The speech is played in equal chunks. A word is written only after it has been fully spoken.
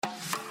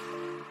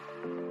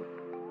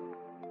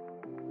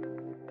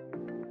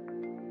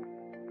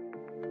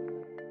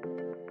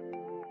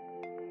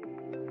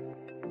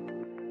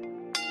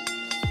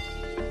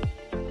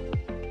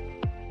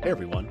Hey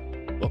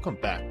everyone, welcome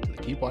back to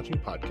the Keep Watching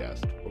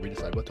podcast, where we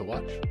decide what to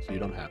watch so you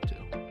don't have to.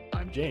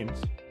 I'm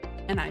James.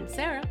 And I'm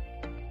Sarah.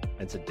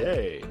 And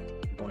today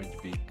we're going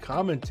to be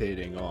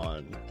commentating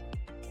on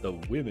the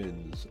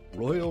Women's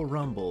Royal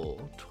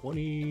Rumble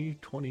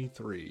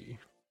 2023.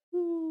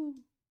 Ooh.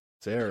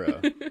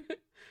 Sarah.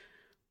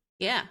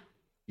 Yeah.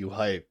 You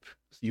hype.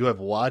 You have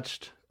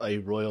watched a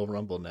Royal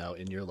Rumble now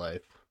in your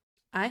life.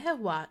 I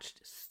have watched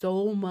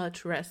so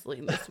much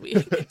wrestling this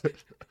week.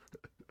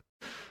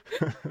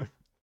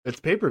 It's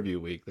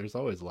pay-per-view week. There's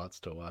always lots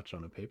to watch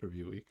on a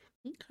pay-per-view week.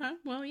 Okay,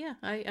 well, yeah,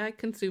 I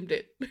consumed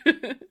it.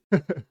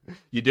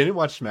 You didn't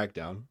watch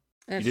SmackDown.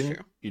 That's true.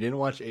 You didn't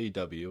watch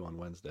AEW on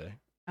Wednesday.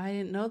 I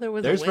didn't know there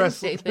was a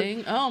Wednesday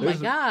thing. Oh my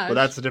gosh. Well,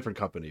 that's a different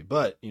company.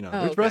 But,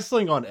 there's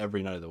wrestling on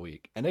every night of the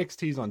week.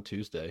 NXT's on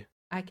Tuesday.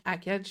 I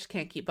just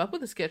can't keep up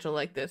with a schedule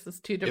like this.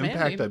 It's too demanding.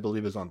 Impact, I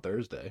believe, is on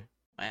Thursday.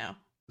 Wow.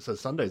 So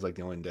Sunday's like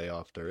the only day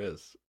off there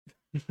is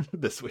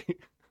this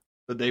week.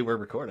 The day we're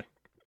recording.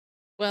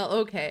 Well,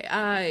 okay.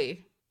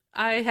 I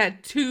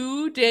had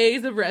 2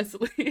 days of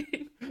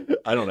wrestling.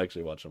 I don't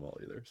actually watch them all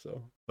either,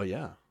 so. But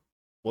yeah.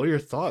 What are your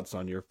thoughts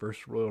on your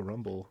first Royal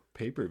Rumble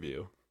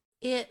pay-per-view?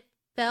 It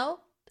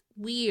felt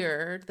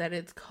weird that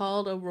it's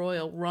called a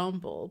Royal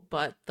Rumble,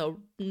 but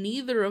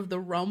neither of the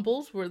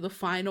Rumbles were the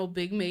final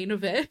big main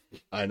event.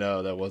 I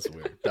know, that was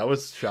weird. That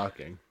was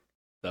shocking.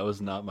 That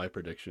was not my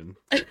prediction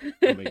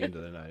coming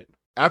into the night.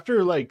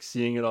 After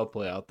seeing it all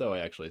play out, though, I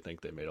actually think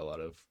they made a lot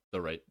of the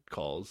right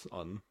calls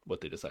on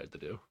what they decided to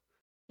do.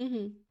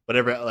 Mm-hmm.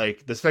 Whatever,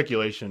 the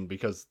speculation,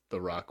 because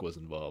The Rock was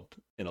involved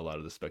in a lot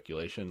of the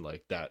speculation,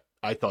 that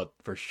I thought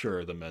for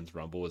sure the men's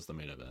Rumble was the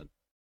main event,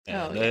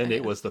 and then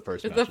it was the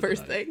first. It's match the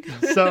first thing.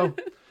 So,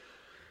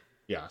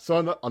 yeah. So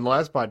on the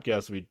last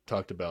podcast, we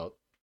talked about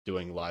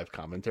doing live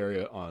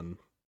commentary on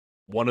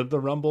one of the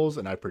Rumbles,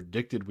 and I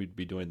predicted we'd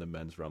be doing the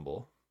men's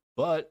Rumble,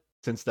 but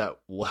since that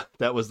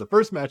was the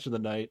first match of the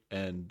night,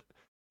 and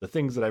the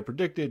things that I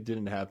predicted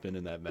didn't happen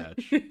in that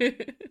match,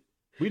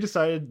 we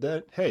decided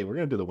that, hey, we're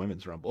going to do the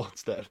Women's Rumble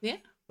instead. Yeah.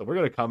 So we're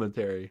going to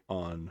commentary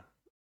on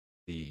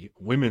the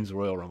Women's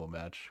Royal Rumble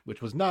match,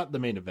 which was not the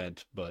main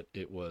event, but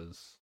it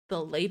was...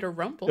 the later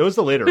Rumble. It was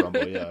the later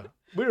Rumble, yeah.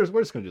 We're just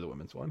going to do the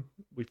women's one.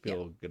 We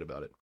feel good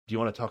about it. Do you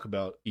want to talk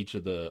about each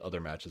of the other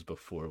matches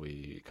before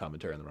we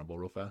commentary on the Rumble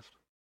real fast?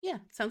 Yeah,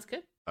 sounds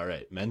good. All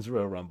right, Men's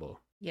Royal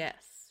Rumble.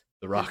 Yes.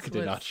 The Rock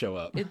did not show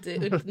up.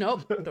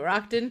 Nope, The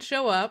Rock didn't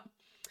show up.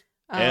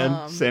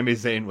 And Sami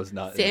Zayn was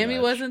not. Sami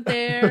wasn't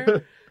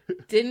there.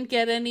 Didn't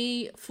get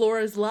any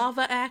Flora's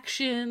Lava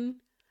action,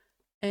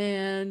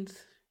 and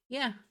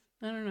yeah,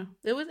 I don't know.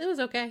 It was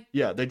okay.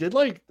 Yeah, they did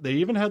they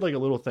even had a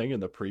little thing in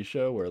the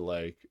pre-show where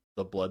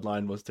the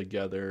Bloodline was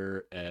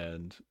together,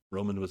 and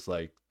Roman was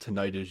like,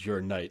 "Tonight is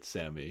your night,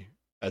 Sami,"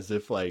 as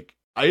if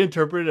I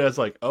interpreted it as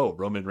oh,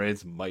 Roman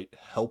Reigns might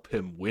help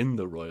him win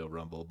the Royal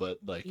Rumble, but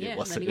it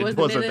wasn't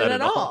that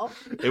at all.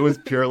 It was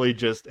purely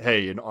just,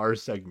 hey, in our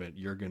segment,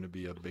 you're going to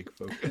be a big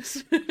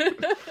focus.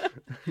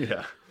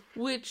 Yeah.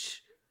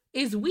 Which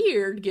is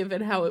weird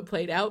given how it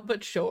played out,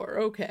 but sure,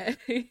 okay.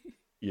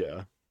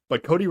 Yeah.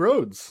 But Cody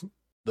Rhodes,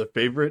 the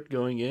favorite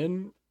going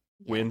in,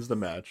 wins the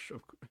match,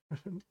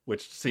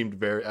 which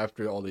seemed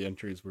after all the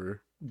entries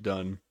were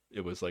done,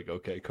 it was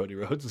okay, Cody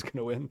Rhodes is going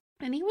to win.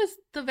 And he was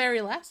the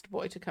very last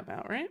boy to come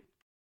out, right?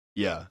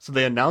 Yeah. So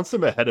they announced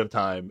him ahead of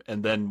time,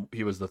 and then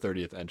he was the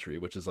 30th entry,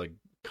 which is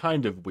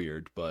kind of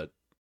weird, but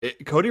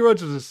Cody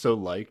Rhodes was just so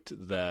liked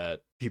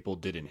that people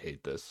didn't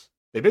hate this.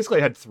 They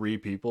basically had 3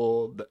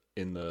 people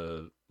in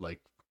the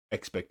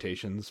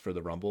expectations for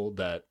the Rumble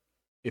that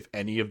if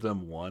any of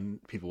them won,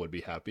 people would be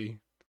happy.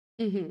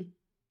 Mm-hmm.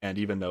 And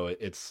even though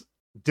it's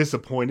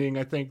disappointing,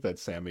 I think, that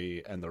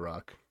Sami and The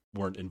Rock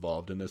weren't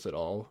involved in this at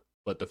all.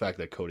 But the fact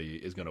that Cody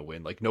is going to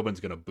win, no one's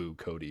going to boo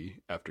Cody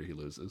after he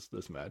loses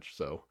this match.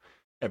 So,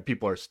 and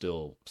people are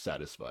still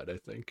satisfied, I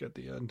think, at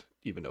the end,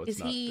 even though it's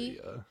not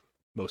the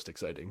most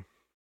exciting.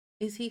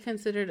 Is he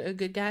considered a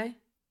good guy?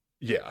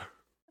 Yeah.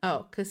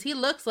 Oh, because he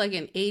looks like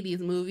an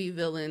 80s movie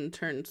villain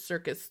turned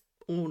circus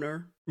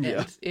owner. And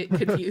yeah. It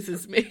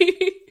confuses me.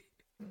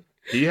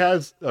 He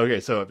has... Okay,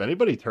 so if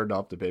anybody turned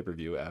off the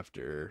pay-per-view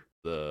after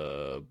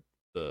the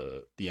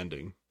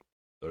ending,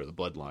 or the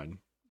Bloodline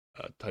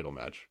title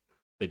match,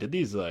 they did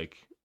these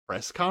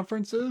press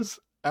conferences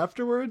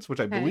afterwards, which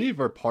I believe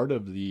are part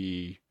of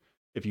the,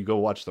 if you go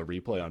watch the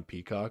replay on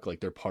Peacock,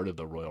 they're part of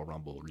the Royal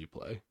Rumble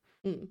replay.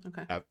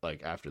 Okay.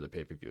 After the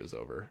pay-per-view is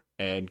over.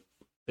 And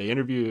they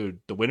interviewed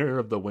the winner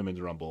of the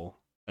Women's Rumble,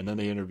 and then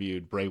they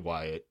interviewed Bray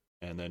Wyatt,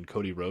 and then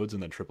Cody Rhodes,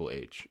 and then Triple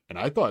H. And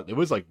I thought it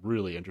was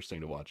really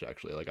interesting to watch,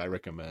 actually. I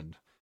recommend,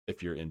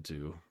 if you're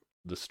into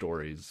the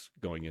stories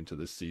going into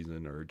this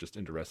season or just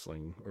into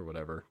wrestling or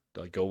whatever,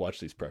 go watch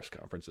these press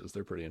conferences.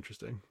 They're pretty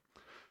interesting.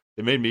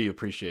 It made me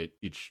appreciate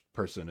each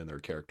person and their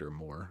character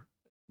more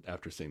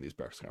after seeing these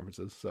press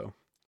conferences. So,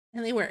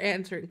 and they were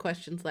answering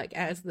questions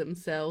as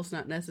themselves,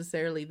 not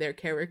necessarily their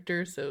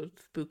character. So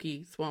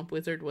Spooky Swamp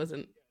Wizard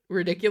wasn't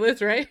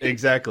ridiculous, right?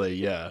 Exactly.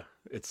 Yeah.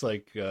 It's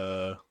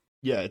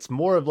Yeah, it's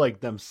more of like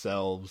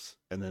themselves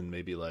and then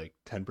maybe like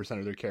 10%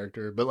 of their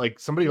character. But like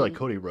somebody like Mm,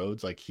 Cody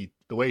Rhodes, like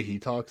the way he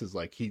talks is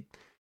like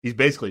he's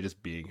basically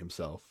just being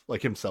himself.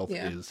 Like himself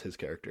yeah. is his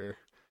character.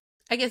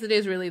 I guess it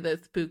is really the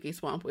spooky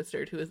swamp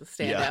wizard who is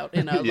a Yeah. standout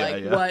in a Yeah,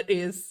 like yeah.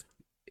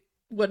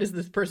 what is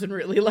this person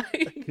really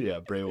like? Yeah,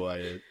 Bray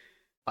Wyatt.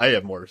 I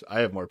have more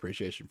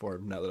appreciation for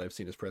him now that I've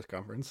seen his press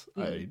conference.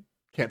 Mm. I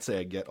can't say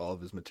I get all of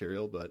his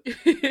material, but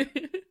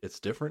it's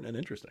different and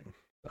interesting.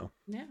 So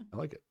Yeah. I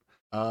like it.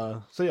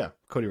 So yeah,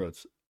 Cody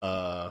Rhodes.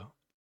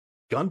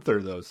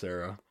 Gunther though,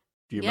 Sarah.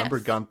 Do you remember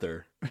Yes.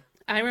 Gunther?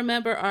 I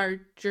remember our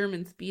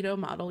German Speedo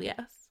model,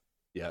 yes.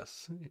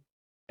 Yes.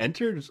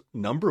 Enters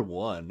number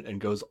 1 and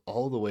goes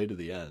all the way to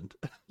the end.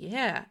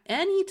 Yeah.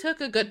 And he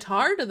took a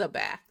guitar to the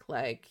back.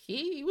 Like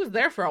he was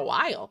there for a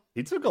while.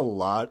 He took a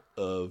lot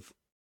of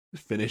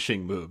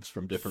finishing moves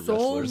from different So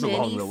wrestlers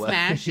along many the way.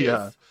 smashes.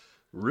 Yeah.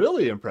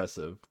 Really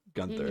impressive,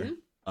 Gunther.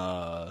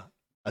 Mhm.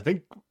 I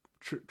think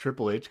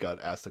Triple H got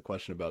asked a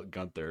question about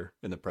Gunther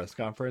in the press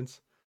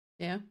conference,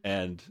 Yeah.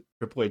 and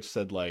Triple H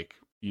said like,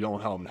 you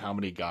don't know how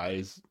many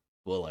guys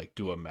will like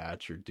do a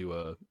match or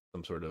do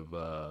some sort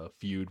of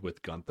feud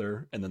with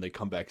Gunther, and then they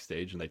come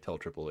backstage and they tell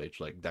Triple H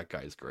like that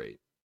guy's great.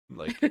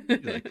 Like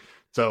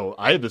so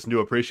I had this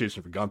new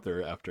appreciation for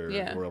Gunther after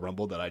Yeah. Royal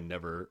Rumble that I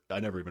never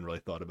even really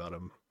thought about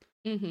him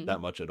Mhm. that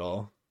much at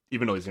all,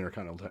 even though he's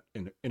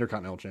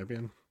Intercontinental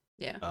champion.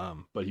 Yeah.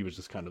 But he was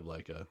just kind of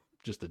like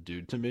just a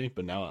dude to me.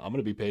 But now I'm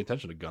gonna be paying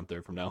attention to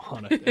Gunther from now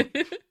on, I think.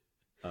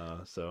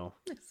 So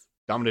Nice.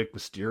 Dominic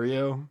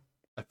Mysterio,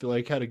 I feel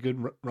like had a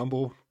good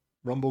Rumble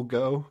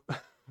go.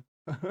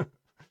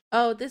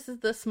 Oh, this is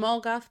the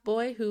small goth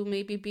boy who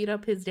maybe beat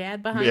up his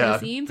dad behind Yeah, the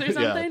scenes or yeah.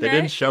 something, They right?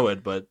 didn't show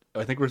it, but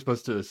I think we're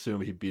supposed to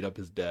assume he beat up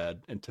his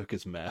dad and took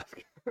his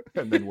mask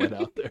and then went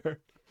out there.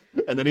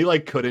 And then he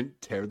like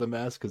couldn't tear the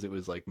mask because it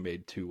was like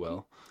made too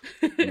well.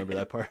 Remember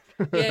that part?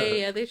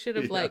 Yeah. They should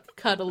have Yeah. like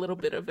cut a little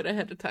bit of it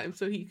ahead of time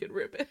so he could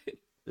rip it.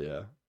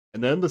 Yeah.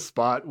 And then the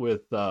spot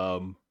with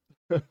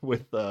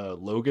with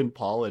Logan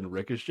Paul and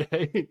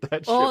Ricochet.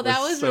 That shit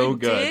That was so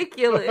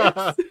ridiculous.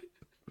 good.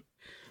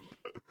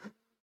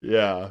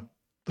 Yeah.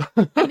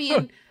 I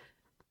mean,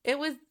 it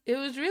was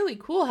really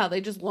cool how they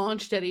just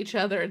launched at each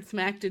other and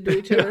smacked into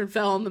each other and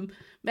fell on the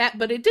mat,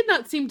 but it did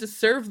not seem to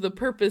serve the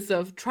purpose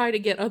of try to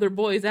get other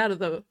boys out of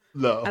the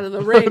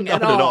ring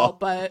Not at all.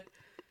 But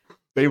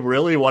they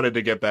really wanted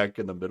to get back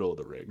in the middle of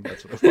the ring.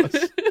 That's what it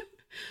was.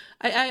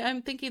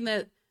 I'm thinking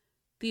that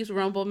these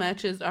Rumble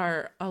matches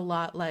are a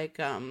lot like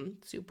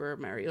Super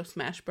Mario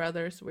Smash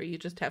Brothers, where you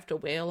just have to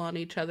wail on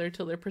each other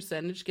till their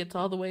percentage gets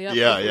all the way up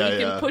before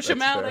you can push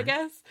them out, I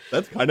guess.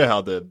 That's kind of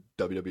how the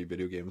WWE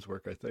video games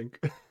work, I think.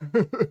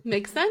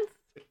 Makes sense.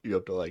 You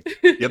have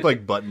to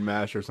button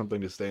mash or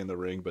something to stay in the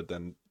ring, but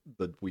then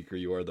the weaker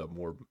you are, the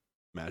more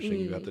mashing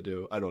you have to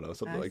do. I don't know,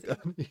 something like that.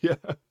 Yeah.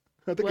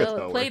 I think that's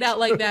how it played works. out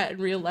like that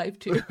in real life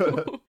too.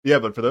 Yeah,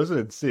 but for those who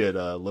didn't see it,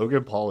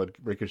 Logan Paul and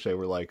Ricochet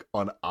were like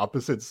on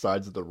opposite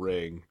sides of the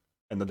ring,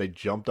 and then they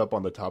jumped up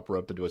on the top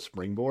rope to do a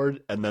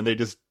springboard, and then they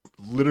just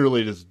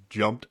literally just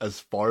jumped as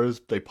far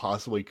as they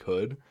possibly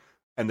could,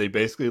 and they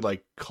basically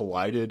like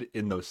collided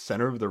in the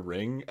center of the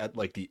ring at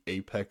like the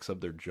apex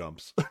of their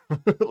jumps.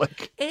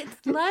 Like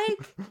It's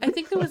like, I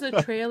think there was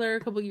a trailer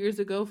a couple years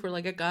ago for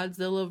like a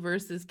Godzilla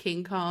versus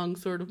King Kong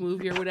sort of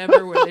movie or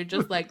whatever, where they're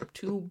just like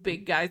two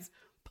big guys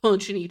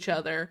punching each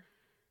other.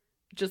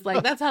 Just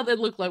like, that's how they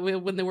looked like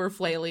when they were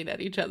flailing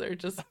at each other.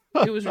 It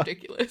was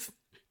ridiculous.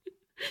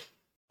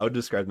 I would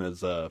describe them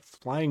as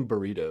flying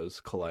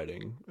burritos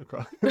colliding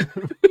across.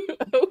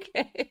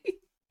 Okay.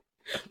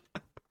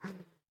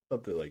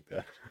 Something like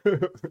that.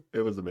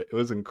 It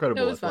was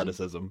incredible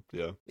athleticism.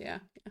 Yeah. Yeah.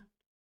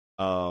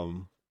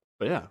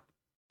 But yeah,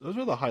 those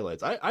are the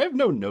highlights. I have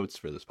no notes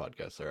for this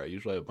podcast, Sarah. I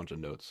usually have a bunch of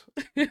notes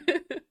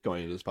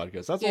going into this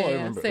podcast. That's all I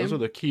remember. Same. Those are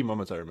the key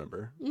moments I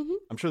remember. Mm-hmm.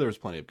 I'm sure there was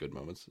plenty of good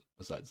moments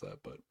besides that,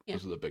 but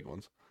those are the big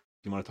ones.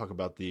 Do you want to talk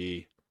about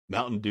the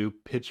Mountain Dew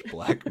Pitch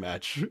Black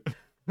match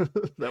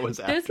that was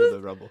after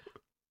the Rumble?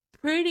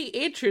 Pretty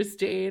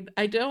interesting.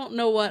 I don't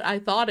know what I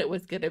thought it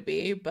was going to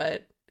be,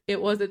 but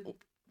it wasn't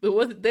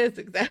this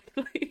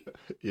exactly.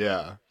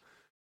 Yeah.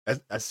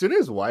 As soon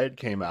as Wyatt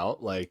came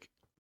out, like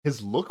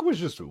his look was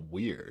just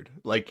weird.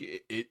 Like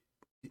it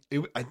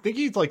I think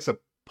he's like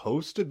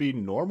supposed to be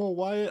normal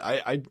Wyatt.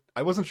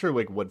 I wasn't sure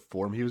like what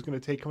form he was going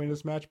to take coming to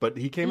this match, but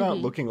he came out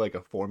looking like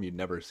a form you'd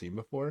never seen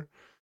before.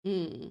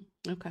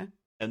 Okay.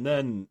 And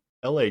then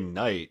LA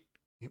Knight,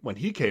 when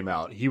he came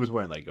out, he was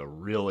wearing like a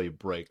really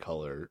bright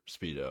color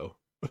Speedo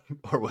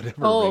or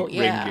whatever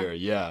ring gear.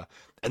 Yeah.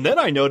 And then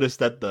I noticed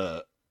that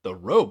the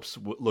ropes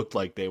looked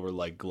like they were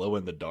like glow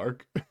in the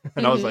dark.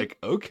 And I was like,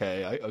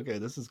 okay,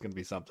 this is going to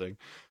be something.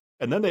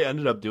 And then they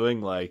ended up doing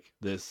like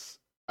this,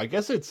 I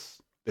guess it's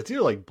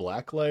either like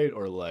black light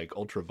or like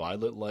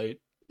ultraviolet light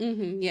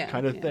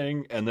kind of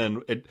thing. And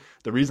then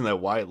the reason that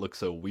Wyatt looked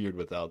so weird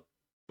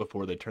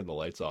before they turned the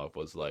lights off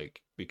was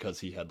like because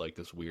he had like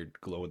this weird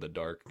glow in the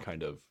dark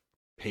kind of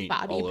paint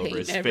all over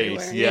his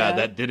face. Yeah,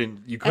 that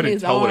you couldn't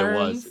tell what it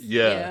was.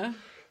 Yeah.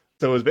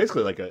 So it was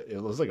basically it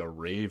was like a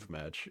rave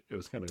match. It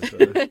was kind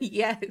of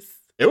Yes.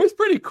 it was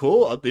pretty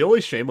cool. The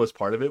only shameless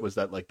part of it was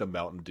that like the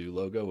Mountain Dew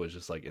logo was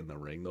just like in the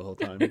ring the whole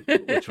time,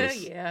 which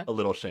was Yeah. a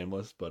little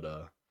shameless, but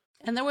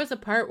And there was a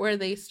part where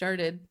they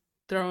started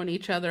throwing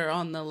each other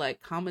on the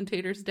like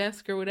commentator's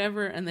desk or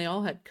whatever, and they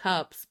all had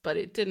cups, but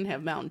it didn't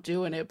have Mountain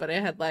Dew in it, but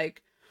it had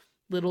like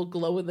little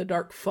glow in the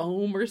dark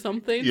foam or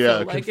something. Yeah,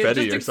 so like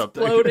confetti it just or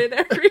something. exploded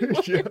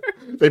everywhere. Yeah.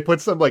 They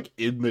put some like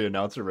in the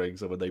announcer ring,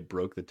 so when they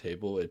broke the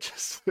table, it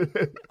just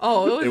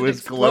Oh, it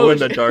was glow in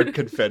the dark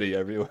confetti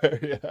everywhere.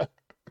 Yeah.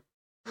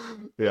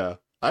 Yeah.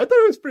 I thought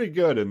it was pretty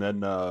good. And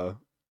then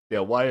yeah,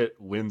 Wyatt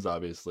wins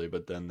obviously,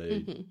 but then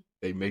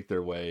they make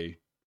their way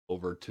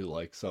over to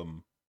like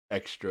some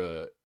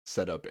extra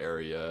setup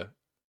area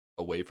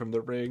away from the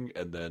ring,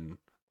 and then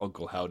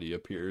Uncle Howdy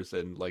appears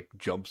and like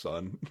jumps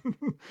on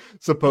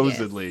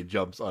supposedly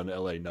jumps on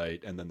LA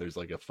Knight, and then there's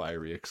like a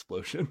fiery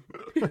explosion.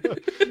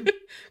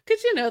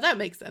 Because that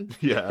makes sense.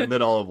 Yeah, and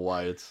then all of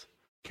Wyatt's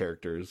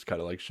characters kind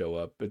of like show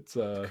up. It's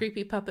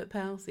creepy puppet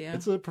pals. Yeah,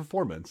 it's a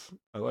performance.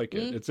 I like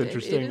it. It's It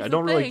interesting. is I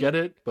don't really get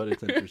it, but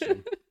it's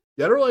interesting.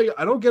 Yeah,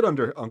 I don't get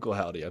under Uncle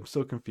Howdy. I'm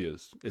so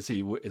confused. Is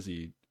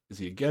he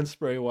against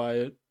Bray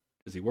Wyatt?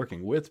 Is he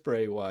working with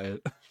Bray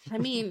Wyatt? I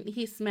mean,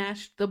 he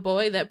smashed the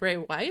boy that Bray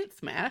Wyatt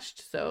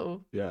smashed,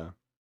 so yeah,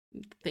 I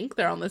think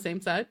they're on the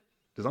same side.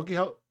 Does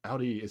Uncle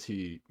Howdy, is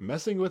he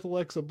messing with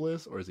Alexa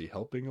Bliss or is he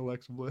helping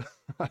Alexa Bliss?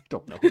 I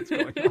don't know what's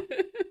going on.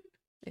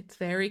 It's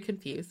very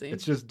confusing.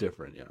 It's just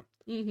different, yeah.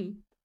 Mm-hmm.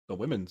 The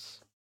women's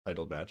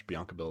title match,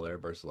 Bianca Belair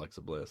versus Alexa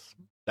Bliss.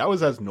 That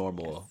was as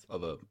normal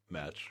of a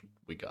match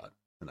we got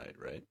tonight,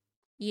 right?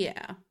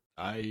 Yeah.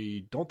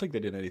 I don't think they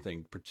did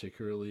anything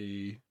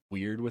particularly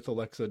weird with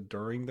Alexa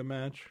during the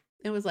match.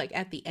 It was like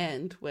at the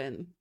end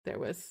when there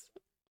was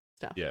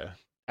stuff. Yeah.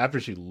 After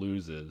she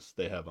loses,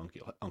 they have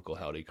Uncle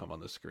Howdy come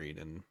on the screen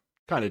and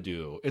kind of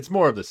it's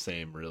more of the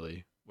same,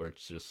 really, where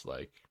it's just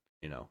like,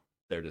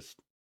 they're just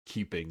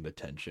keeping the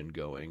tension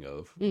going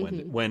of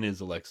when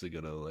is Alexa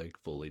gonna like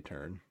fully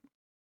turn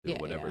to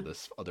whatever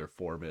this other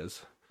form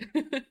is.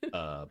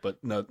 But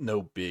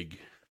no big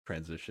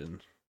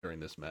transition during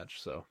this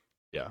match, so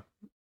yeah.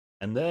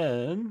 And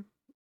then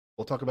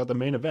we'll talk about the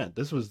main event.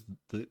 This was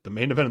the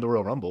main event of the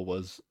Royal Rumble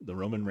was the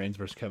Roman Reigns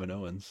versus Kevin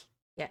Owens.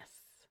 Yes.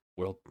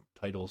 World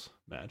titles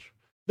match.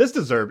 This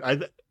deserved,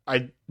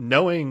 I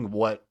knowing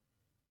what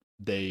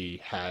they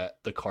had,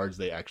 the cards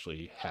they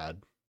actually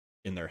had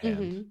in their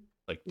hand,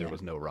 like there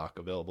was no Rock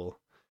available.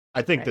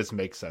 I think this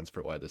makes sense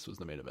for why this was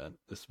the main event.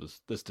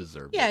 This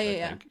deserved it,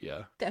 I think.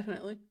 Yeah.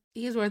 Definitely.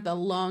 These were the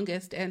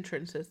longest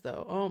entrances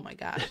though. Oh my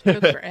gosh.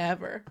 It took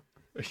forever.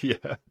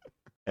 Yeah.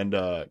 And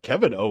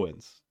Kevin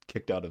Owens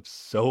kicked out of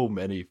so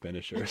many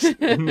finishers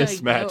in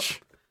this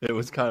match. It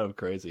was kind of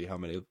crazy how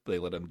many they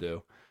let him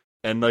do.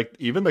 And like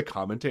even the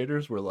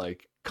commentators were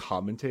like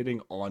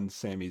commentating on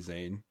Sami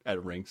Zayn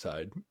at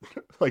ringside.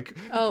 Like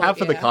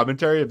half of the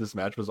commentary of this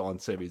match was on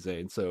Sami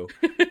Zayn. So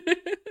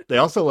they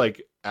also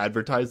like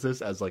advertised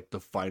this as like the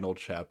final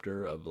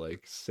chapter of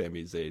like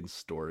Sami Zayn's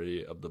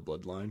story of the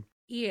bloodline.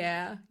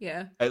 Yeah,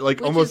 yeah.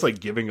 Like almost like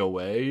giving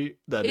away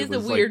that it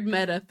was a weird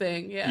meta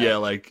thing. Yeah. Yeah,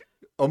 like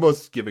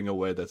almost giving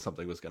away that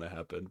something was going to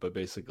happen. But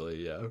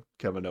basically, yeah,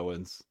 Kevin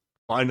Owens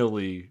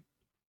finally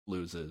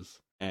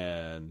loses,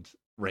 and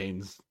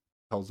Reigns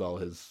tells all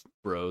his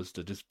bros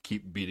to just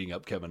keep beating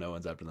up Kevin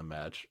Owens after the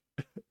match.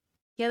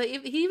 Yeah,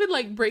 he even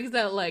like brings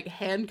out like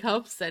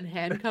handcuffs and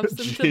handcuffs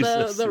him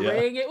to the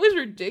ring. It was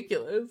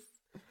ridiculous.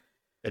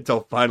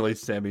 Until finally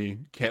Sami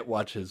can't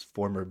watch his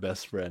former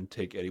best friend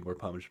take any more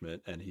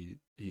punishment, and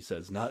he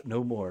says,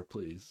 no more,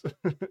 please.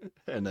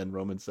 And then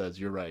Roman says,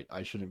 you're right,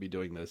 I shouldn't be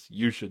doing this.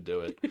 You should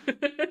do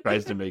it.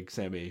 Tries to make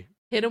Sami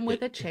hit him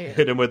with a chair.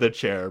 Hit him with a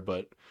chair,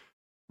 but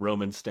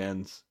Roman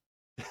stands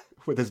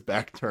with his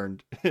back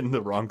turned in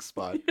the wrong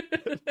spot.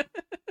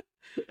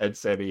 And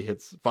Sami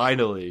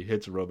finally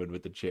hits Roman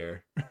with the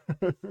chair.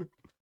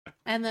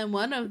 And then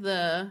one of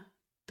the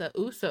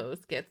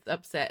Usos gets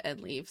upset and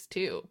leaves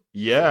too.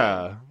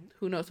 Yeah. So,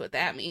 who knows what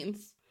that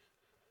means?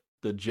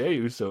 The Jey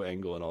Uso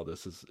angle in all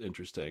this is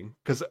interesting.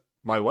 Because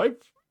my wife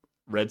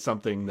read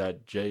something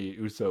that Jey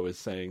Uso is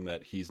saying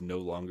that he's no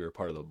longer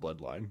part of the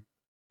bloodline.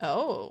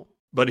 Oh.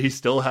 But he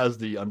still has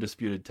the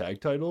undisputed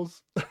tag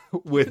titles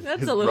with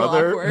That's his a little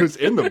brother awkward. who's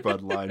in the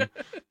bloodline.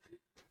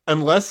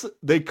 Unless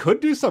they could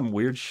do some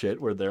weird shit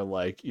where they're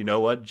like, you know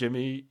what,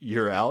 Jimmy,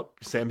 you're out.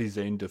 Sami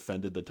Zayn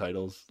defended the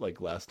titles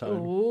like last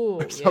time.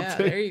 Oh, yeah,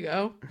 there you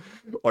go.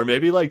 Or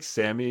maybe like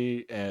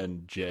Sami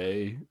and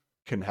Jay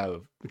can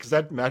have, because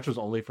that match was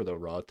only for the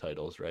Raw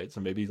titles, right?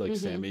 So maybe like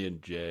Sami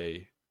and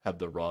Jay have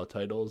the Raw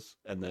titles,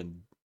 and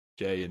then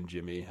Jay and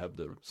Jimmy have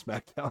the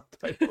SmackDown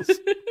titles.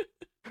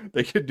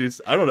 They could do,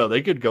 I don't know,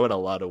 they could go in a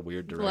lot of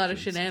weird directions. A lot of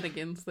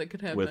shenanigans that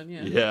could happen,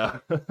 yeah.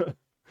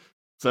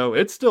 So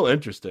it's still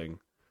interesting.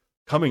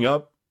 Coming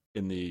up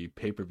in the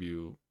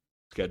pay-per-view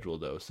schedule,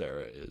 though,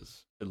 Sarah,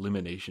 is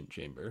Elimination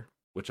Chamber,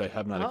 which I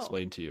have not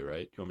explained to you,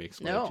 right? You want me to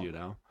explain it to you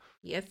now?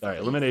 Yes. All right,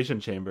 please. Elimination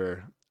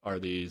Chamber are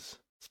these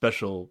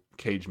special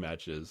cage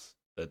matches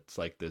that's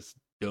like this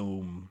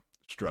dome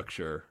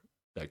structure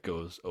that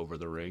goes over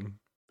the ring.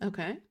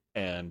 Okay.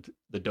 And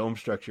the dome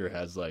structure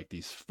has like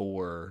these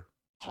 4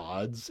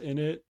 pods in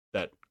it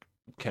that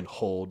can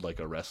hold like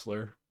a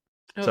wrestler.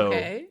 So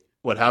Okay.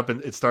 what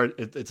happened? It's a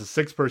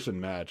 6-person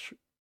match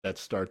that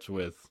starts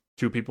with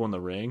 2 people in the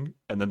ring,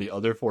 and then the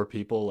other 4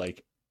 people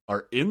like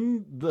are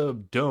in the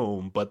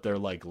dome, but they're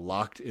like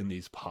locked in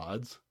these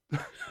pods.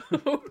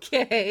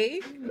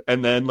 Okay.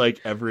 And then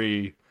like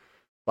every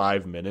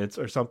 5 minutes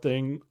or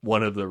something,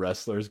 one of the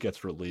wrestlers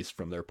gets released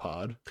from their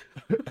pod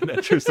and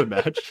enters the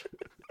match.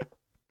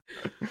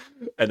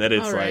 And then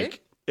it's All right.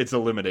 like it's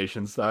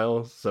elimination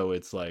style, so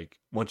it's like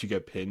once you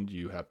get pinned,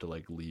 you have to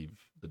like leave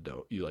the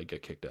dome. You like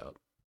get kicked out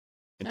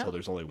until Oh,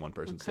 there's only one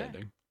person okay.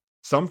 standing.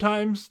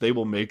 Sometimes they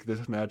will make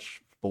this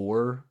match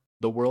for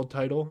the world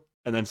title,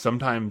 and then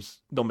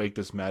sometimes they'll make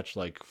this match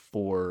like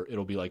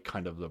it'll be like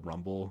kind of the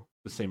Rumble,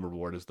 the same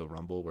reward as the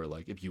Rumble, where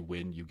like if you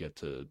win, you get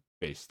to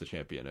face the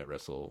champion at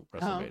WrestleMania.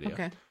 Oh,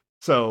 okay.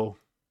 So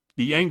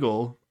the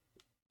angle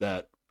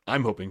that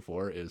I'm hoping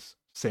for is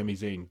Sami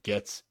Zayn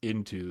gets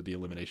into the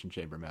Elimination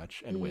Chamber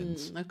match and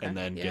wins, Okay. and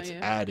then gets yeah.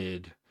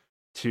 added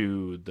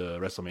to the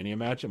WrestleMania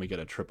match, and we get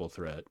a triple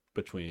threat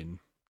between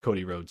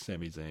Cody Rhodes,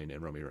 Sami Zayn,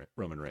 and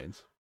Roman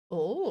Reigns.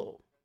 Oh.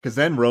 Because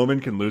then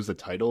Roman can lose the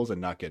titles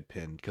and not get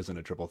pinned, because in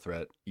a triple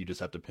threat, you just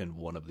have to pin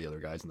one of the other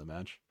guys in the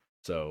match.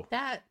 So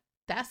That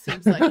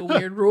seems like a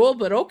weird rule,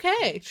 but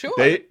okay, sure.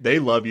 they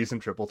love using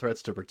triple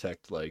threats to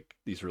protect like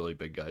these really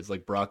big guys.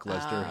 Like Brock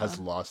Lesnar has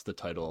lost the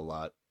title a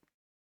lot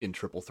in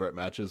triple threat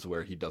matches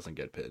where he doesn't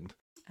get pinned.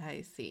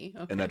 I see.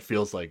 Okay. And that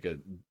feels like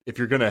if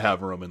you're going to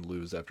have Roman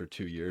lose after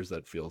 2 years,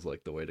 that feels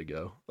like the way to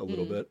go a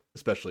little bit,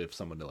 especially if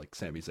someone like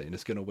Sami Zayn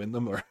is going to win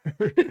them or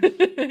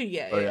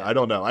yeah. I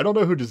don't know. I don't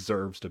know who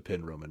deserves to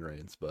pin Roman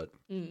Reigns, but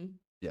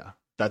yeah,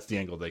 that's the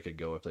angle they could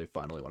go if they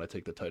finally want to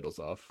take the titles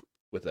off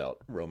without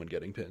Roman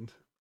getting pinned.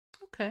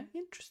 Okay,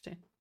 interesting.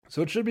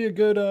 So it should be a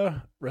good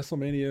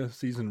WrestleMania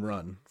season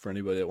run for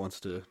anybody that wants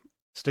to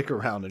stick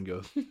around and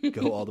go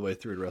all the way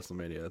through to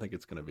WrestleMania. I think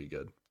it's going to be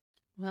good.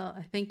 Well,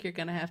 I think you're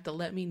going to have to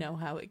let me know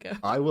how it goes.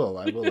 I will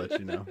let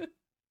you know.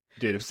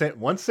 Dude,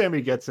 once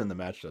Sammy gets in the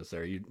match, though,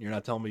 Sarah, you're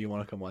not telling me you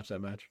want to come watch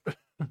that match?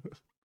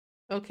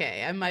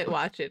 Okay, I might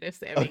watch it if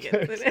Sammy gets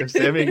in it.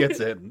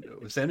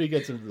 If Sammy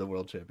gets into the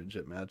World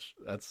Championship match,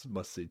 that's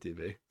must-see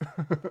TV.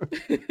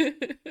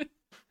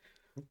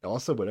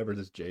 Also, whatever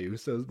this Jey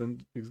Uso's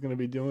he's going to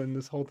be doing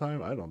this whole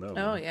time, I don't know.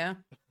 Oh, man.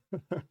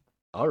 yeah.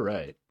 All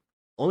right.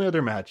 Only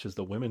other match is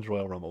the Women's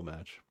Royal Rumble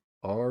match.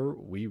 Are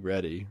we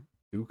ready?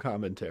 New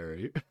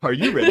commentary. Are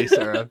you ready,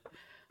 Sarah?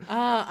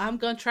 I'm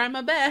going to try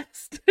my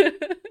best.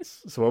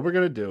 So what we're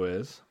going to do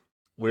is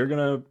we're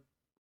going to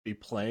be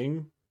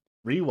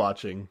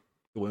rewatching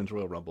the Women's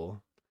Royal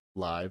Rumble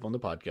live on the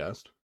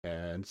podcast,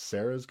 and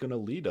Sarah's going to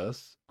lead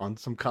us on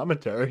some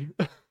commentary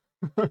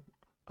of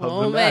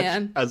the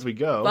match as we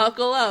go.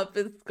 Buckle up.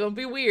 It's going to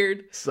be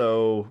weird.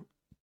 So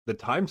the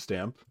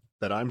timestamp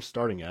that I'm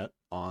starting at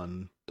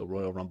on the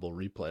Royal Rumble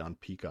replay on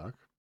Peacock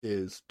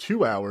is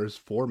 2 hours,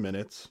 4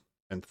 minutes,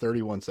 and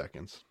 31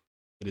 seconds.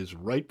 It is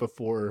right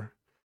before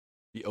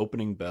the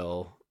opening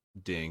bell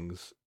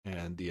dings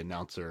and the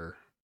announcer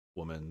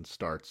woman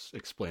starts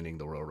explaining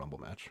the Royal Rumble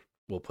match.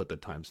 We'll put the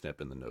timestamp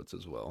in the notes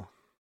as well,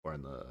 or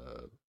in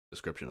the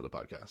description of the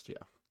podcast. Yeah.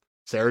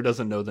 Sarah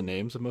doesn't know the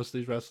names of most of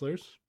these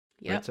wrestlers.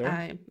 Yep,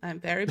 right, I'm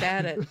very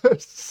bad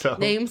at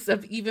names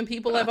of even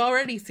people I've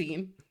already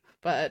seen.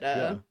 But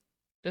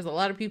there's a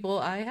lot of people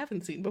I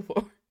haven't seen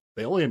before.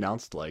 They only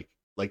announced like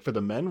for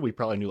the men, we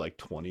probably knew like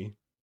 20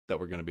 that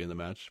were going to be in the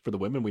match. For the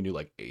women, we knew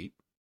like 8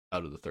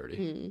 out of the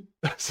 30.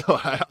 So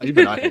I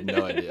had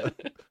no idea.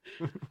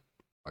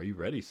 Are you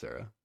ready,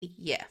 Sarah?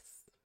 Yes.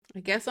 I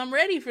guess I'm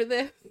ready for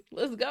this.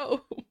 Let's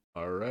go.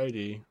 All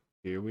righty.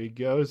 Here we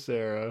go,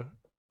 Sarah.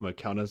 I'm going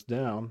to count us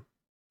down.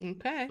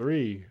 Okay.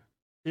 3,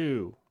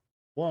 2,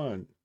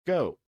 1,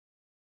 go.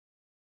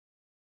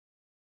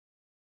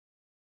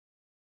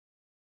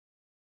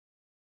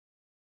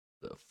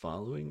 The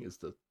following is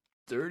the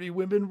 30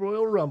 Women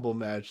Royal Rumble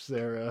match,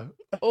 Sarah.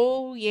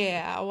 Oh,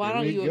 yeah. Why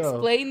don't you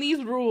explain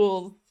these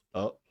rules?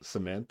 Oh,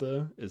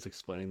 Samantha is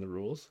explaining the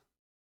rules.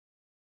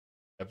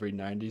 Every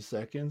 90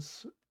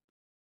 seconds,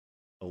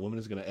 a woman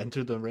is going to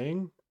enter the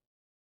ring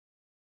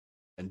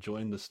and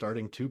join the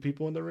starting 2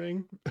 people in the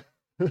ring.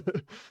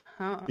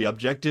 The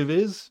objective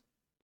is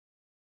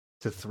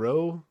to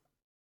throw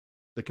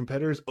the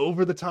competitors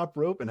over the top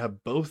rope and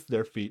have both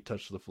their feet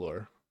touch the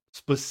floor.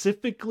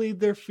 Specifically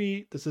their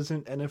feet. This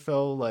isn't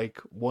NFL like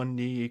 1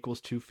 knee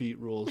equals 2 feet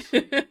rules.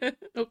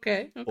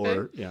 Okay.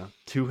 Or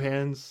 2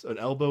 hands. An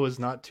elbow is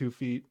not 2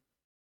 feet.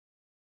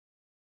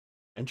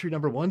 Entry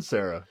number 1,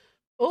 Sarah.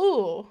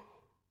 Oh,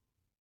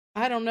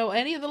 I don't know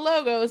any of the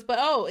logos, but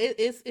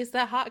it's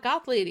that hot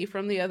goth lady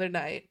from the other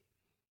night.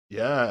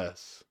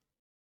 Yes.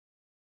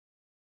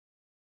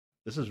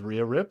 This is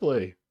Rhea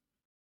Ripley.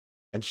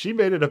 And she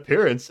made an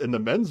appearance in the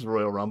men's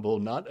Royal Rumble,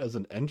 not as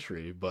an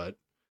entry, but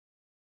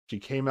she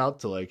came out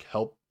to like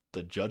help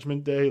the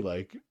Judgment Day.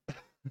 Like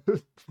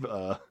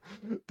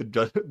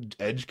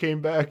Edge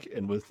came back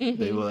and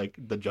they were like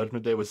the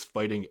Judgment Day was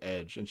fighting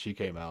Edge, and she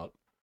came out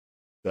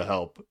to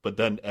help. But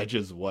then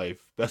Edge's wife,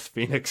 Beth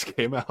Phoenix,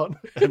 came out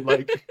and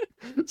like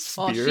Oh,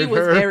 speared she was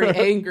her. very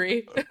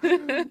angry.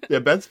 Yeah,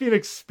 Beth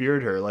Phoenix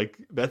speared her. Like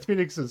Beth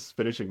Phoenix's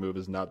finishing move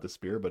is not the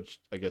spear, but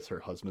I guess her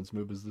husband's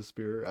move is the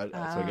spear. So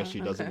I guess she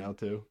does it Okay. now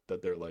too.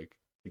 That they're like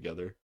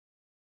together.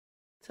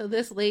 So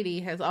this lady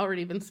has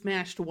already been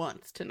smashed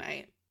once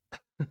tonight.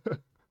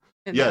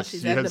 And now Yes,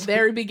 she's she at the has.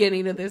 very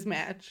beginning of this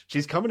match.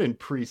 She's coming in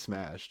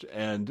pre-smashed,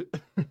 and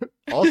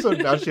also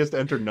now she has to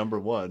enter number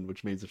one,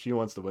 which means if she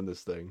wants to win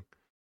this thing,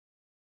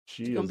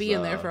 She's she gonna is. be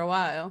in there for a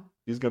while.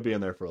 She's gonna be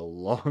in there for a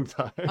long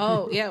time.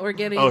 Oh yeah, we're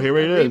getting Oh, here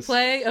a it is.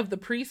 replay of the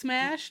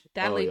pre-smash.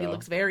 That Oh, lady yeah.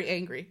 looks very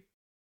angry.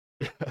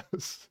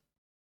 Yes.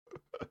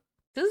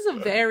 This is a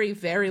very,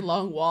 very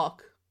long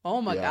walk.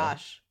 Oh my Yeah.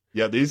 gosh.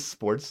 Yeah, these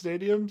sports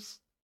stadiums,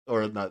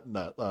 or not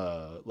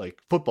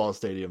like football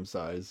stadium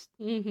size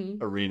Hmm.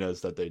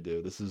 arenas that they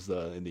do. This is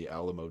in the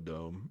Alamo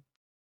Dome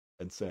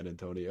in San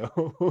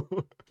Antonio.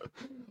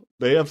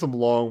 They have some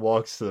long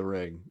walks to the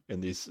ring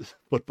in these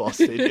football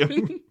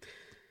stadiums.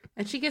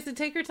 And she gets to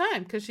take her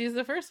time because she's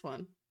the first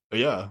one.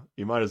 Yeah,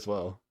 you might as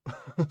well.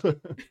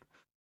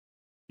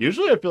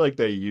 Usually I feel like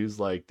they use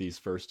like these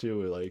first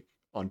two like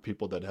on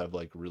people that have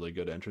like really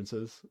good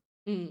entrances.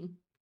 Mm.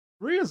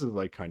 Rhea's is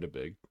like kind of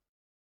big.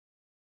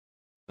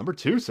 Number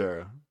two,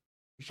 Sarah.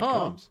 Here she Oh.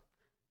 comes.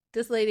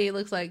 This lady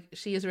looks like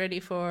she is ready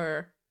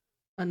for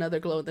another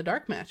glow in the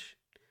dark match.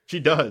 She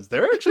does.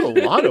 There are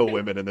actually a lot of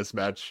women in this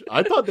match.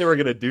 I thought they were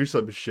gonna do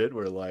some shit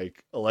where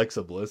like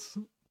Alexa Bliss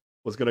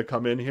was gonna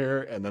come in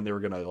here and then they were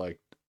gonna like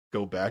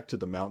go back to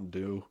the Mountain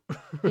Dew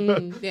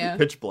Yeah.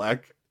 pitch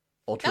black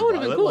That would've been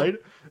ultraviolet cool. light,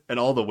 and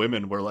all the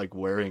women were like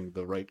wearing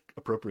the right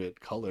appropriate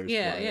colors.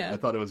 Yeah, for it. yeah. I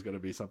thought it was gonna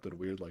be something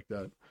weird like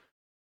that.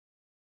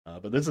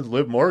 But this is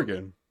Liv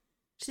Morgan.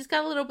 She's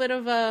got a little bit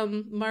of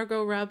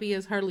Margot Robbie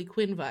as Harley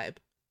Quinn vibe.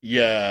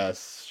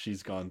 Yes,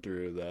 she's gone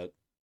through that.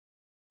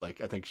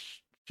 Like I think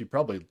she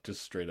probably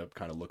just straight up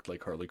kind of looked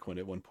like Harley Quinn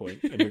at one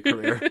point in her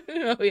career.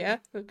 Oh yeah,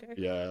 okay.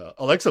 Yeah,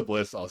 Alexa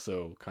Bliss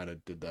also kind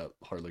of did that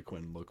Harley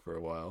Quinn look for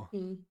a while.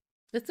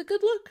 It's a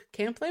good look.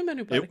 Can't blame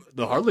anybody.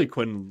 The Harley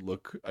Quinn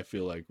look, I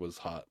feel like, was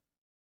hot.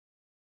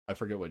 I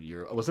forget what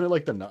year. Wasn't it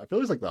like I feel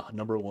it was like the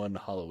number one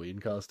Halloween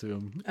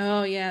costume.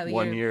 Oh yeah, the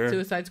One year.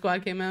 Suicide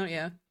Squad came out.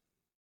 Yeah.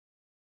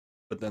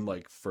 But then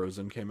like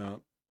Frozen came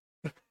out,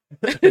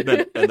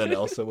 and then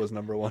Elsa was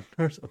number one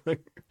or something.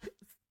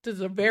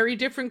 These are very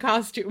different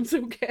costumes.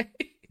 Okay.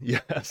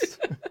 Yes.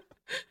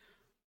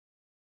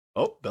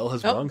 Oh, bell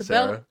has Oh, rung, the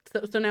Sarah.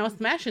 bell. So now it's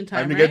smashing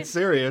time, Time to right? get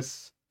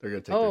serious. They're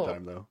gonna take Oh. their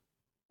time though.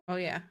 Oh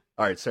yeah.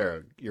 All right,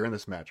 Sarah, you're in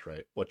this match,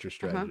 right? What's your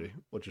strategy?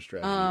 What's your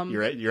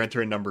strategy? You're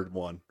entering number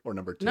one or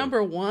number two.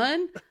 Number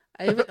one.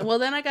 Well,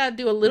 then I gotta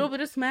do a little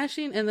bit of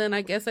smashing, and then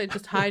I guess I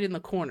just hide in the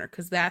corner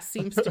because that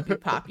seems to be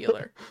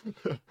popular.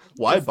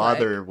 Why Just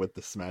bother with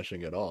the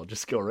smashing at all?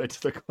 Just go right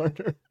to the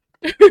corner.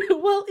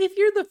 Well, if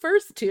you're the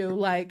first two,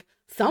 like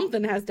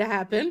something has to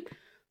happen.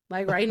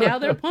 Like right now,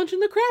 they're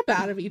punching the crap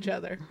out of each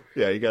other.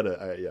 Yeah, you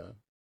gotta.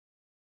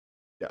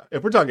 Yeah.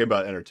 If we're talking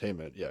about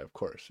entertainment, yeah, of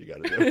course you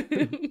gotta do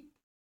it.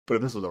 But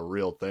if this was a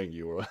real thing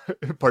you were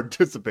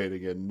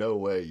participating in, no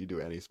way you do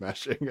any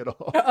smashing at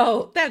all.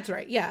 Oh, that's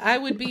right. Yeah, I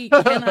would be.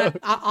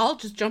 I'll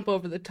just jump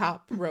over the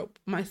top rope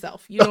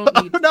myself. You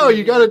don't need. No,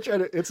 you gotta try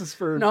to. It's just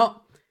for No,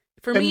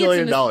 for $10 me,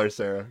 million, it's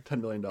Sarah.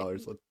 $10 million.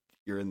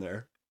 You're in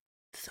there.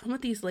 some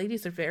of these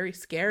ladies are very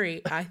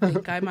scary. I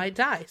think I might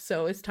die.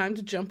 So it's time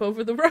to jump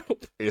over the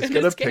rope. You're just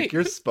and gonna pick escape.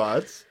 your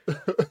spots.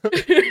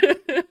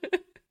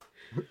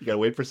 You gotta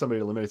wait for somebody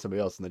to eliminate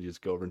somebody else, and then you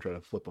just go over and try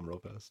to flip them real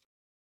fast.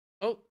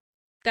 Oh,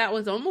 that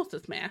was almost a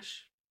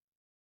smash.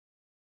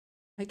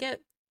 I get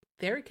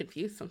very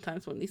confused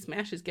sometimes when these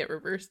smashes get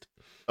reversed.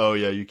 Oh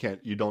yeah,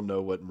 you don't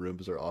know what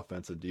rooms are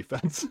offense and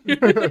defense.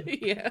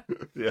 Yeah.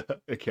 Yeah,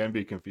 it can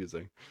be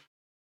confusing.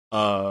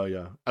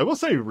 Yeah. I will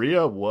say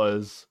Rhea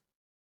was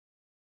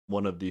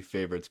one of the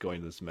favorites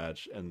going to this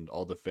match, and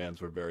all the fans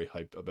were very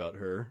hyped about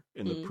her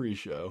in the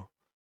pre-show.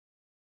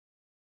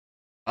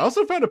 I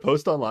also found a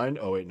post online.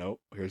 Oh wait, no.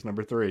 Here's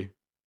number 3.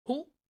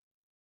 Cool.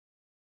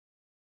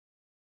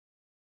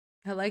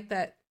 I like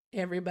that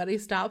everybody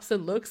stops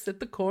and looks at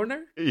the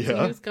corner. See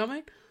Yeah. who's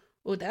coming.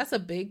 Oh, that's a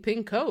big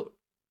pink coat.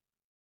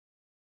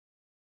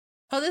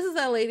 Oh, this is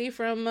that lady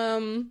from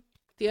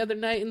the other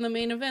night in the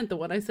main event. The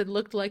one I said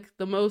looked like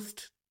the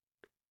most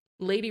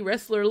lady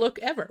wrestler look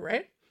ever,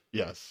 right?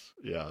 Yes.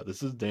 Yeah.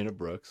 This is Dana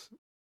Brooks,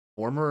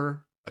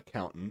 former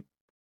accountant.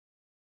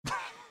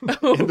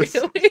 Oh,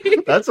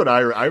 really? That's what I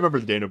remember.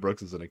 Dana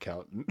Brooks as an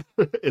accountant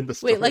in the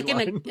Wait, like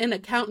storyline. an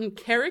accountant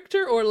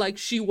character, or like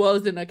she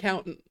was an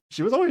accountant?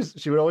 She would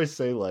always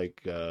say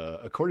like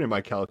according to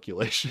my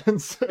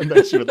calculations, and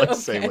then she would like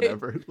say Okay.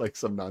 whatever, like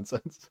some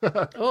nonsense.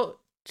 Oh,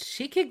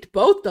 she kicked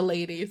both the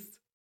ladies.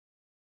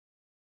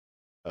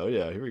 Oh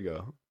yeah, here we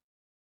go.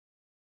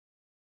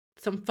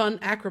 Some fun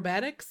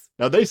acrobatics.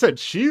 Now they said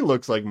she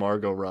looks like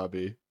Margot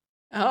Robbie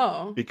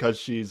Oh. because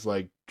she's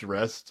like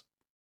dressed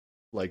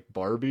like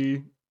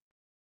Barbie.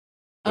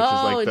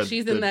 Oh, and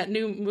she's in that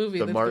new movie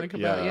that's going to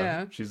come out.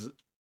 Yeah. She's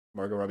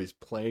Margot Robbie's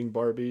playing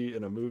Barbie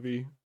in a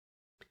movie.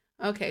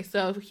 Okay,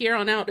 so here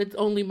on out, it's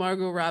only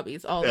Margot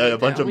Robbie's all the Yeah, way a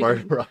bunch down. of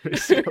Margot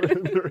Robbie's in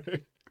the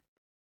ring.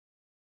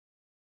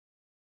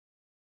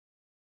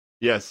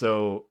 Yeah,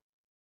 so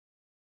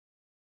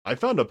I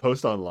found a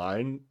post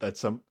online that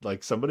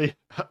somebody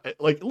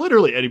like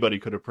literally anybody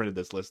could have printed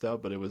this list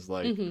out, but it was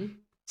like Mm-hmm.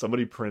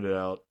 somebody printed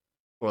out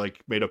or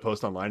like made a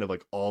post online of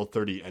like all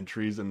 30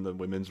 entries in the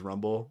women's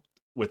rumble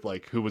with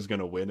like who was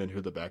gonna win and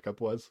who the backup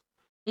was.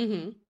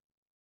 Mm-hmm.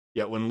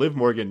 Yeah, when Liv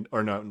Morgan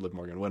or not Liv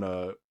Morgan,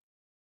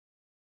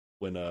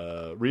 when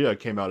Rhea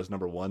came out as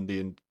number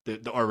one,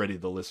 already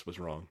the list was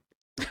wrong.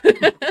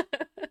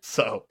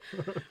 So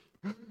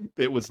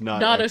it was not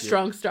Not accurate. a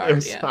strong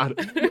start. Yeah. Not,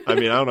 I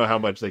mean, I don't know how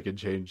much they could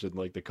change in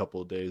like the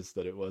couple of days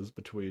that it was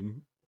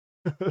between.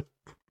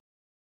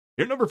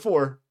 You're number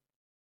 4.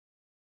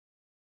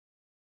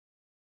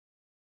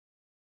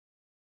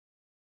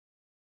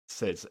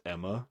 Says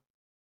Emma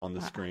on the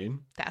Wow. screen.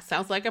 That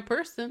sounds like a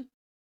person.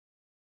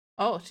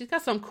 Oh, she's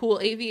got some cool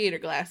aviator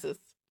glasses.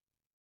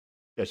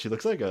 Yeah, she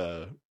looks like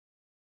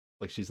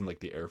she's in like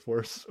the Air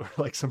Force or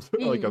like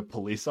like a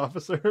police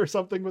officer or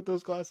something with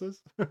those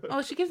glasses.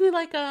 Oh, she gives me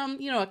like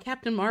a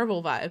Captain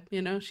Marvel vibe.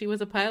 You know, she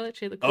was a pilot.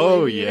 She had the cool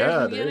Oh aviators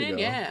yeah, in the there you beginning.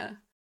 go.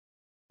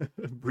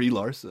 Yeah. Brie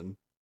Larson.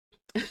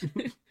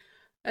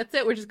 That's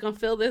it. We're just gonna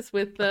fill this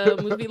with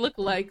movie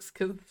lookalikes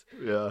because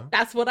Yeah,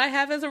 that's what I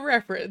have as a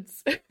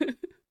reference.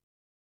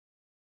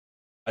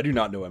 I do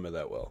not know Emma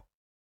that well.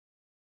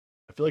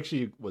 I feel like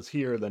she was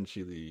here, then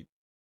she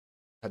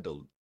had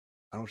to.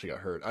 I don't know if she got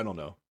hurt. I don't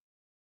know.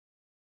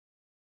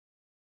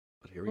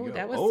 But here we go.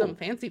 That was some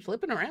fancy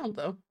flipping around,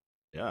 though.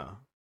 Yeah.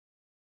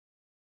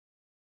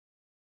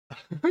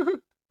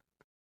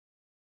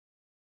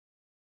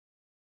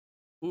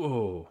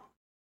 Ooh.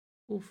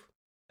 Oof.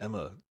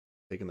 Emma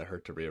taking the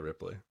hurt to Rhea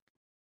Ripley.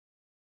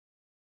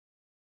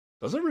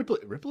 Doesn't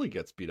Ripley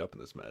gets beat up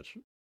in this match?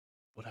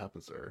 What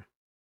happens to her?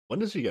 When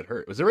does she get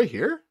hurt? Was it right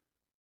here?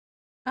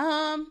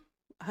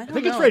 I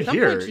think know. it's right At some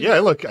here. point Yeah,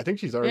 look, I think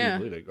she's already Yeah.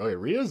 bleeding. Okay,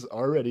 Rhea's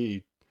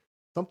already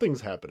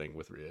something's happening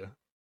with Rhea.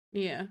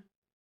 Yeah.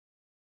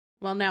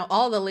 Well, now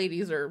all the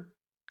ladies are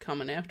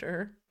coming after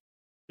her.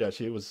 Yeah,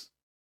 she was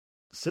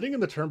sitting in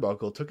the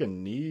turnbuckle, took a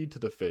knee to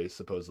the face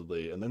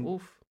supposedly, and then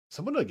Oof.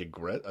 someone like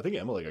I think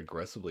Emma like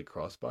aggressively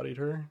crossbodied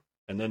her,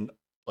 and then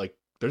like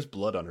there's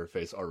blood on her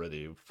face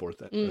already.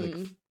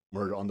 Like,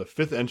 we're on the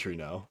 5th entry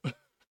now.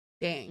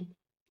 Dang.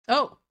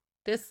 Oh,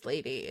 this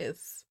lady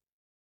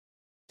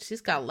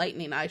she's got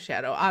lightning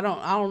eyeshadow. I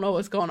don't know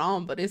what's going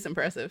on, but it's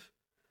impressive.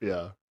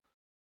 Yeah,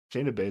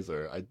 Shayna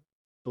Baszler. I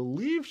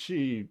believe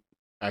she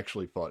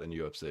actually fought in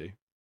UFC.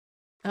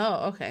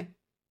 Oh, okay.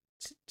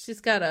 She's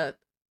got a,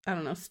 I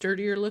don't know,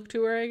 sturdier look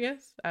to her, I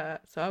guess.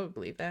 So I would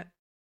believe that.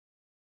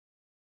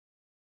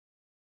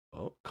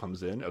 Oh,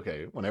 comes in.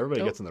 Okay, when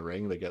everybody gets in the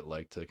ring, they get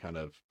like to kind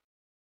of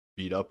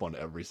beat up on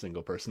every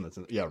single person that's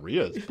in. Yeah,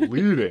 Rhea's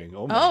bleeding.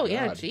 Oh my god.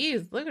 Yeah,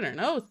 jeez, look at her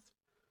nose.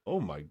 Oh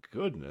my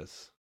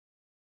goodness.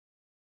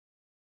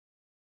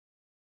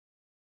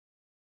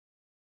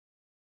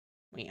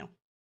 Wow.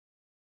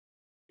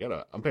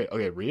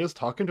 Okay, Rhea's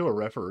talking to a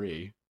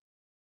referee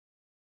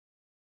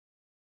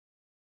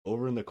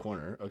over in the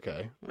corner.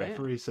 Okay, Wow.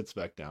 referee sits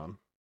back down.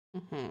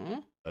 Mm-hmm.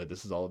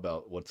 This is all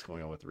about what's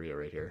going on with Rhea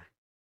right here.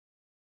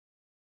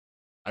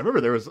 I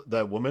remember there was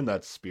that woman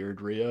that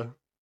speared Rhea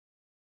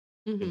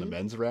in the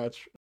men's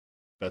match,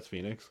 Beth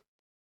Phoenix.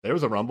 There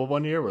was a Rumble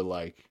one year where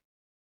like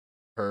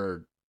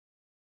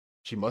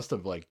she must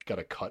have like got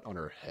a cut on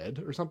her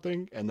head or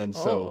something, and then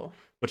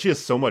but she has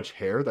so much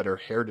hair that her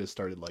hair just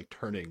started like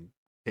turning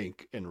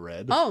pink and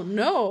red. Oh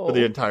no! For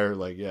the entire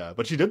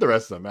but she did the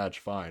rest of the match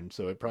fine,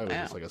 so it probably was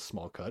just like a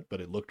small cut,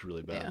 but it looked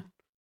really bad. Yeah.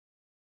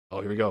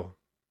 Oh, here we go.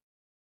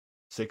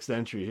 6th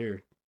entry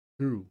here.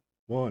 2,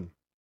 1.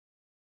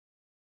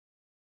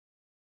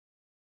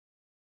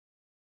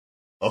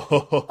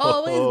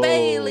 Oh, it's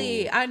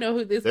Bailey. I know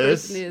who this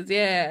person is.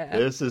 Yeah.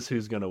 This is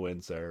who's going to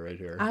win, Sarah, right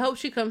here. I hope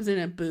she comes in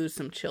and boos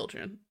some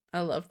children.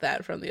 I love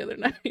that from the other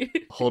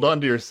night. Hold on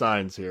to your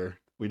signs here.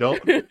 You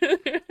don't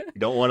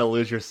want to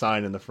lose your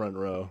sign in the front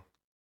row.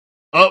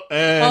 Oh,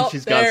 and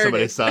she's got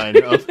somebody's sign.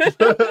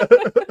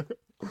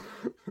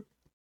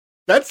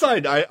 That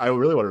sign, I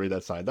really want to read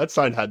that sign. That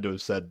sign had to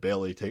have said,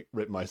 Bailey,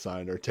 rip my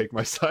sign or take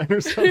my sign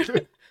or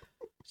something.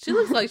 She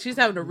looks like she's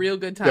having a real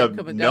good time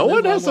coming down. No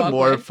one has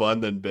more fun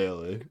than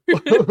Bailey.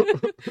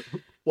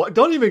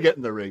 Don't even get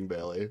in the ring,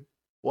 Bailey.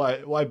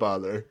 Why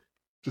bother?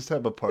 Just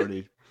have a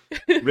party.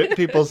 Rip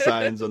people's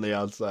signs on the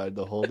outside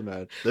the whole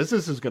match. This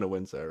is who's gonna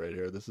win, Sarah, right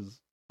here.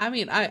 I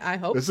mean, I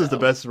hope this is the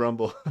best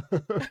Rumble.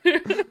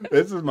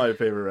 This is my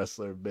favorite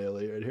wrestler,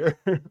 Bailey, right here.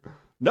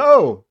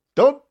 No!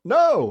 Don't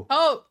no.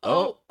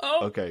 Oh.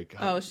 Okay. God.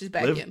 Oh, she's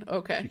back in.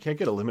 Okay. You can't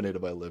get eliminated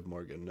by Liv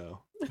Morgan,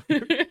 no.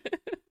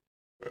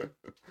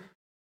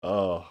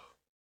 Oh.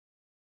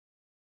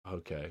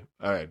 Okay.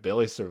 All right.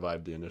 Bailey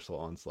survived the initial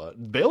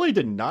onslaught. Bailey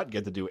did not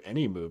get to do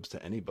any moves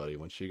to anybody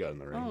when she got in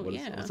the ring.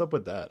 What's up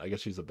with that? I guess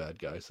she's a bad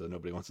guy, so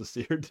nobody wants to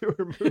see her do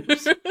her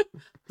moves.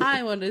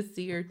 I want to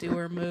see her do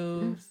her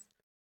moves.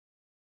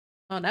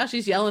 Oh, now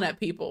she's yelling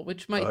at people,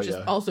 which might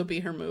also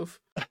be her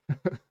move.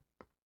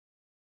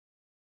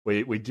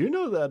 We do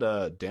know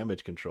that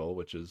Damage Control,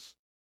 which is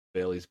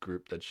Bailey's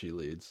group that she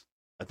leads,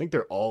 I think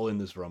they're all in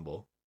this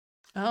Rumble.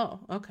 Oh,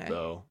 okay.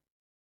 So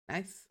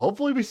Nice.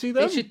 hopefully we see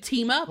them. They should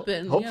team up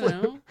and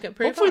hopefully, get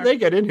pretty hopefully far. they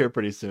get in here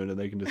pretty soon and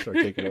they can just start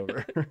taking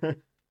over.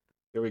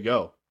 Here we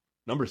go.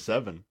 Number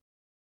 7.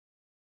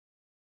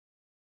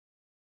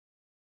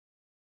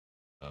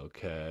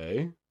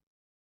 Okay.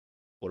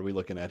 What are we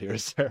looking at here,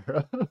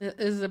 Sarah?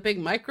 There's a big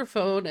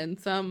microphone and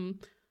some.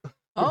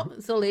 Oh,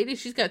 it's a lady.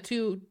 She's got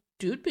 2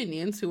 dude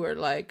minions who are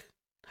like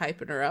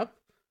hyping her up.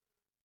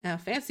 Now,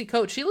 fancy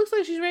coat. She looks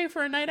like she's ready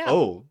for a night out.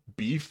 Oh,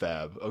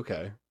 B-Fab.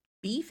 Okay.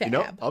 B-Fab. You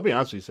know, I'll be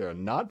honest with you, Sarah.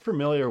 Not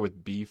familiar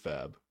with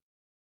B-Fab.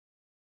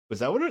 Was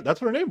that what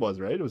that's what her name was,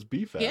 right? It was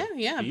B-Fab.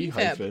 Yeah,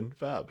 B-Fab.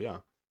 Fab, yeah.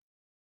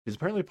 She's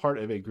apparently part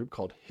of a group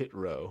called Hit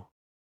Row.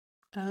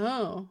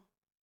 Oh.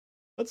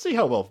 Let's see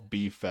how well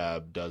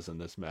B-Fab does in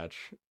this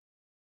match.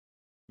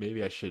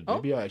 Maybe I should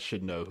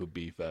know who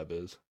B-Fab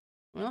is.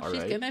 Well, All she's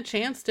right. getting a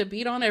chance to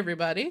beat on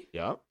everybody.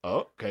 Yeah.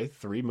 Oh, okay.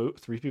 3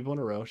 people in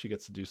a row. She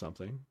gets to do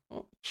something.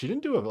 Oh. She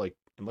didn't do it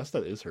unless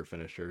that is her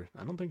finisher.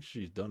 I don't think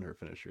she's done her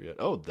finisher yet.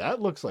 Oh,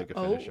 that looks like a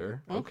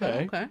finisher.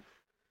 Okay. All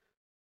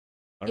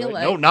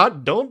right. No,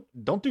 don't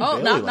do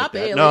Bailey not like that.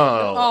 Bailey.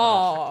 No.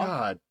 Oh.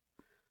 God.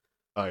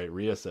 All right,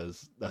 Rhea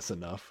says that's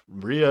enough.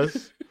 Rhea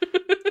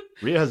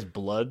has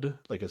blood,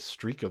 like a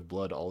streak of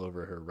blood all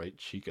over her right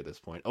cheek at this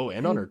point. Oh,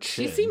 and on her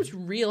chin. She seems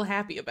real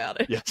happy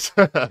about it. Yes.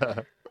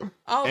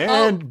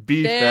 And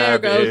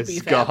B-Fab is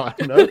B-Fab.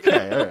 gone.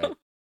 Okay, all right.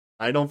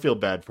 I don't feel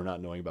bad for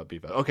not knowing about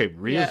B-Fab. Okay,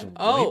 Rhea's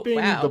wiping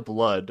the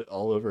blood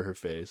all over her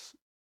face.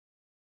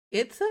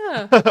 It's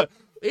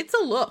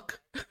a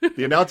look.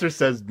 The announcer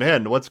says,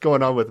 "Man, what's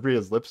going on with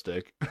Rhea's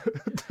lipstick?"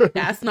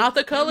 That's not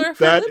the color of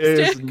her lipstick. That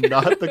is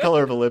not the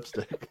color of a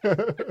lipstick.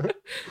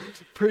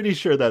 Pretty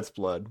sure that's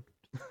blood.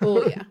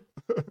 Oh, yeah.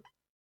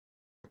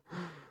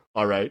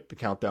 All right, the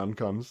countdown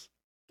comes.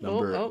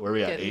 Where are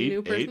we at?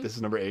 8? This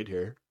is number 8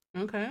 here.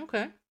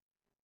 Okay.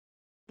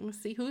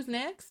 Let's see who's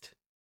next.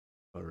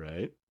 All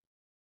right.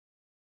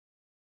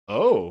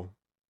 Oh,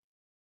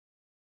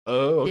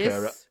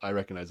 okay. I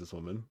recognize this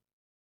woman.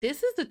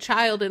 This is a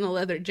child in a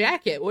leather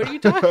jacket. What are you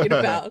talking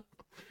about?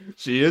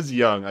 She is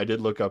young. I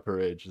did look up her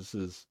age. This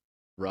is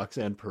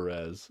Roxanne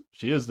Perez.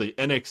 She is the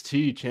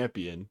NXT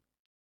champion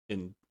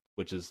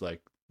which is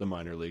like the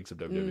minor leagues of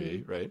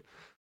WWE, right?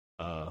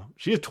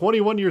 She is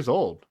 21 years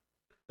old.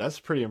 That's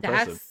pretty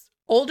impressive. That's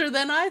older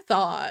than I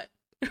thought.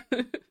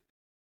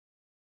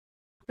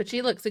 But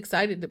she looks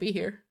excited to be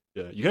here.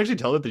 Yeah, you can actually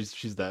tell that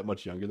she's that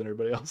much younger than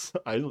everybody else.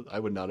 I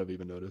would not have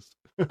even noticed.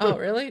 Oh,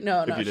 really?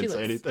 No, if you didn't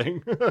say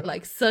anything.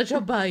 Like such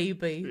a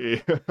baby.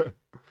 Yeah.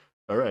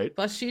 All right.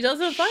 But she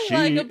doesn't fight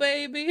like a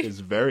baby. Is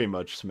very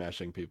much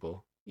smashing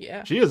people.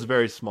 Yeah. She is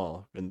very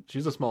small, and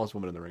she's the smallest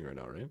woman in the ring right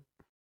now, right?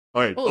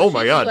 All right. Oh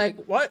my God. Like,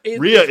 what is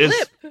Rhea is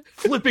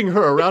flipping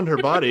her around her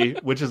body,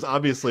 which is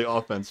obviously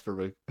offense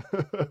for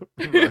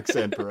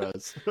Roxanne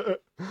Perez.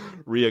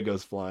 Rhea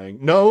goes flying.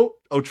 No.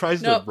 Oh,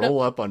 tries to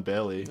roll up on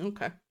Bailey.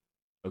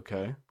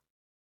 Okay.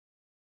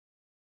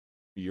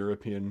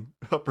 European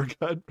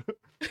uppercut.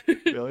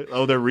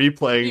 Oh, they're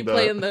replaying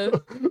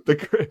the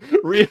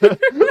Rhea.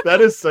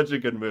 That is such a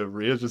good move.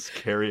 Rhea's just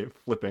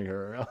flipping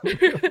her around.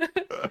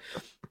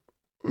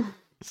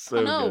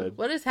 So good.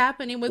 What is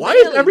happening with Why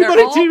Bailey? is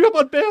everybody teaming up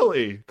on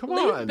Bailey? Come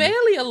Leave on.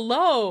 Bailey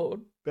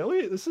alone.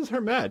 Bailey, this is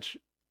her match.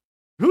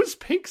 Whose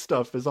pink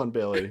stuff is on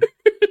Bailey?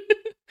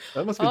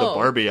 That must be the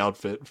Barbie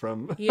outfit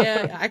from...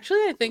 Yeah, actually,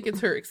 I think it's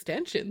her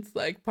extensions.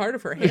 Like, part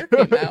of her hair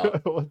came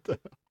out. What the...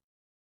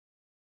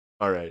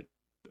 All right.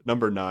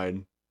 Number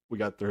 9. We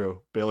got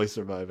through. Bailey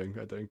surviving,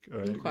 I think. All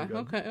right,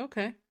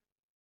 Okay.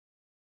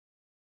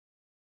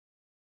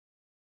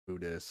 Who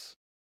dis?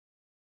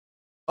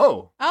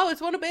 Oh,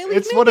 it's one of Bailey's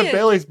It's one of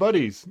Bailey's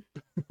buddies.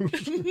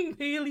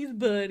 Bailey's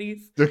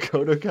buddies.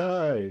 Dakota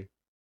Kai.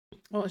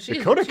 Oh,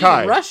 she's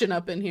Kai. rushing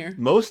up in here.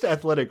 Most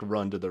athletic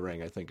run to the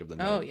ring, I think, of the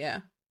night. Oh, yeah.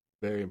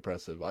 Very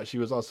impressive. She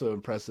was also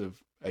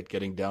impressive at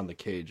getting down the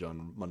cage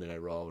on Monday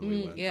Night Raw when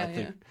we went. Yeah, I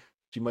think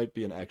she might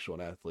be an actual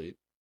athlete.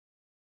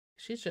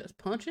 She's just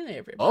punching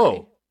everybody.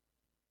 Oh.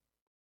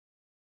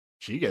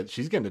 She's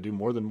getting to do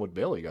more than what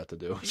Bailey got to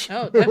do.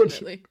 Oh,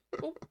 definitely.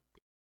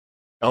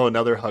 Oh,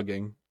 another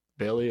hugging.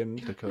 Bailey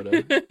and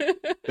Dakota.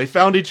 They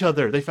found each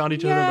other. They found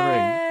each other in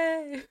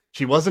the ring.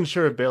 She wasn't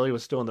sure if Bailey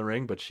was still in the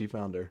ring, but she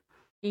found her.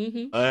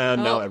 Mm-hmm.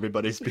 And now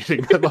everybody's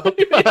beating them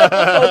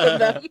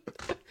up.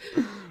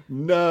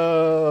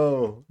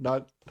 No,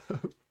 not.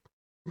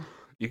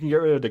 You can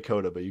get rid of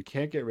Dakota, but you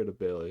can't get rid of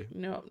Bailey.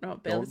 No,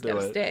 Bailey's got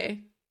to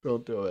stay.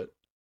 Don't do it.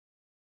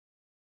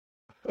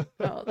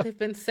 Well, they've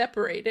been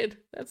separated.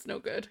 That's no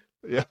good.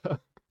 Yeah.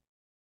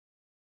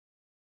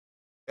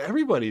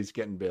 Everybody's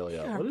getting Bailey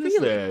out. Yeah, what is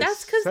this?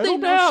 That's because they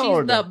know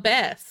she's the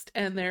best,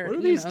 and they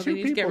need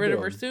to get rid of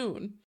her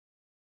soon.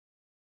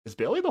 Is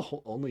Bailey the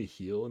only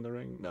heel in the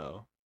ring?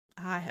 No.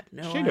 I have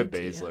no idea. Shayna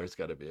Baszler's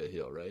got to be a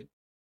heel, right?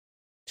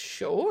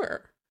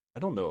 Sure. I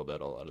don't know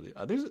about a lot of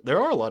the.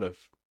 There are a lot of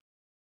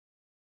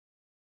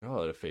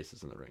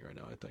faces in the ring right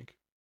now, I think.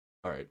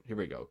 All right, here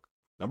we go.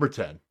 Number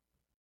 10.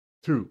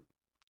 2,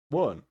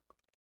 1.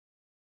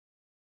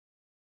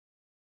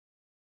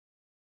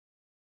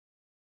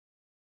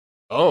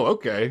 Oh,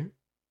 okay.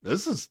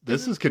 This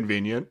is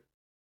convenient.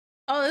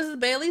 Oh, this is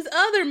Bailey's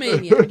other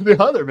minion. The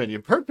other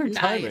minion. Perfect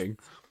Nice. timing.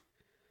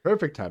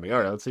 Perfect timing. All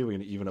right, let's see if we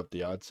can even up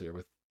the odds here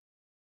with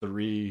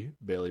 3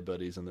 Bailey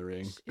buddies in the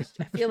ring.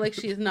 I feel like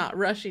she's not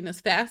rushing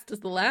as fast as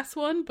the last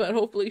one, but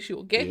hopefully she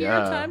will get here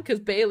in Yeah. time because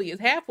Bailey is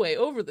halfway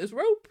over this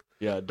rope.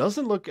 Yeah, it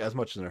doesn't look as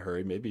much in a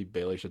hurry. Maybe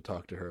Bailey should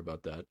talk to her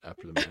about that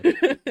after the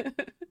match.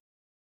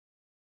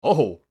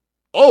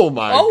 Oh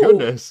my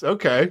goodness.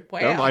 Okay. Wow.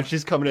 Never mind.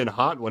 She's coming in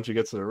hot when she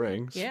gets to the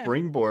ring. Yeah.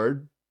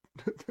 Springboard.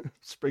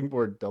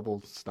 Springboard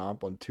double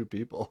stomp on 2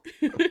 people.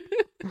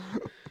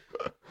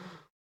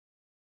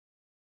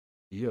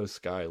 Io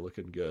Sky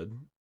looking good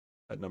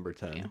at number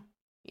 10.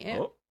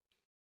 Yeah.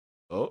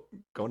 Oh,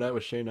 going out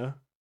with Shayna.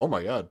 Oh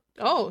my god.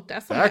 Oh,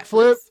 that's some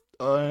Backflip.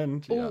 backflips.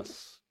 And Ooh.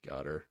 yes,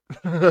 got her.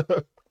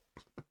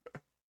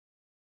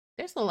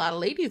 There's a lot of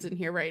ladies in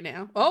here right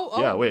now.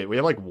 Oh. Yeah, wait. We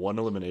have like 1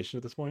 elimination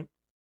at this point.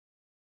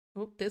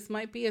 Oh, this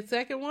might be a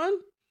second one.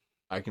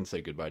 I can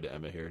say goodbye to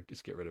Emma here.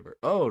 Just get rid of her.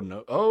 Oh,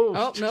 no.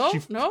 Oh,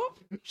 No.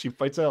 She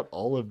fights out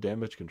all of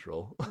damage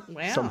control.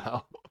 Wow.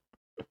 Somehow.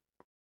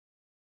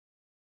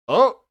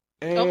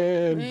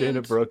 And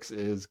Dana Brooks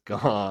is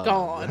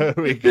gone. There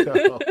we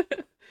go.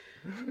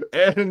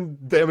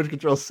 And damage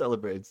control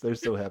celebrates. They're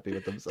so happy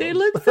with themselves. They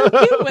look so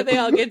cute when they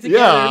all get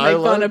together and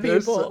make fun of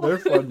people. They're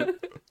fun.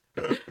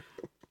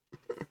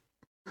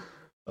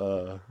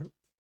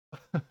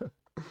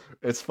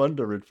 It's fun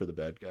to root for the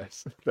bad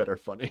guys that are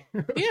funny.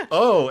 Yeah.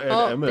 And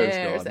Emma is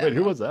there's gone. Wait, who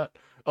Emma. was that?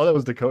 Oh, that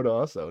was Dakota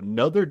also.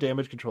 Another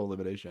damage control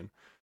elimination.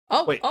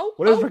 Wait,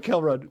 what is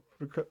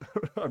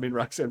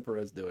Roxanne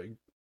Perez doing?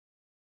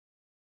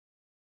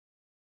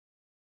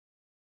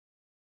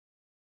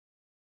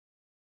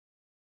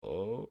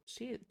 Oh,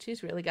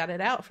 She's really got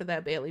it out for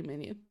that Bailey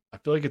minion. I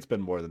feel like it's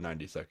been more than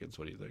 90 seconds.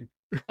 What do you think?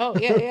 Oh,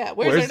 yeah.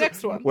 Where's our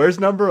next one? Where's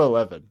number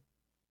 11?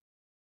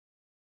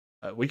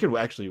 We can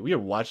watch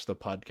the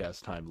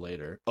podcast time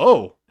later.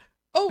 Oh,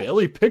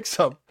 Bailey picks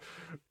up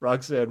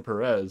Roxanne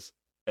Perez,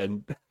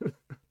 and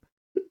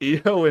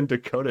Io and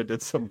Dakota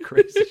did some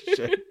crazy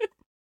shit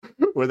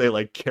where they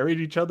like carried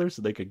each other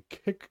so they could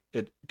kick.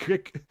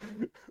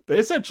 They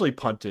essentially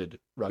punted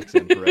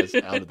Roxanne Perez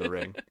out of the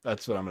ring.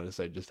 That's what I'm going to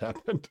say just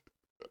happened.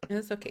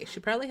 It's okay. She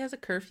probably has a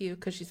curfew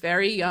because she's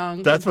very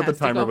young. That's what the has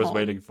to go timer was home.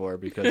 waiting for,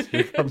 because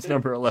here comes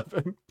number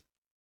 11.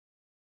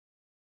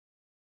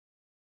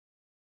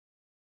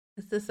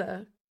 Is this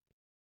a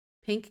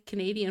pink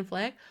Canadian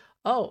flag?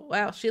 Oh,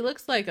 wow. She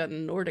looks like a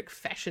Nordic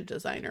fashion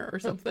designer or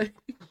something.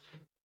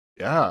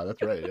 Yeah,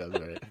 that's right. Yeah,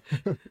 that's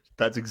right.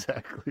 That's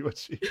exactly what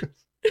she is.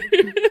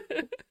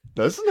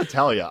 No, this is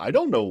Natalia. I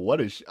don't know what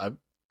is she. I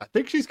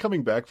think she's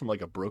coming back from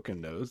like a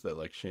broken nose that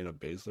like Shayna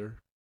Baszler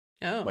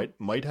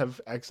might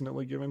have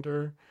accidentally given to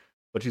her.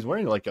 But she's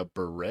wearing like a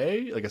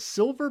beret, like a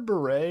silver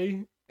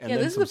beret, and then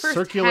this is some the first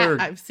circular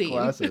hat I've seen.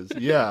 glasses.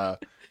 Yeah,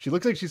 she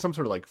looks like she's some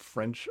sort of like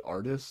French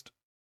artist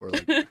or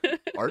like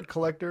art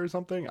collector or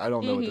something. I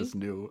don't know what this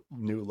new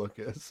look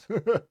is.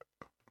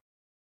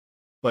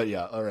 But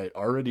yeah, all right.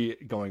 Already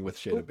going with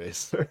Shayna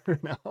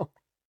Baszler now.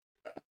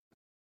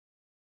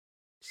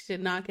 She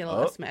did not get a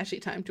lot of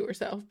smashy time to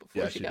herself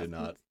before she did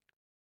not.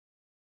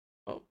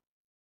 Oh.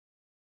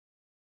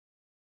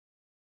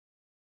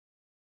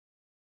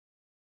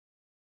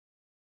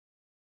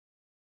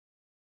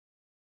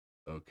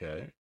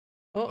 Okay.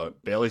 Oh.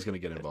 Bailey's gonna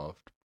get involved.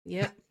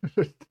 Yep.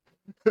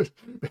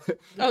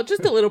 Oh,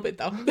 just a little bit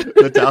though.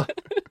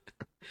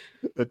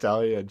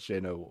 Natalia and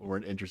Shayna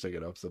weren't interesting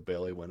enough, so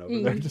Bailey went over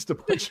there just to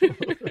punch him.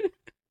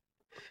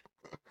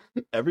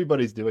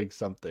 Everybody's doing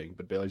something,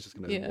 but Bailey's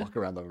just gonna walk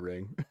around the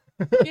ring.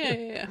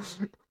 Yeah.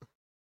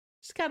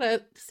 Just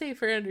gotta save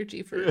her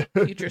energy for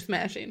future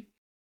smashing.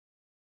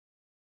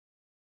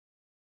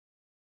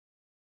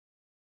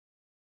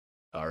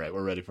 All right,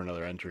 we're ready for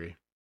another entry.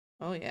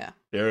 Oh yeah.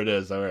 There it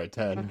is. All right,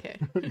 10. Okay.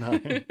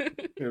 9.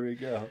 Here we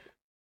go.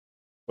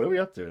 What are we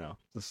up to now?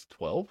 This is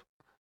 12?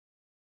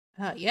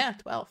 Yeah,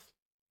 12.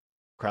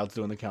 Crowd's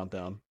doing the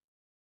countdown.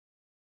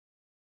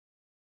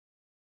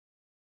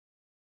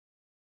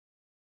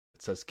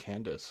 It says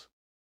Candace.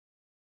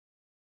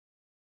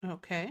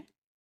 Okay.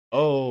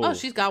 Oh,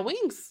 she's got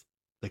wings.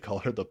 They call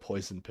her the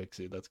Poison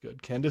Pixie. That's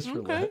good. Candace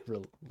for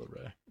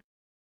LeRae.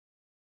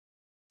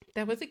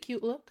 That was a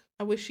cute look.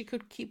 I wish she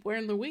could keep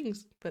wearing the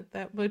wings, but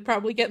that would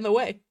probably get in the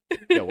way.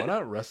 Yeah, why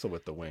not wrestle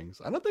with the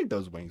wings? I don't think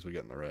those wings would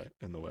get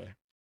in the way.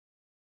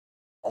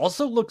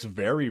 Also looks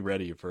very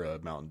ready for a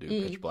Mountain Dew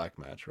Pitch Black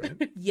match,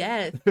 right?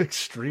 Yes.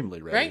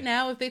 Extremely ready. Right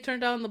now, if they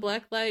turned on the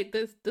black light,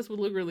 this would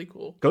look really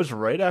cool. Goes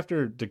right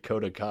after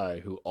Dakota Kai,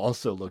 who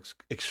also looks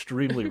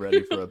extremely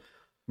ready for a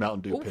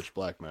Mountain Dew Pitch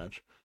Black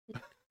match.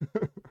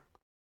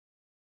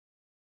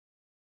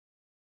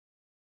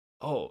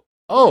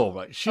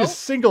 She's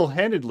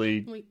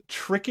single-handedly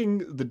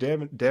tricking the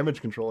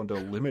damage control into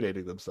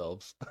eliminating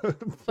themselves.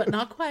 But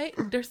not quite.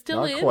 They're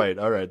still in. Not quite.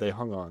 All right, they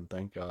hung on.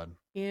 Thank God.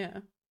 Yeah.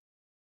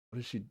 What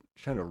is she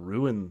trying to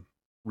ruin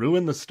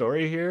the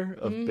story here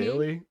of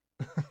Bailey?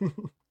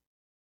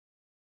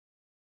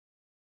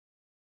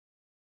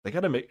 They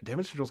gotta make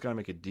damage control's gotta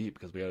make it deep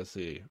because we gotta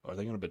see, are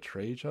they gonna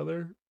betray each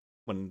other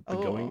Oh,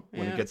 when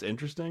it yeah. gets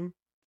interesting?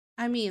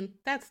 I mean,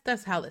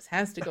 that's how this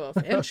has to go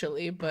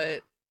eventually,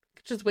 but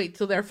just wait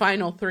till their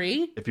final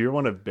three. If you're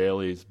one of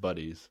Bailey's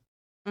buddies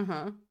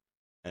Uh-huh.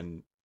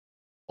 and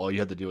all you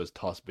had to do was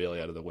toss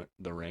Bailey out of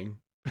the ring,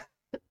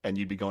 and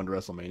you'd be going to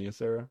WrestleMania,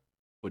 Sarah,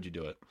 would you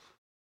do it?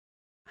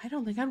 I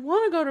don't think I'd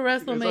want to go to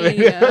WrestleMania.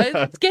 If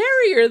It's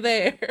scarier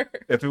there.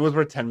 it was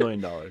worth $10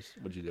 million,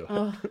 would you do it?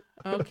 Oh,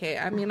 okay.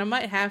 I mean, I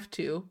might have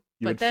to, You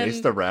but would then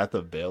face the wrath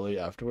of Bailey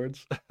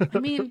afterwards. I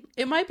mean,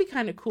 it might be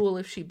kind of cool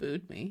if she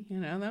booed me.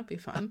 That'd be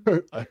fun.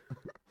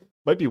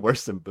 Might be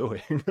worse than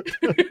booing.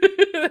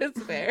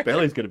 That's fair.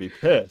 Bailey's gonna be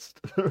pissed.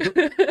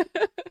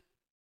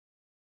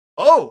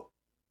 Oh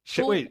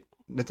shit! Well, Wait,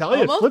 Natalia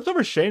almost? flips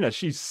over Shayna.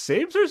 She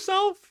saves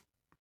herself.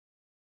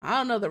 I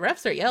don't know. The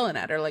refs are yelling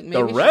at her. Like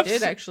The maybe refs? she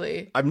did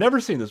actually. I've never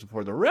seen this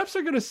before. The refs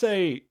are gonna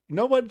say, "You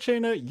know what,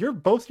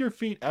 Shayna? Both your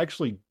feet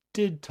actually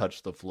did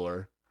touch the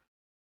floor,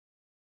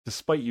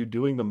 despite you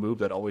doing the move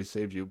that always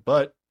saved you."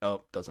 But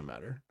doesn't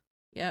matter.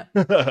 Yeah.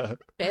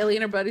 Bailey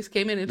and her buddies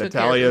came in and took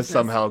care of Natalia business.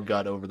 somehow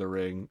got over the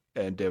ring,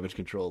 and damage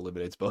control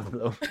eliminates both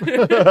of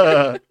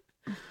them.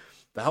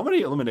 How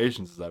many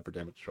eliminations is that for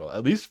damage control?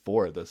 At least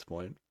 4 at this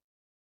point.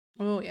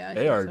 Oh yeah. I They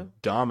think are so.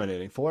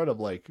 dominating. 4 out of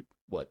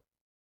what?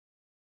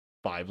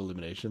 5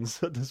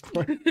 eliminations at this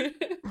point.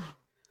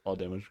 All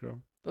damage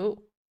control. Oh.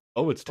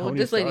 Oh, it's Well, Tony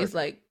this Stark. lady's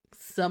like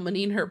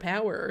summoning her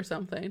power or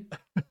something.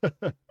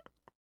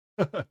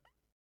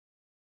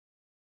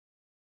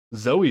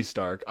 Zoe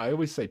Stark. I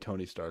always say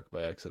Tony Stark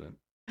by accident.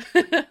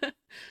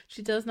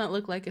 She does not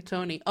look like a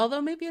Tony,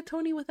 although maybe a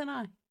Tony with an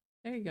eye.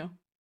 There you go.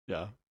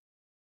 Yeah.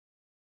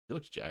 He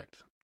looks jacked.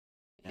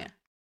 Yeah.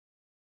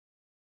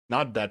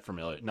 Not that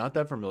familiar. Not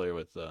that familiar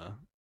with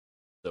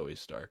Zoe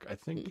Stark. I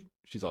think Mm.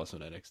 she's also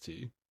an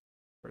NXT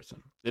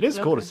person. It is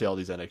cool to Okay. see all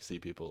these NXT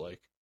people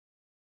like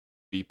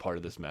be part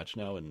of this match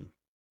now and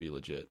be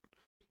legit.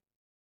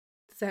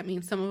 Does that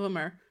mean some of them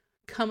are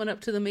coming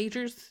up to the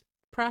majors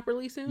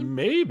properly soon?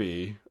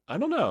 Maybe. I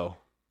don't know.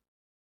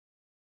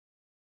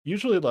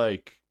 Usually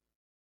like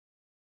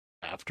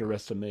after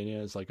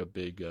WrestleMania is like a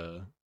big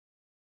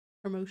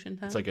Promotion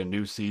time. it's like a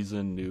new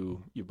season,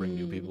 you bring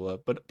new people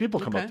up. But people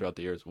come up Okay. throughout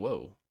the years.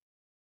 Whoa.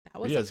 That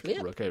was a Rhea's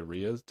flip.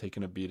 Rhea's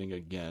taking a beating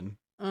again.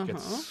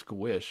 Gets Uh-huh.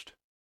 squished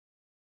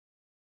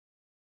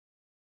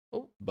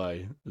Oh,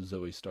 by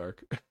Zoe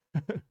Stark.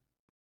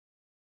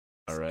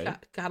 All right.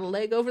 got a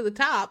leg over the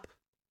top.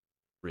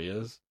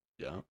 Rhea's,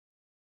 yeah.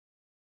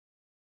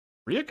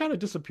 Rhea kind of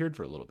disappeared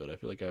for a little bit. I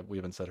feel like we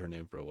haven't said her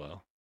name for a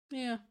while.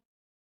 Yeah.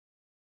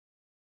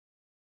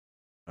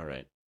 All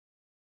right.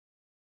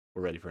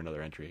 We're ready for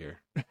another entry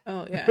here.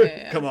 Oh,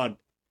 yeah. Come on.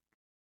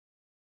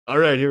 All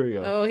right, here we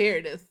go. Oh, here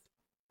it is.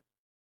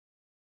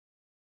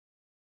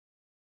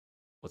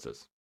 What's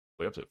this?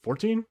 Way up to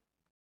 14?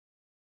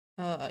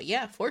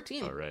 Yeah,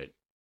 14. All right.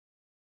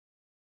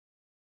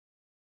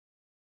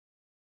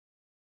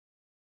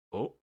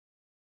 Oh.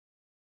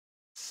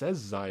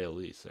 Says Xia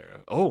Li,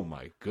 Sarah. Oh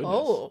my goodness.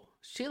 Oh,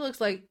 she looks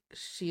like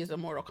she's a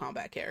Mortal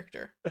Kombat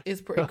character.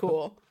 It's pretty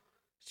cool.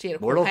 She had a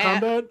cool Mortal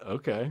hat. Kombat?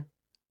 Okay.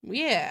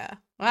 Yeah.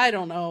 I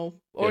don't know.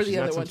 Or Yeah, she's the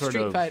got other some one, sort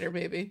Street of- Fighter,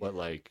 maybe. What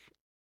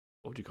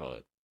would you call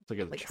it? It's like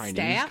a Like Chinese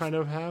staff? kind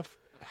of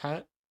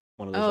hat.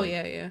 One of those. Oh, like,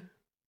 yeah.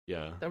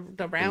 Yeah.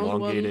 The round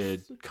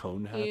elongated ones.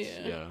 cone hats.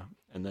 Yeah. Yeah.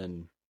 And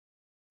then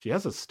she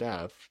has a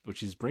staff, which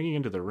she's bringing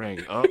into the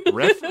ring. Oh,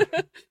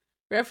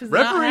 referee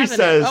Referee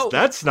says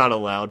that's not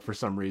allowed for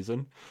some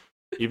reason,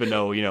 even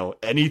though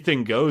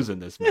anything goes in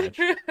this match.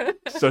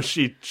 So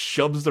she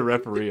shoves the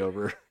referee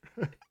over,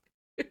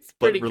 It's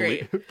pretty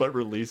great. but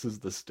releases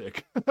the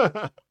stick.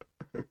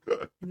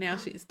 Now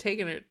she's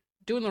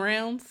doing the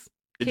rounds,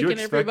 Did you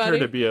kicking expect everybody.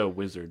 her to be a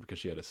wizard because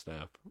she had a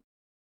staff?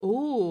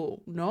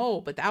 Ooh,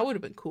 no, but that would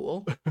have been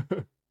cool.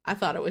 I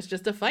thought it was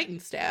just a fighting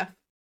staff.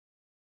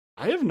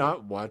 I have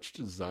not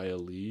watched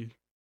Xia Li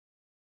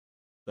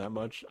that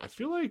much. I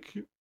feel like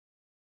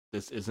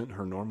this isn't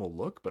her normal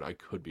look, but I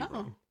could be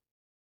wrong.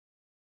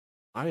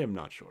 I am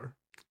not sure.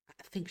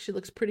 I think she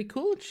looks pretty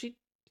cool. She,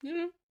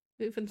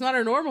 if it's not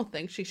her normal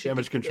thing, she should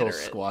Damage control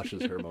consider it.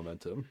 squashes her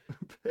momentum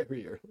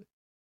very early.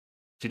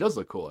 She does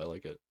look cool. I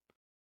like it.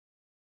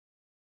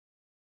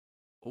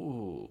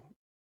 Ooh.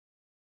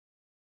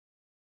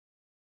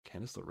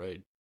 Candice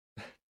LeRae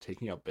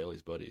taking out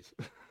Bailey's buddies.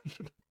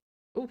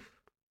 Oof.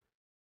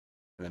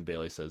 And then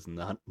Bailey says,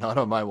 "Not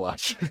on my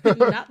watch."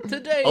 Not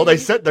today. Oh, they're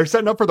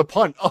setting up for the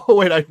punt. Oh,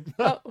 wait,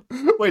 Oh.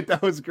 wait,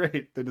 that was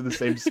great. They did the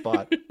same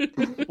spot.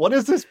 What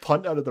is this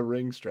punt out of the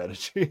ring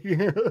strategy?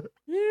 I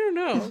don't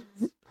know.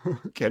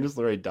 Candice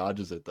LeRae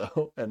dodges it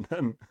though, and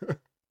then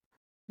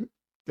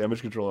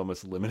damage control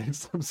almost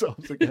eliminates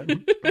themselves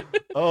again.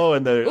 Oh,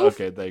 and they Oof.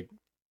 damage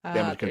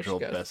There control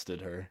she goes.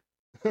 bested her.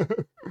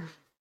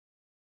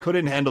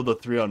 Couldn't handle the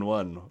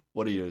 3-on-1.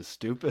 What are you,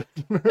 stupid?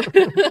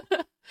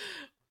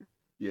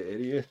 You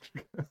idiot.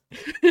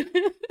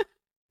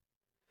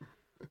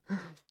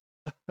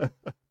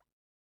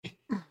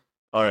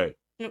 All right.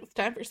 It's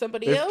time for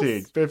somebody 15,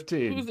 else.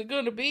 15. Who's it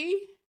gonna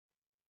be?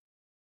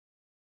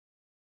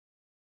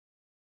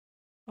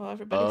 Oh,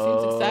 everybody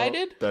seems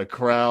excited. The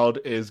crowd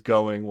is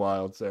going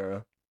wild,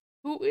 Sarah.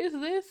 Who is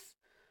this?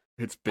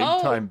 It's big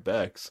time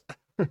Bex.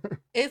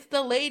 It's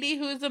the lady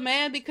who's a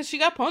man because she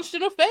got punched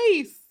in the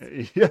face.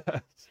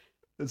 Yes,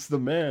 it's the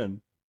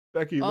man,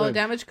 Becky Lynch.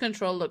 Damage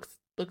Control looks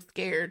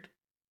scared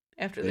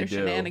after their do.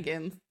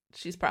 shenanigans.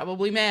 She's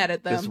probably mad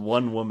at them. This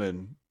one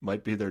woman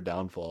might be their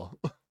downfall.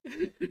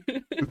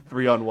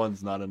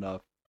 3-on-1's not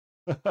enough.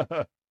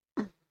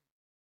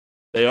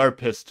 They are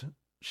pissed.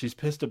 She's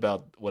pissed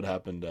about what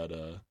happened at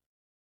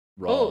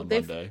Raw on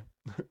Monday.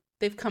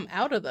 They've come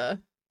out of the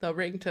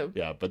ring to.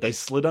 Yeah, but they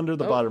slid under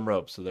the bottom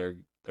rope, so they're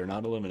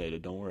not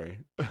eliminated. Don't worry.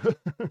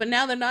 But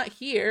now they're not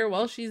here.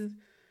 Well, she's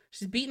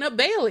beating up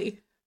Bailey.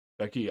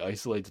 Becky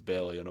isolates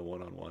Bailey in a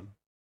 1-on-1.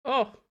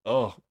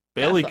 Oh,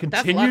 Bailey continues.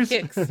 That's a lot of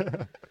kicks.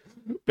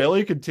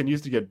 Bailey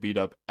continues to get beat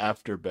up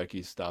after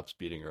Becky stops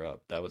beating her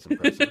up. That was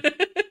impressive.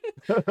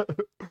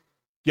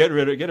 Get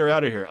her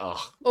out of here.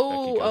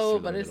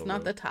 But it's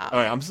not the top. All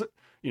right,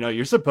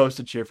 you're supposed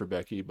to cheer for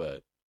Becky,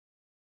 but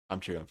I'm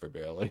cheering for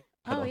Bailey.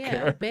 I don't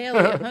care. Bailey,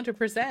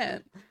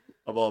 100%.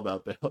 I'm all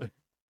about Bailey.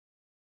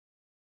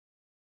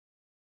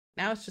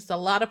 Now it's just a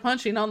lot of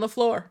punching on the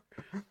floor.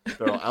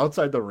 They're all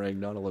outside the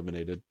ring, not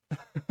eliminated.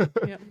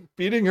 Yep.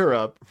 Beating her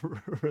up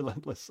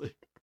relentlessly.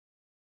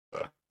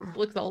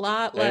 Looks a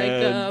lot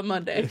like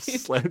Monday.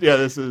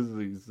 This is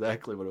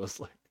exactly what it was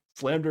like.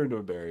 Slammed her into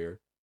a barrier.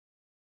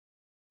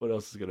 What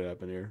else is going to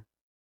happen here?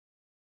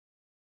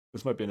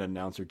 This might be an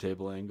announcer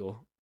table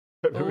angle.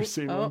 I've never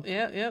seen one.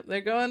 Yeah,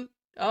 they're going.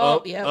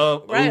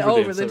 Right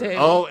over the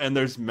table. Oh, and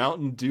there's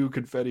Mountain Dew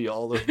confetti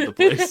all over the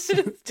place.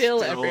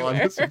 Still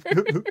everywhere.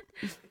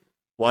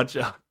 Watch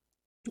out.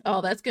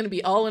 Oh, that's going to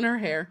be all in her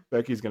hair.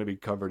 Becky's going to be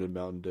covered in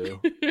Mountain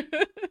Dew.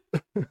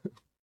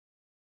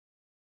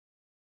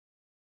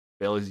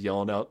 Bailey's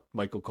yelling out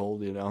Michael Cole,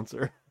 the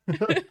announcer.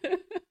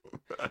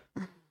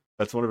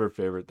 That's one of her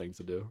favorite things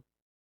to do.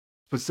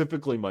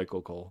 Specifically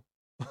Michael Cole.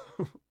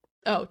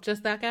 Oh,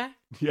 just that guy?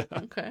 Yeah.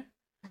 Okay.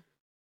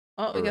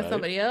 Oh, we got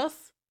somebody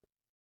else?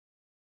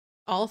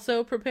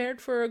 Also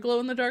prepared for a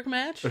glow-in-the-dark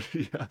match?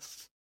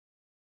 Yes.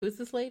 Who's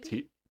this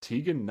lady?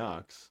 Tegan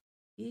Knox.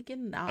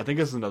 Tegan Knox. I think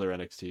this is another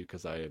NXT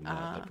because I am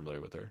not that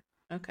familiar with her.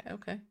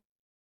 Okay.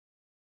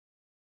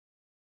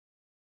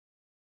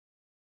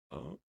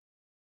 Oh.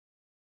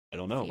 I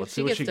don't know. Let's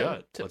see what she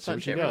got. Let's see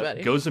what she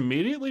got. Goes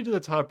immediately to the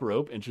top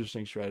rope.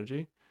 Interesting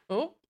strategy.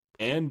 Oh.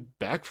 And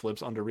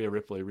backflips onto Rhea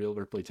Ripley. Rhea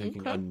Ripley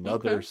taking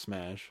another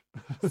smash.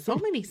 So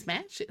many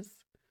smashes.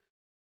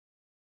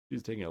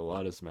 She's taking a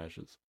lot of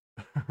smashes.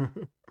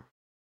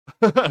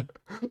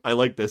 I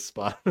like this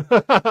spot.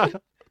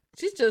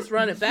 She's just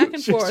running back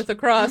and forth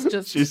across.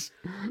 She's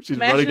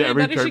running to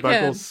every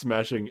turnbuckle,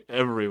 smashing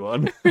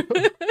everyone,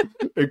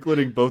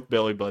 including both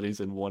belly buddies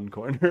in one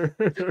corner.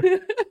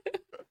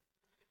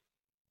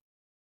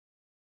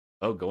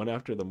 Going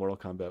after the Mortal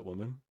Kombat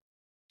woman.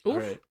 Oof. All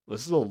right,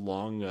 this is a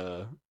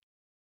long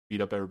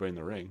beat up everybody in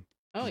the ring.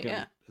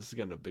 This is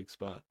getting a big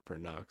spot for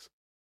Knox.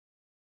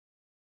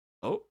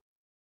 Oh,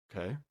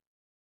 okay.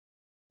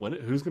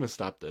 Who's gonna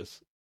stop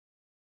this?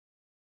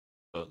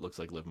 Oh, it looks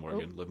like Liv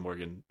Morgan. Liv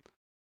Morgan.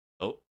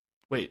 Oh,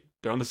 wait,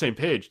 they're on the same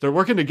page. They're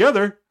working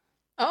together.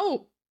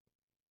 Oh.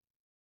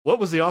 What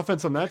was the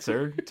offense on that,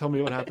 sir? Tell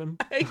me what happened.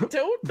 I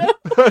don't know.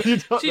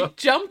 She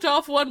jumped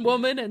off one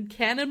woman and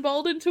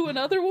cannonballed into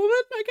another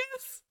woman, I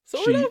guess.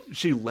 Sort of.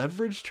 She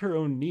leveraged her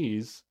own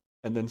knees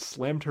and then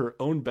slammed her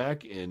own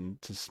back in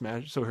to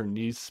smash, so her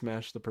knees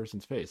smashed the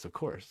person's face. Of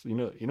course, you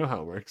know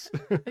how it works.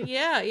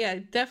 Yeah,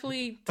 it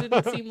definitely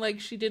didn't seem like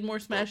she did more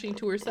smashing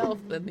to herself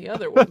than the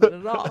other woman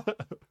at all.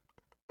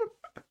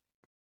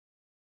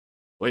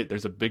 Wait,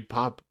 there's a big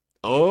pop.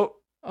 Oh,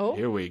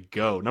 here we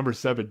go. Number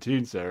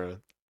 17, Sarah.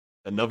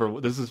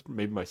 This is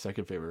maybe my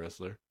second favorite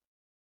wrestler.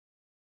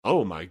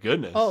 Oh my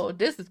goodness. Oh,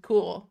 this is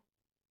cool.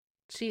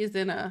 She is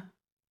in a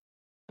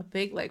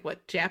big,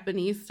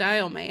 Japanese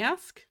style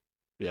mask.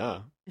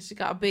 Yeah. And she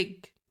got a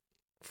big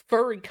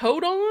furry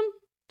coat on.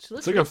 She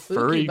looks like a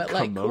furry but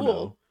kimono.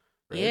 Cool.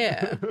 Right?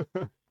 Yeah.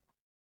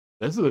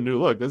 This is a new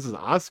look. This is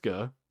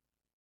Asuka.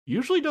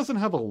 Usually doesn't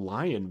have a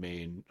lion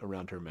mane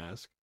around her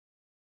mask.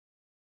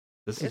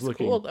 This is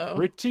looking cool, though.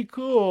 Pretty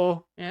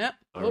cool. Yep.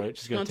 All right,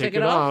 she's going to take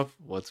it off.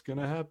 What's going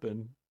to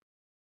happen?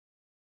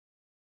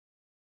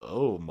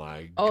 Oh,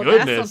 my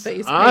goodness.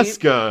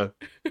 Asuka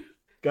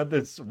got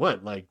this,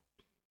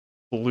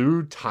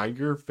 blue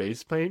tiger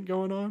face paint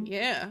going on?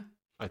 Yeah.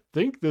 I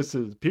think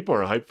people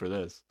are hyped for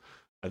this.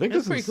 I think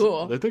this is pretty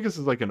cool. I think this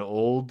is like an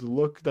old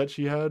look that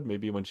she had,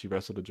 maybe when she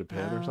wrestled in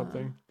Japan or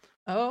something.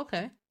 Oh,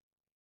 okay.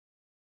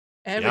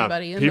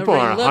 Everybody in the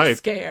ring looks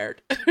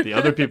scared. The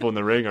other people in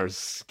the ring are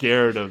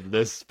scared of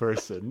this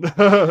person.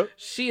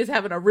 She is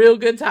having a real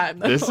good time,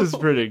 though. This is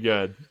pretty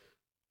good.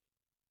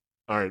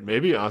 All right,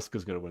 maybe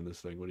Asuka's going to win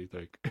this thing. What do you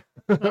think?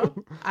 Well,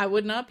 I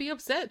would not be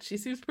upset. She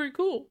seems pretty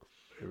cool.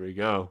 Here we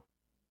go.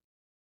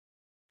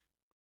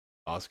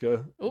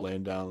 Asuka Oh,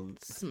 laying down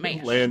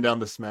smash. laying down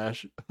the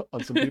smash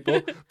on some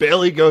people.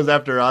 Bailey goes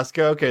after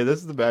Asuka. Okay, this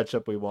is the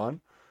matchup we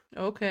want.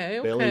 Okay,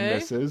 Bailey okay.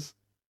 misses.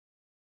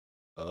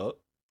 Oh,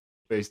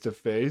 face to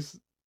face.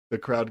 The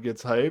crowd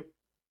gets hype.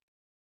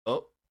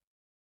 Oh,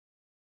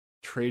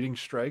 trading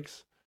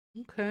strikes.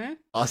 Okay.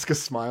 Asuka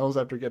smiles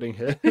after getting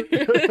hit.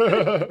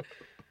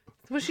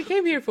 That's what she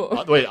came here for.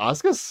 Wait,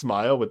 Asuka's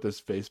smile with this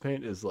face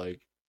paint is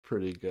like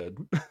pretty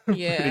good.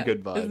 Pretty Yeah,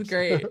 good this is vibes.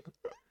 great.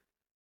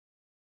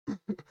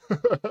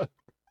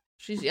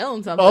 She's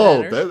yelling something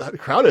Oh, at her. the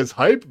crowd is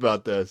hype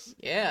about this.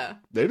 Yeah.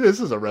 Maybe this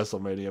is a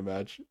WrestleMania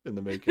match in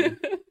the making.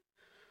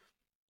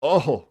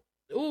 Oh,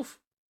 Oof.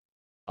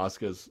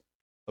 Asuka's,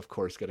 of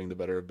course, getting the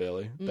better of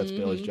Bailey. That's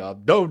Bailey's Mhm.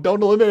 job. No,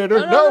 don't eliminate her.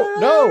 Oh,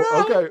 No. no.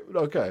 Okay,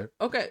 okay.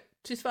 Okay,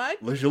 she's fine.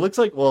 She looks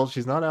like, well,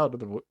 she's not out of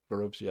the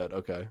ropes yet.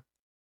 Okay.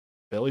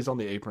 Bailey's on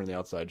the apron on the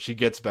outside. She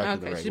gets back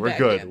to the ring. she's We're back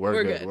good. in.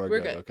 We're good. We're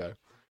good. Okay.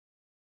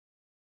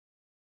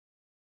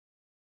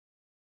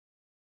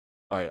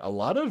 All right. A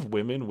lot of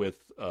women with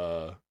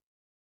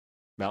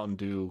Mountain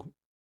Dew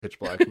pitch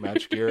black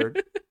match gear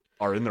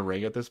are in the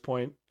ring at this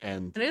point,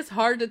 and And it's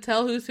hard to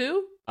tell who's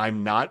who.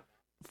 I'm not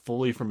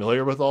fully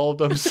familiar with all of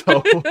them,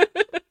 so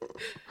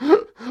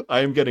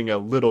I am getting a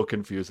little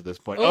confused at this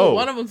point. Oh,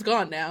 one of them's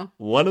gone now.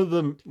 One of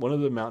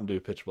the Mountain Dew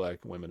pitch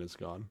black women is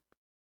gone.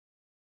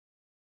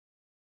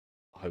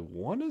 I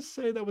want to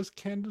say that was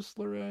Candice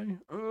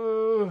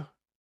LeRae.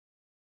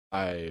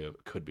 I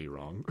could be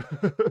wrong.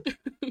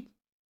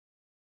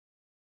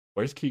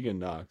 Where's Keegan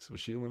Knox?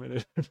 Was she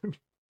eliminated?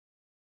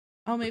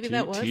 Oh, maybe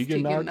that was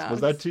Tegan Knox.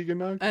 Was that Tegan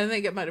Knox? I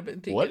think it might have been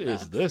Tegan What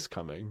Knox. is this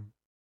coming?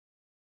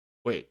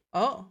 Wait.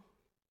 Oh.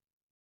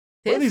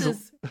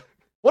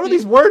 What are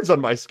these words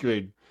on my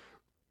screen?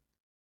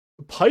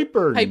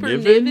 Piper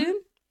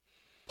Niven?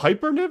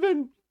 Piper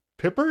Niven?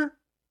 Pipper?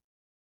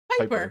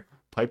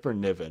 Piper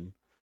Niven.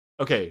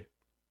 Okay.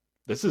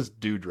 This is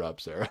Dewdrop,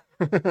 Sarah.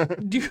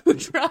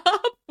 Dewdrop?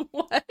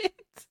 What?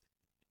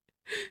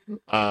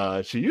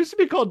 She used to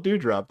be called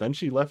Dewdrop, then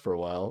she left for a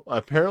while.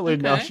 Apparently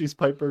now she's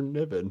Piper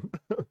Niven.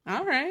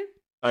 All right.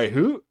 All right,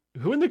 who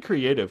in the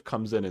creative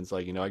comes in and is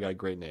like, I got a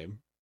great name.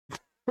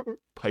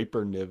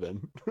 Piper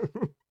Niven.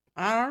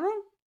 I don't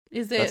know.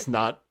 Is it That's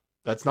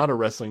not a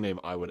wrestling name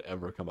I would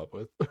ever come up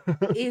with.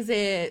 Is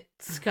it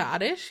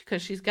Scottish?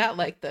 Because she's got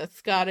like the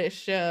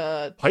Scottish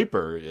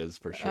Piper is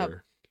for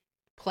sure.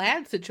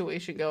 Plaid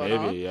situation going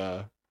on. Maybe,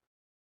 yeah.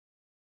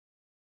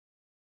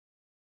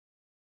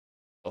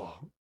 Oh,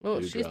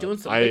 Dewdrop. She's doing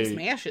some big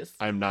smashes.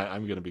 I'm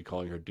gonna be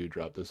calling her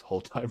Dewdrop this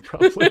whole time,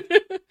 probably.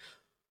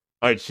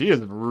 All right, she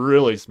is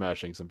really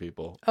smashing some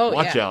people. Oh,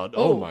 watch out!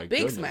 Oh my big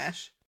goodness.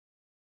 Smash!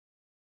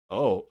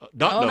 Oh,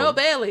 no,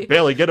 Bailey!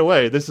 Bailey, get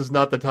away! This is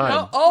not the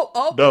time.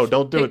 No,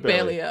 don't do it,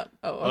 Bailey. Bailey up.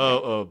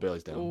 Oh,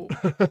 Bailey's down.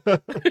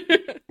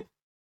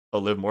 Oh,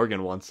 Liv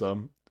Morgan wants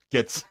some.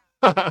 Gets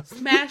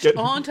smashed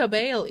onto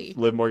Bailey.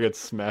 Liv Morgan gets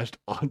smashed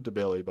onto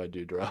Bailey by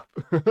Dewdrop.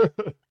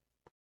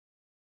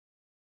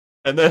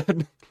 And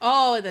then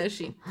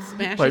she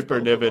smashes Piper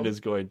Niven is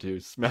going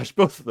to smash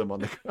both of them on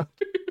the ground.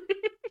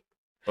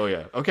 Oh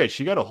yeah. Okay,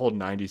 she got a whole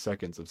 90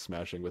 seconds of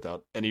smashing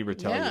without any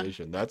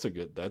retaliation. Yeah. That's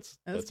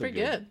pretty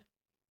good.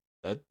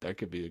 That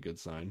could be a good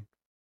sign.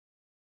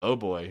 Oh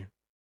boy.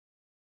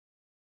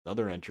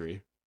 Another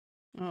entry.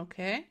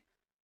 Okay.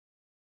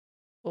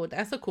 Oh,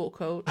 that's a cool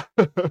coat.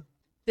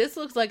 This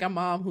looks like a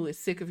mom who is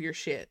sick of your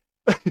shit.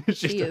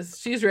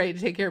 She's ready to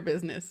take care of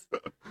business.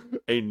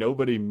 Ain't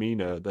nobody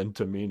meaner than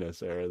Tamina,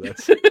 Sarah.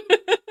 That's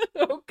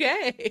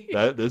okay.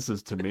 This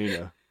is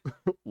Tamina.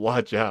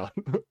 Watch out.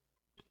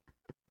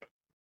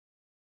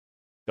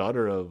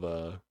 Daughter of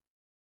I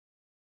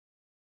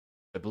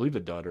believe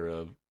the daughter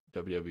of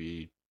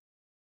WWE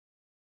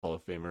Hall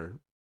of Famer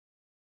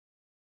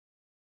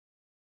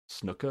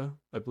Snuka,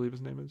 I believe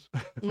his name is.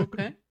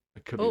 Okay. I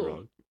could be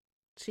wrong.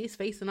 She's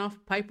facing off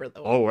Piper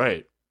though. Oh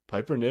right.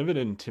 Piper Niven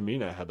and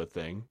Tamina have a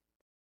thing.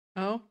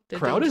 Oh,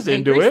 crowd is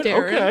into it.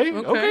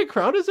 Okay,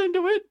 crowd is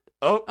into it.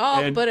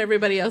 But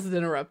everybody else is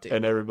interrupting.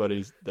 And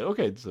everybody's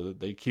okay, so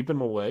they keep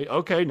him away.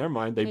 Okay, never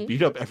mind. They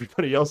beat up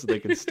everybody else so they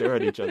can stare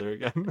at each other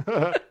again.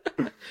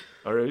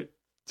 All right,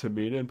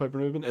 Tamina and Piper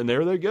Niven, and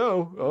there they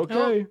go.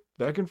 Okay,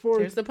 back and forth.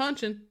 There's the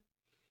punching.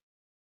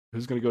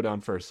 Who's gonna go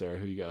down first, Sarah?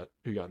 Who you got?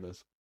 Who got in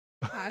this?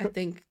 I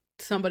think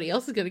somebody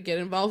else is gonna get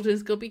involved, and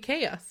it's gonna be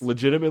chaos.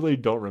 Legitimately,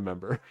 don't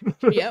remember.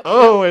 Yep.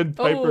 And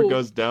Piper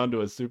goes down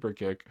to a super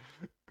kick.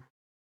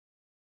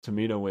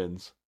 Tamina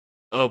wins.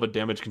 Oh, but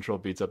Damage Control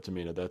beats up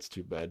Tamina. That's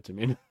too bad,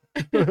 Tamina.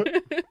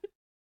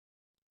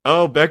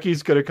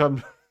 Becky's gonna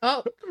come.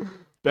 Oh,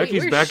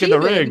 Becky's back in the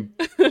ring.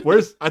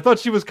 I thought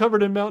she was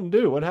covered in Mountain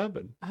Dew. What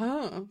happened?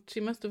 Oh, she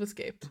must have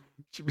escaped.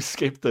 She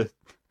escaped the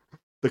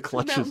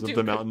clutches of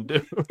the Mountain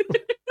Dew.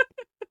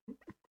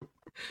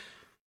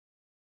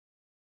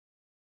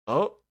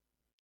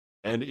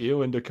 And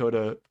Io and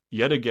Dakota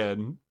yet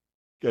again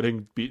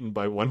getting beaten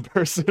by one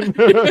person.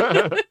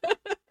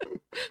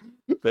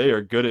 They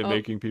are good at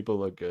making people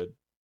look good.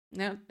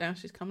 Now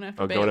she's coming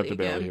after Bailey. Going after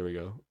again. Bailey. Here we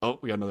go. Oh,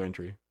 we got another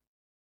entry.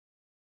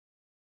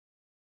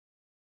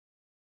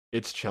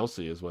 It's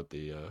Chelsea, is what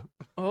the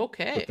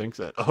Okay. thing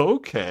said.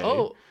 Okay.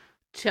 Oh,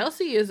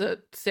 Chelsea is a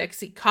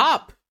sexy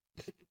cop.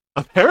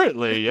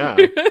 Apparently, yeah.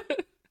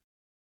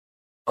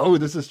 Oh,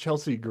 this is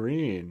Chelsea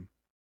Green.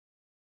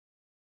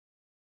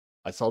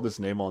 I saw this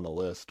name on the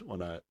list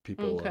when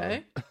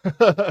Okay.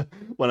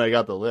 when I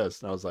got the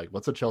list, and I was like,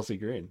 "What's a Chelsea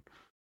Green?"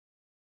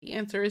 The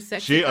answer is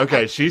sexy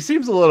Okay, cop. she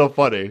seems a little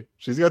funny.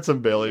 She's got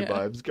some Bailey Yeah.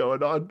 vibes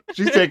going on.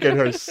 She's taking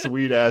her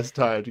sweet ass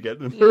time to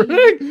get in the Mhm.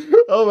 ring.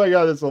 Oh my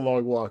god, it's a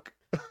long walk.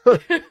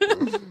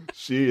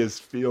 She is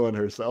feeling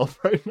herself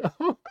right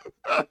now.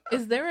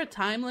 Is there a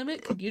time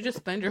limit? Could you just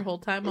spend your whole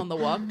time on the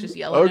walk just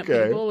yelling at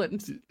Okay. people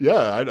and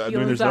Yeah, I mean,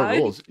 feeling there's no side?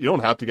 rules. You don't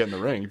have to get in the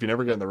ring. If you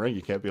never get in the ring,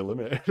 you can't be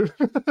eliminated.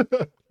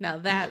 Now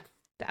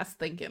that's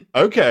thinking.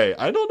 Okay,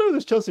 I don't know who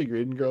this Chelsea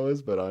Green girl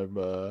is, but I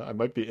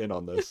might be in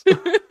on this.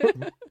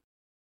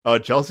 Oh,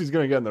 Chelsea's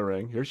gonna get in the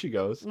ring. Here she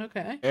goes.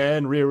 Okay.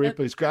 And Rhea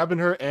Ripley's grabbing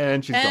her,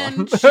 and she's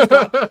gone. She's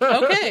gone.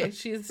 Okay,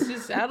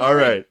 she's out of All the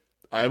ring. right.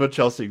 I'm a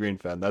Chelsea Green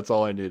fan. That's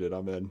all I needed.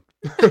 I'm in.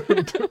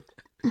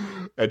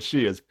 And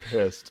she is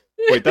pissed.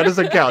 Wait, that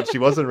doesn't count. She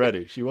wasn't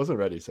ready. She wasn't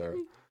ready, Sarah.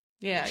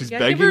 Yeah, She's you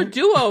gotta give her a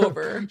begging.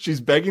 do-over.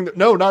 She's begging.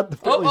 No, not the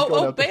Bailey's going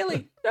Oh, out there.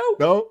 Bailey, no.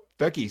 No,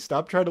 Becky,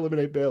 stop trying to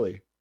eliminate Bailey.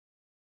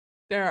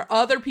 There are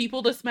other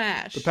people to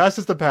smash. The past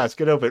is the past.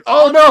 Get over it.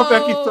 Oh, no! no.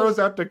 Becky throws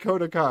out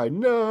Dakota Kai.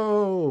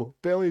 No!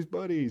 Bailey's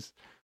buddies.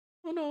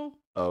 Oh no.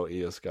 Oh,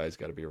 Io Sky's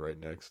got to be right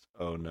next.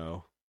 Oh,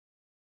 no.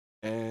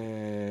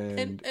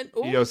 And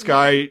oh, Io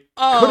Sky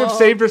oh. could have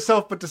saved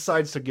herself, but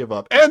decides to give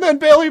up. And then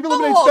Bailey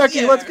eliminates Becky.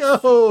 Yes. Let's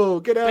go!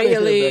 Get out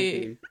Bailey. of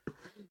here, Becky.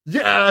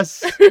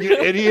 Yes! You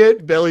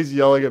idiot! Bailey's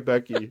yelling at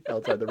Becky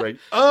outside the ring.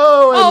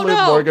 Oh, and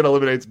Liv Morgan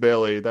eliminates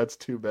Bailey. That's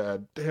too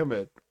bad. Damn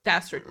it.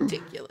 That's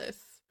ridiculous.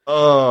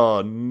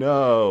 Oh,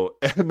 no.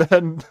 And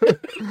then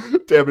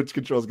Damage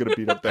Control is going to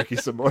beat up Becky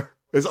some more.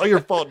 It's all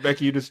your fault,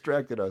 Becky. You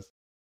distracted us.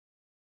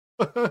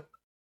 That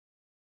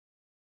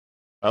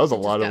was a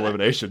lot of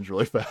eliminations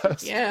really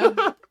fast. Yeah.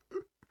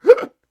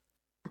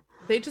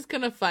 They just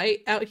gonna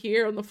fight out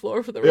here on the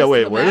floor for the rest of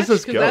the match? Where does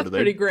this go? That's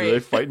pretty great. Do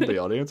they fight in the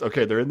audience?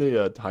 Okay, they're in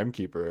the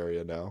timekeeper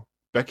area now.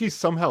 Becky's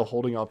somehow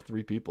holding off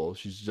 3 people.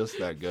 She's just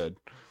that good.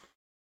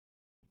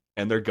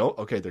 And they're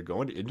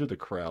going into the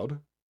crowd.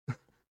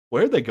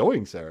 Where are they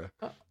going, Sarah?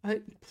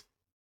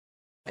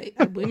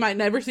 We might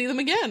never see them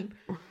again.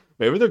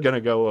 Maybe they're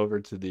gonna go over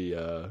to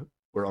the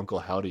where Uncle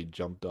Howdy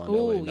jumped on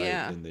LA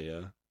Knight in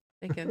the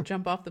They can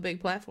jump off the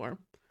big platform.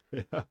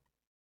 Yeah.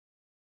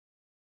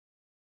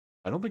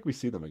 I don't think we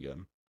see them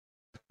again.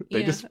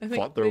 They just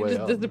fought their way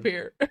out. They just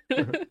disappear. All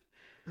right,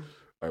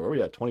 where are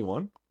we at?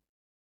 21?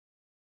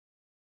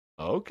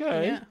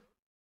 Okay. Yeah. It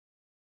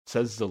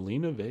says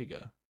Zelina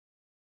Vega.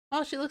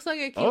 Oh, she looks like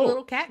a cute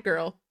little cat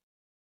girl.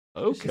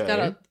 Okay. She's got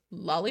a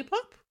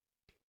lollipop?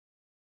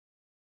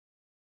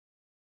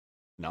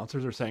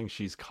 Announcers are saying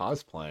she's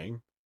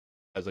cosplaying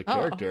as a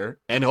character.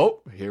 And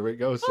here we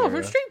go, Sarah. Oh,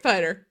 for Street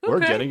Fighter. Okay. We're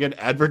getting an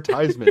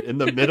advertisement in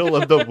the middle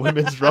of the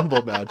Women's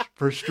Rumble match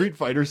for Street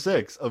Fighter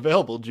 6,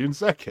 available June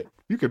 2nd.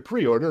 You can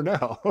pre-order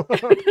now.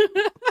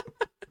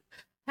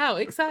 How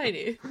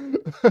exciting.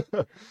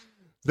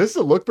 This is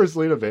a look for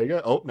Zelina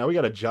Vega. Oh, now we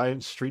got a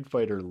giant Street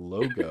Fighter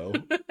logo.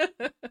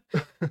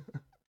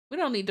 We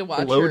don't need to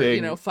watch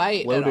her,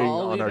 fight at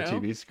all. On our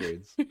TV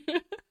screens.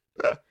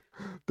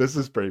 This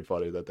is pretty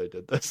funny that they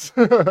did this.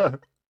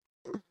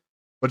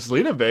 But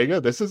Zelina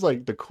Vega, this is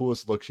like the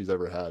coolest look she's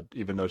ever had,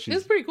 even though she's...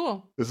 It's pretty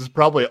cool. This is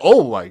probably...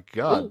 Oh my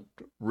god. Ooh.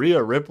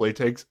 Rhea Ripley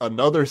takes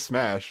another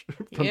smash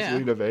from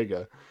Zelina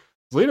Vega.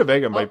 Zelina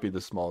Vega might be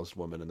the smallest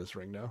woman in this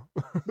ring now.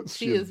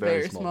 She is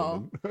very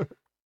small.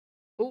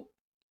 Oh.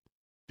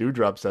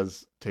 Dewdrop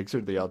takes her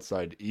to the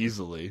outside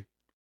easily.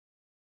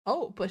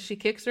 Oh, but she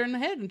kicks her in the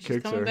head and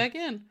she's coming back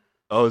in.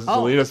 Oh,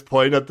 Zelina's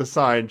pointing at the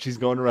sign. She's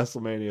going to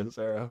WrestleMania,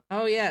 Sarah.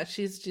 Oh yeah,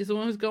 she's the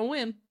one who's going to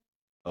win.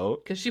 Oh.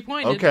 Because she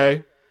pointed.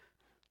 Okay.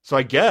 So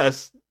I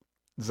guess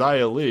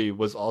Xia Li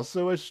was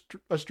also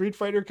a Street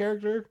Fighter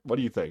character? What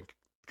do you think?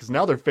 Because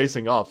now they're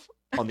facing off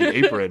on the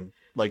apron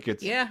like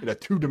it's in a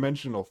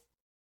 2-dimensional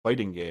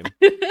fighting game.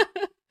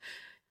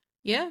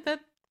 Yeah,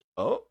 that...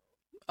 Oh.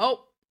 I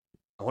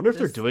wonder if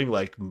they're doing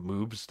like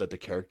moves that the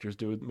characters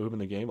do move in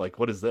the game. Like,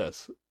 what is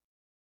this?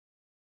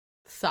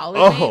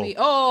 Solid baby.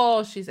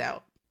 Oh, she's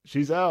out.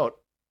 She's out.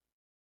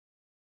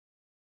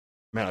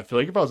 Man, I feel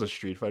like if I was a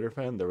Street Fighter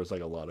fan, there was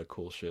like a lot of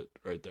cool shit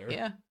right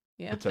there.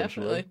 Yeah,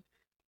 definitely.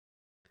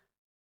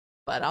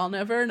 But I'll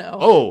never know.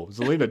 Oh,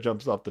 Zelina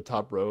jumps off the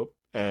top rope,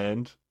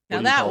 and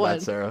now that one,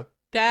 Sarah?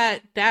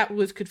 That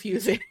was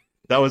confusing.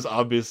 That was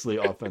obviously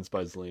offense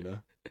by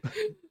Zelina.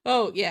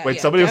 Oh yeah. Wait,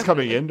 somebody was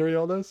coming in during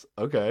all this?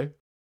 Okay.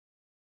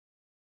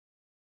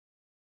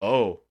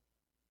 Oh.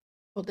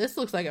 Well, this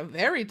looks like a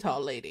very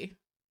tall lady.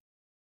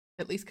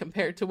 At least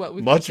compared to what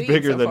we've much seen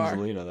bigger so than far.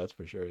 Zelina, that's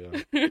for sure.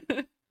 Yeah.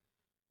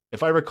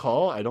 If I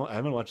recall, I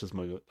haven't watched this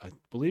movie. I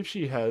believe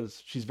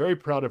she's very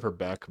proud of her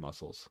back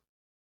muscles.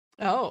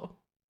 Oh.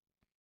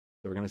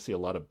 So we're gonna see a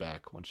lot of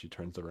back when she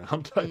turns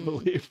around, I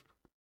believe.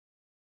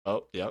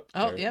 Oh, yep.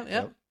 Oh,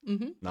 yep.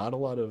 Mm-hmm. Not a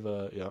lot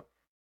of, yep.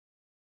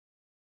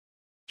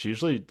 She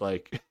usually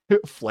like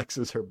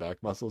flexes her back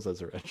muscles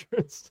as her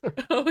entrance.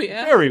 Oh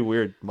yeah. Very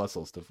weird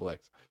muscles to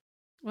flex.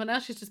 Well, now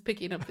she's just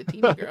picking up the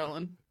teeny girl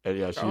and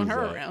Yeah, throwing she's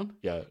her around.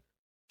 Yeah,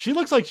 she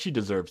looks like she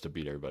deserves to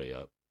beat everybody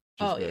up.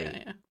 She's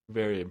Yeah.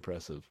 very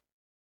impressive.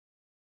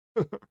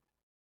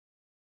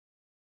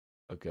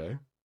 Okay.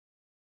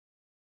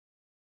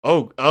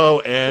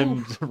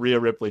 And Rhea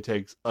Ripley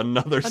takes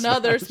another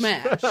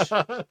smash.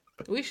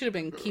 We should have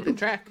been keeping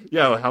track.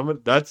 Yeah, how many?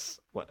 That's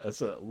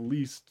at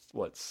least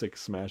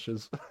 6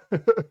 smashes.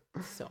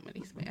 So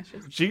many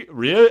smashes.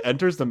 Rhea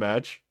enters the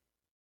match,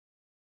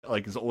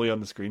 like is only on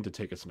the screen to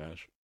take a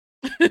smash.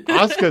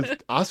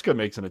 Asuka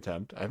makes an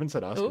attempt. I haven't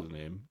said Asuka's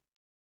name.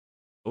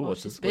 Oh,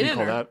 what's this? What do you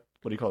call that?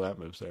 What do you call that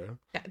move, Sarah?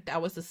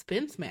 That was a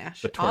spin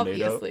smash. The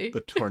tornado. Obviously.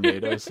 The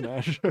tornado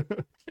smash.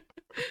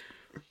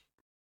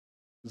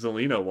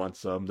 Zelina wants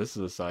some. This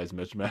is a size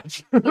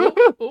mismatch.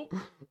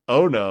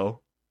 Oh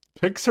no.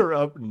 Picks her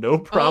up, no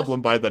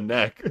problem, by the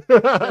neck.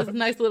 Those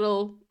nice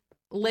little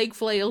leg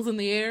flails in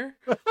the air.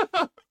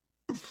 It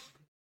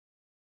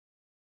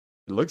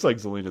looks like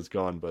Zelina's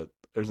gone, but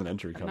there's an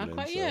entry coming in.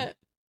 Not quite yet.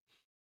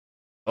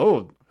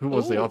 Oh, who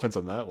was the offense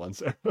on that one,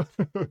 Sarah?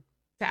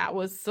 That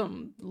was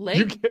some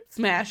leg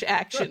smash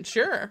action,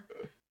 sure.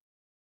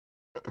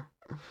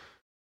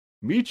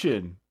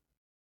 Michin.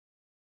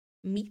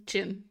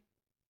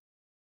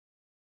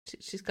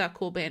 She's got a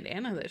cool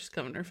bandana that she's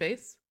covering her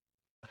face.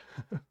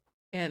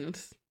 And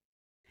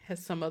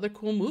has some other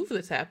cool move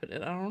that's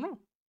happening. I don't know.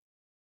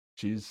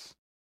 She's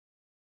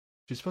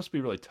supposed to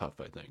be really tough,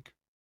 I think.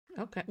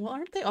 Okay. Well,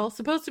 aren't they all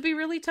supposed to be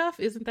really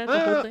tough? Isn't that the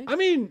whole thing? I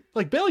mean,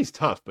 like, Bailey's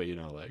tough, but,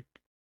 like,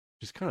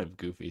 she's kind of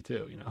goofy,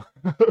 too,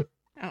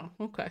 Oh,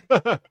 okay.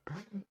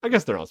 I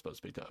guess they're all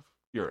supposed to be tough.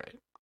 You're right.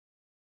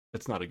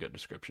 It's not a good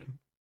description.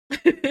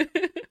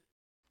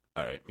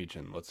 All right,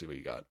 Michin, let's see what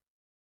you got.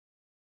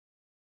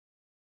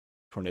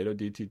 Tornado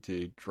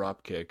DTT,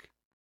 drop kick.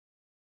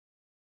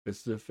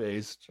 Fist to the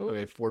face.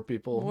 Okay, 4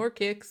 people. More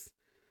kicks.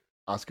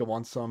 Asuka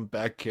wants some.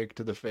 Back kick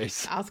to the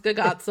face. Asuka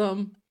got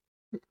some.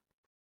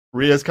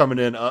 Rhea's coming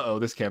in. Uh-oh,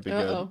 this can't be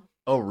good.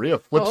 Oh, Rhea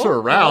flips her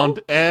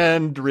around,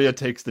 and Rhea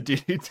takes the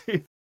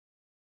DDT.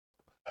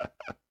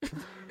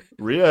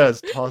 Rhea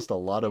has tossed a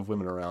lot of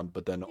women around,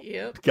 but then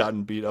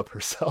gotten beat up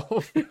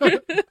herself.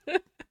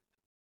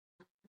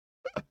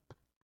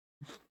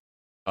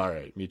 All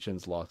right,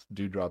 Michin's lost.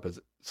 Dewdrop has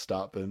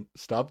stopped the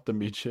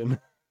Michin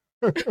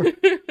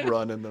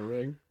run in the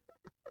ring.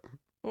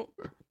 Oh,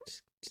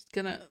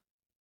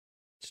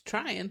 just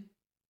trying.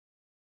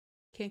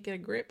 Can't get a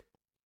grip.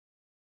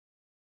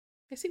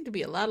 There seem to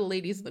be a lot of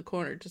ladies in the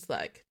corner just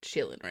like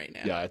chilling right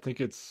now. Yeah, I think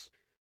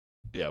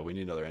we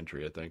need another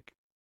entry, I think.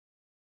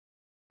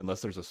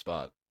 Unless there's a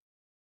spot.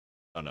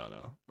 Oh, no,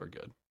 we're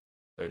good.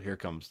 Here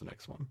comes the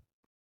next one.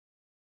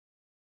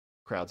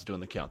 Crowd's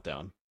doing the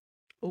countdown.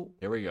 Oh,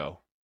 here we go.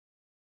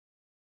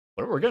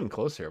 We're getting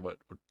close here.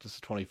 This is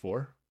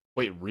 24?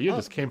 Wait, Rhea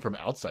just came from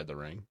outside the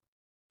ring.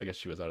 I guess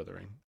she was out of the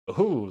ring.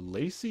 Oh,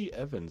 Lacey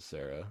Evans,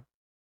 Sarah.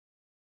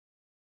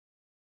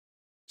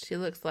 She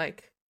looks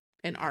like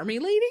an army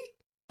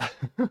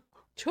lady?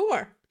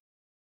 Sure.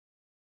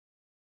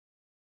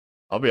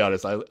 I'll be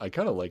honest, I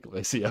kind of like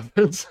Lacey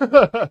Evans.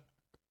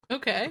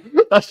 Okay.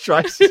 That's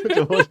trying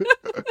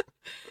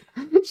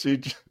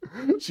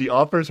She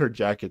offers her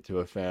jacket to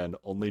a fan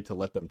only to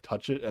let them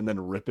touch it and then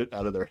rip it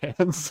out of their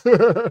hands.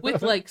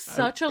 With like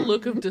such a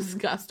look of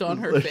disgust on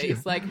her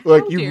face. Like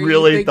you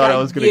really thought I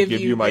was going to give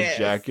you my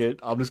jacket?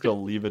 I'm just going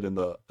to leave it in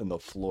the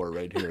floor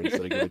right here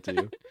instead of giving it to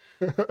you.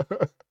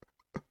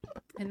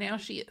 And now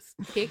she is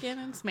kicking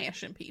and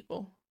smashing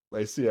people.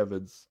 Lacey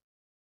Evans.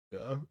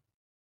 Yeah.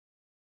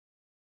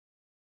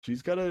 This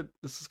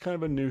is kind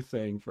of a new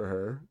thing for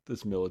her,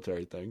 this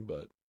military thing,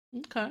 but.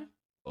 Okay.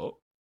 Oh.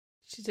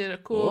 She did a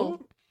cool.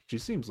 Oh, she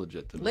seems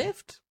legit to me.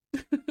 Lift.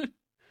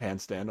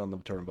 Handstand on the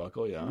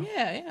turnbuckle, yeah.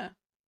 Yeah.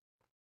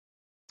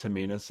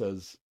 Tamina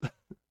says,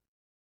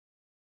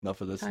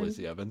 enough of this,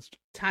 Lacey Evans.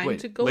 Time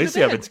to go Lacey to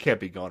bed. Evans can't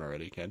be gone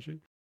already, can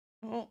she?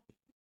 Well,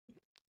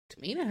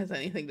 Tamina has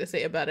anything to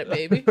say about it,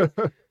 baby.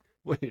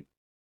 Wait.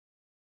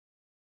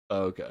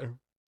 Okay.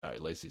 All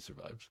right, Lacey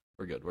survives.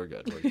 We're good.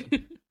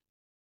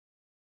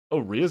 Oh,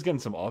 Rhea's getting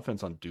some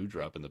offense on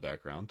Dewdrop in the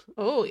background.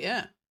 Oh,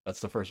 yeah. That's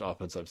the first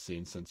offense I've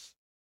seen since,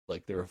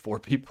 there were 4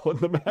 people in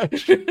the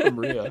match from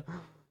Rhea.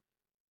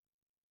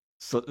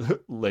 So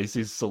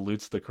Lacey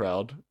salutes the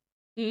crowd,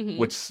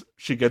 which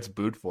she gets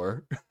booed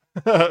for,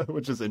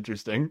 which is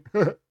interesting.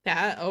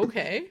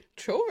 Okay,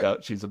 sure. Yeah,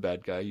 she's a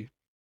bad guy.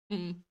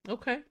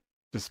 Okay.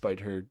 Despite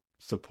her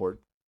support.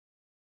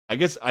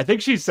 I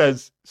think she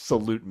says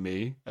salute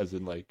me, as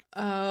in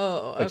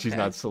okay. She's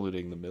not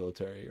saluting the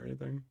military or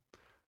anything.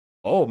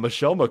 Oh,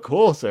 Michelle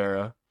McCool,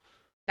 Sarah.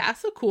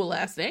 That's a cool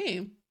last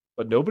name.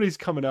 But nobody's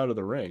coming out of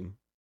the ring.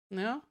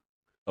 No?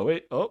 Oh,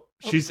 wait. Oh,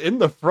 she's in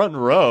the front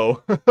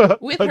row.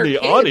 With her the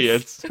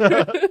audience.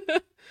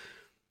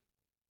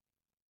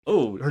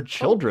 Oh, her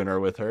children are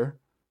with her.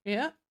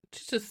 Yeah.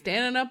 She's just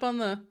standing up on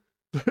the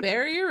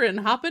barrier and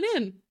hopping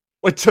in.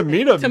 Wait,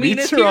 Tamina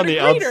meets her on the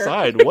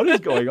outside. What is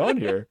going on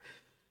here?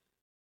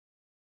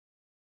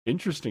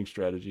 Interesting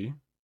strategy.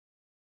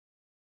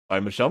 All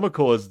right, Michelle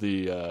McCool is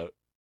the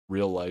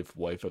real life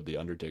wife of the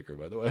Undertaker,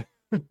 by the way.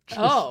 Just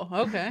Oh,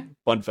 okay.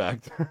 fun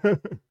fact.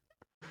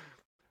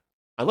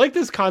 I like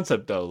this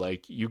concept though.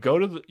 Like you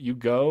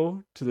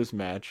go to this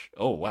match.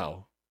 Oh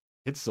wow,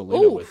 hits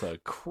Zelina with Oof. a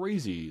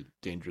crazy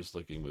dangerous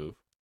looking move.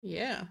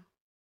 Yeah.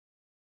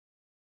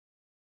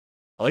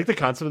 I like the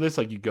concept of this.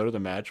 Like you go to the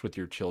match with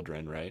your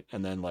children, right?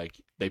 And then like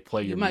they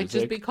play You your might just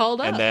music, be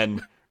called and up.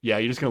 then yeah,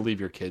 you're just gonna leave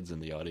your kids in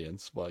the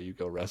audience while you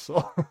go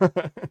wrestle.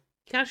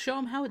 You gotta show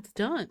them how it's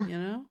done, you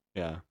know?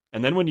 Yeah.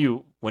 And then when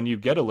you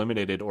get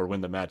eliminated or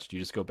win the match, do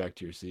you just go back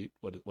to your seat?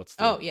 What's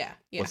Oh, the yeah.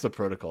 Yeah. what's the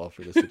protocol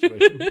for this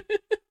situation?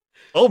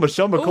 Oh,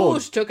 Michelle Oh,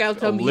 McCool she took out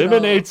Tamina.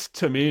 eliminates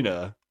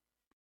Tamina.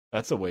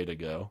 That's a way to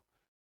go.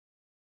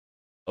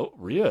 Oh,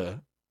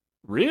 Rhea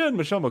and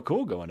Michelle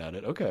McCool going at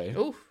it. Okay.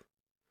 Oof.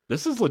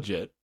 This is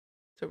legit.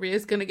 So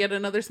Rhea's gonna get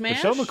another smash?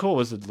 Michelle McCool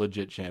was a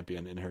legit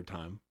champion in her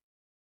time.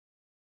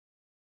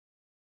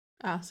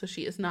 Ah, so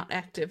she is not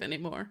active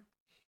anymore.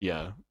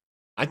 Yeah.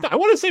 I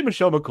want to say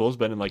Michelle McCool's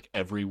been in like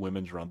every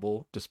women's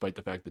rumble, despite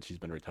the fact that she's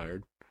been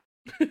retired.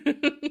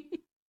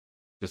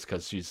 Just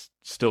because she's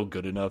still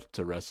good enough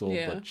to wrestle,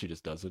 Yeah. but she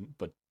just doesn't.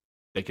 But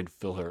they can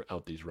fill her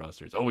out these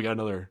rosters. Oh, we got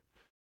another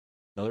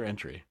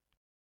entry.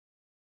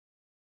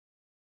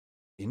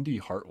 Indy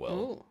Hartwell,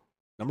 Oh.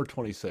 number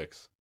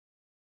 26.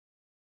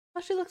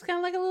 Oh, she looks kind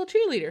of like a little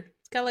cheerleader.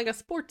 It's got like a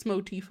sports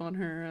motif on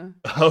her.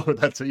 Oh,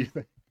 that's what you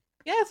think?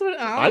 Yeah, that's what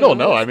I don't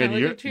know. I It's mean,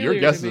 kinda like a your cheerleader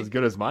guess to is me. as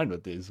good as mine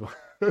with these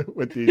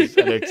with these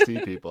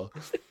NXT people.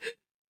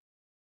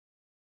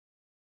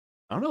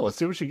 I don't know. Let's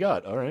see what she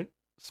got. All right,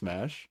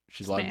 smash.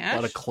 She's a lot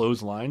Smash. of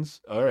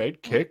clotheslines. All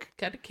right, kick.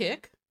 Got a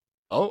kick.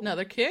 Oh,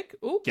 Another kick.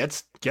 Ooh.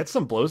 gets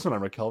some blows in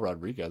on Raquel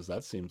Rodriguez.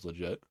 That seems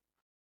legit.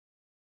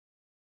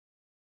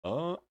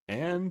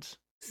 And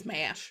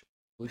Smash. I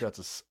believe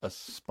that's a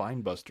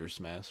spine buster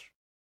smash.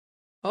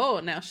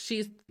 Oh, now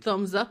she's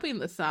thumbs upping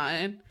the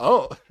sign.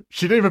 Oh,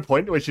 she didn't even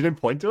point. Wait, she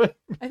didn't point to it.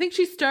 I think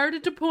she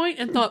started to point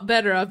and thought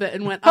better of it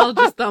and went, I'll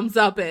just thumbs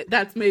up it.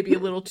 That's maybe a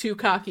little too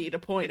cocky to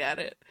point at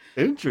it.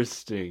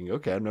 Interesting.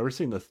 Okay, I've never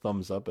seen the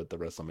thumbs up at the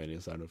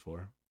WrestleMania sign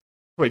before.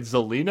 Wait,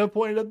 Zelina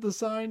pointed at the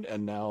sign,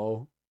 and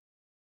now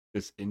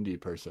this indie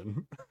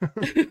person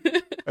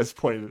has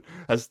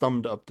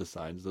thumbed up the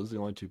signs. Those are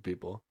the only two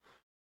people.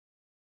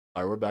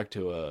 All right, we're back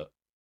to a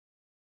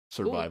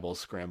survival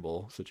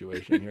scramble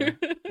situation here.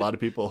 A lot of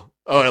people.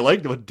 Oh, I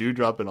like what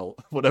Dewdrop and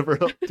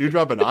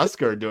Dewdrop and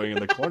Oscar are doing in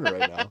the corner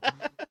right now.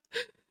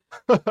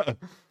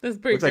 That's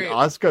pretty Looks great. like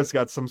Oscar's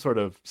got some sort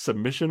of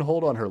submission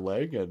hold on her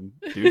leg, and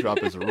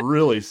Dewdrop is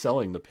really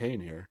selling the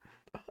pain here.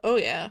 Oh,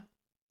 yeah.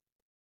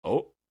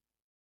 Oh,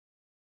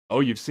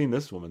 you've seen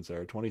this woman,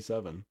 Sarah,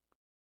 27.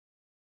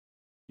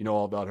 You know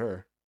all about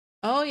her.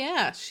 Oh,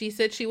 yeah. She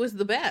said she was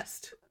the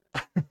best.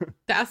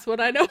 That's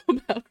what I know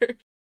about her.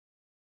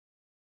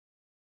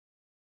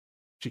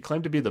 She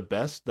claimed to be the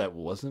best that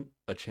wasn't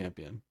a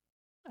champion.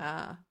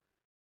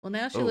 Well,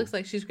 now she Oh. looks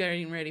like she's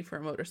getting ready for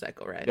a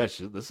motorcycle ride. Yeah,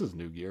 this is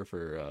new gear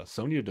for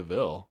Sonya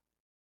Deville.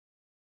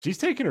 She's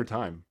taking her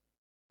time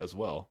as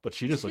well, but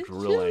she just looks She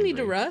real doesn't angry. need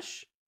to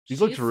rush. She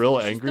looks real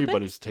she's the angry,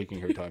 but best. is taking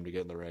her time to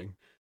get in the ring.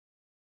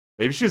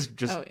 Maybe she's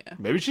just Oh, yeah.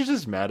 maybe she's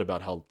just mad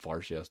about how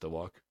far she has to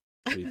walk.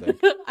 What do you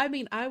think? I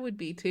mean, I would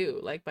be too.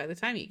 Like, by the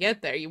time you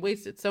get there, you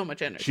wasted so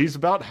much energy. She's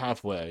about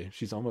halfway.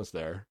 She's almost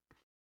there.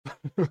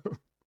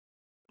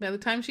 By the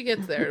time she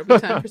gets there, it'll be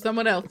time for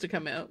someone else to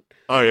come out.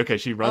 Oh, okay.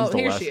 She runs Oh, the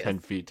here last she is. 10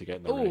 feet to get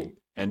in the Ooh, ring.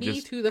 And knee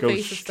just to the goes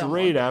face of someone.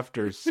 straight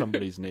after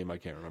somebody's name I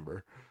can't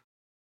remember.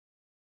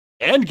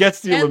 And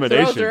gets the And throws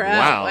elimination. her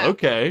out. Wow,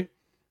 okay.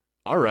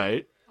 All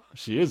right.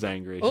 She is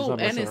angry. She's Oh,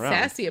 not and messing is around.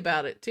 sassy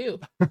about it too.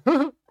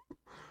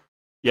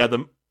 Yeah,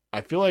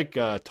 I feel like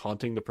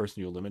taunting the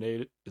person you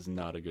eliminate is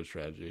not a good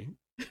strategy.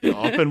 It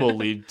often will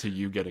lead to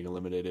you getting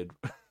eliminated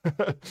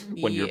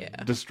when you're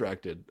Yeah.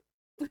 distracted.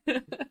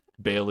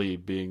 Bailey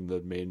being the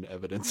main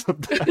evidence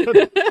of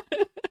that.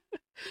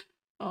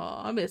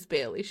 Oh, I miss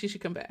Bailey. She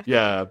should come back.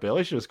 Yeah,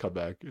 Bailey should just come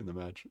back in the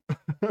match.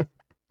 All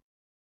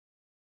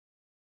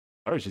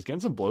right, she's getting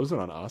some blows in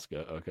on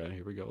Asuka. Okay,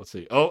 here we go. Let's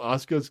see. Oh,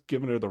 Asuka's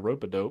giving her the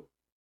rope-a-dope.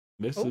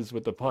 Misses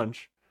with the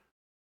punch.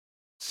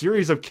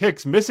 Series of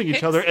kicks, missing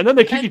each other, and then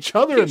they kick each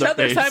other in the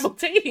face.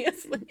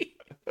 Simultaneously.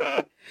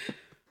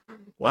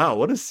 Wow,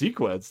 what a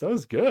sequence. That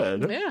was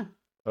good. Yeah.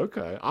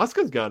 Okay.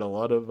 Asuka's got a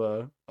lot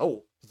of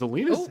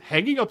Zelina's Oh,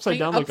 hanging upside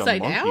down like a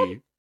upside monkey.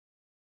 down?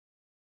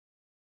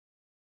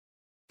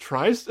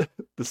 Tries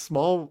the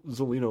small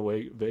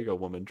Zelina Vega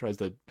woman tries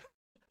to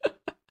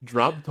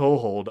drop toe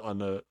hold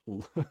on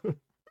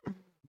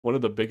one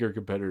of the bigger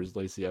competitors,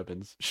 Lacey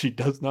Evans. She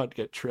does not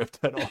get tripped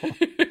at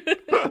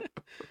all.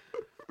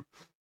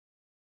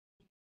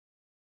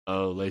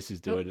 Oh,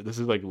 Lacey's doing it. This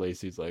is like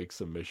Lacey's like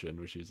submission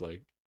where she's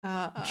like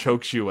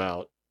chokes you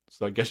out.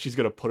 So I guess she's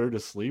gonna put her to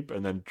sleep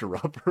and then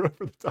drop her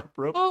over the top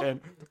rope. Oh,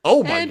 and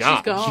oh my and she's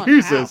god, gone.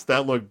 Jesus, Ow.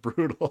 that looked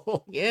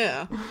brutal.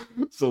 Yeah.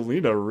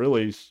 Selena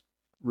really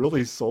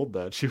sold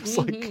that. She was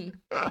Mhm.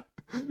 like,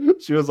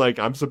 she was like,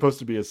 I'm supposed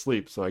to be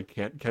asleep, so I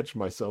can't catch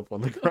myself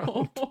on the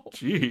ground.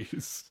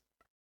 Jeez.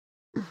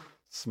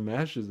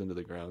 Smashes into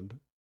the ground.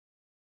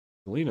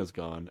 Selena's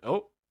gone.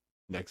 Oh,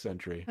 next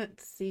entry.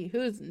 Let's see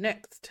who's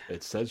next.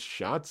 It says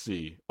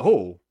Shotzi.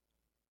 Oh,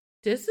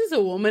 This is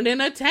a woman in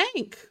a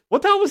tank.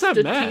 what the hell was that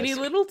Just a mask? teeny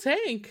little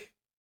tank.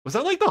 Was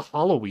that like the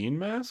Halloween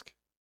mask?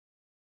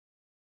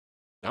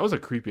 That was a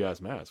creepy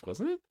ass mask,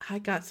 wasn't it? I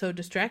got so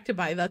distracted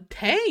by the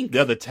tank.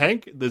 Yeah, the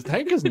tank. The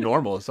tank is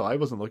normal, so I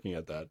wasn't looking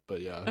at that.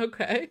 But yeah,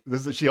 Okay.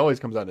 she always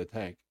comes out in a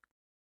tank.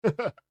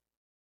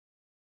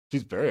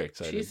 She's very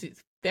excited.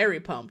 She's very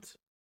pumped.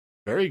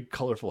 Very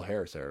colorful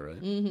hair, Sarah.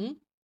 Right? Mm-hmm.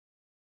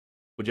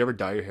 Would you ever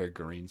dye your hair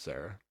green,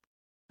 Sarah?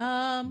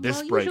 Well,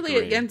 usually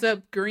it ends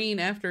up green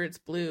after it's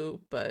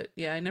blue, but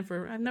yeah, I've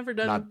never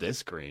done Not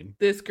this green.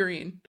 This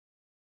green.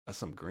 That's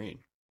some green.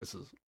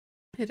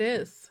 It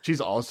is. She's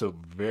also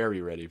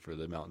very ready for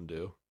the Mountain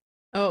Dew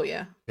Oh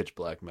yeah. pitch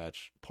black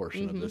match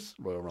portion of this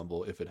Royal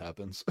Rumble if it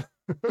happens.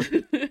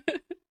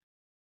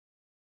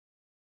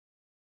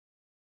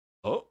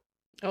 Oh,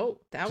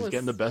 she's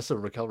getting the best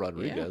of Raquel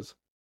Rodriguez. Yeah.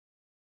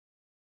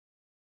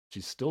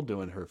 She's still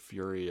doing her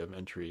fury of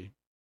entry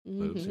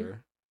moves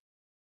here.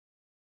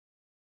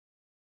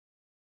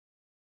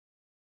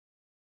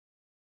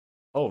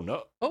 Oh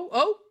no!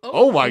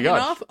 Oh my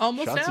gosh! Off,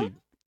 almost Shotzi out.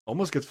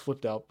 Almost gets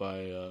flipped out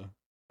by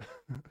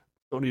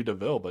Sonya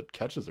Deville, but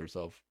catches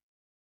herself.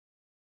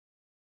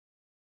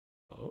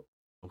 Oh,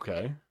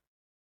 okay.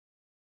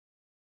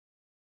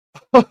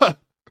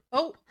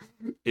 Oh,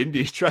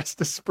 Indy tries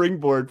to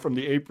springboard from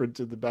the apron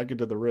to the back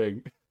into the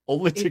ring,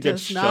 only to get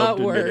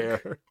shoved in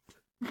midair.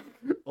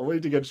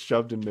 Only to get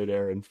shoved in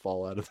midair and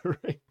fall out of the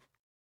ring.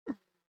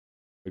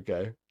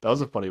 Okay, that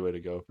was a funny way to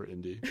go for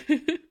Indy.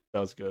 That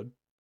was good.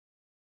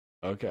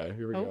 Okay,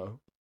 here we go.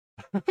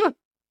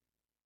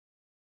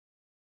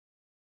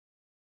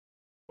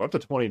 We're up to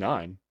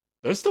 29.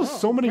 There's still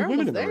so many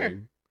women in the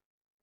ring.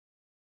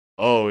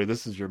 Oh,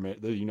 this is your man.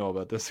 You know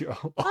about this.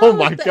 Oh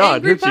my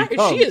God, here she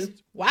comes. She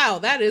is. Wow,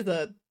 that is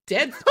a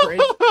dead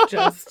sprint.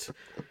 Just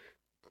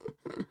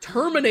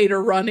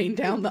Terminator running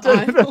down the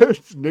aisle.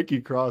 Nikki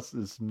Cross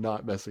is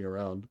not messing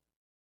around.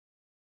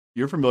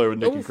 You're familiar with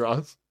Nikki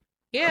Cross?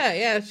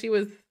 Yeah. She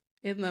was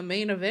in the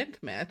main event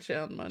match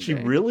on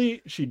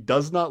Monday. She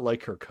does not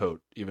like her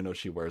coat, even though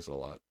she wears it a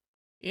lot.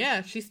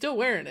 Yeah, she's still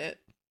wearing it.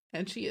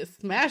 And she is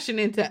smashing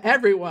into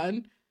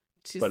everyone.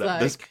 She's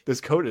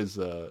this coat is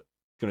going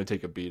to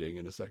take a beating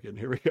in a second.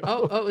 Here we go.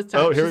 Oh, it's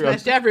time. She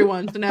smashed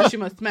everyone, so now she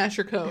must smash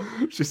her coat.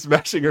 She's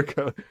smashing her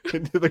coat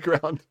into the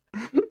ground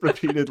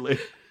repeatedly.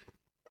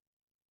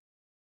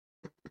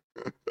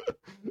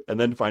 And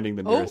then finding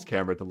the nearest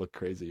camera to look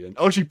crazy.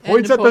 And she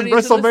points at the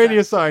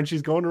WrestleMania sign.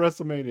 She's going to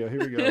WrestleMania. Here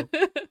we go.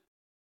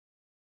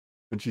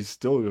 And she's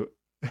still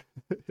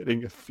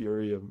hitting a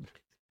fury of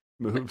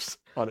moves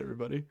on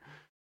everybody.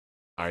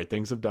 All right,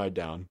 things have died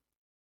down.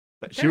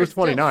 She was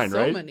 29,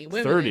 right? So many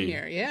women 30 in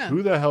here, yeah.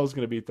 Who the hell is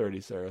going to be 30,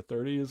 Sarah?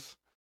 30 is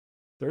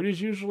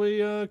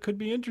usually could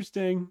be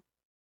interesting.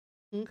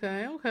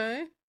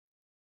 Okay.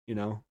 You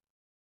know,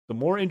 the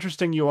more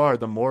interesting you are,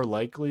 the more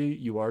likely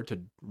you are to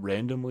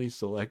randomly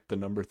select the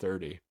number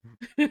 30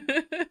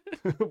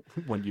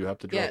 when you have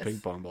to draw ping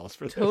pong balls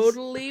for this.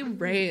 Totally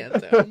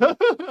random.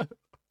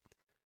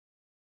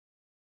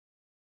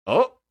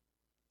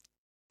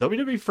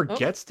 WWE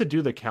forgets to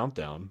do the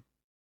countdown.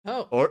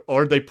 Oh.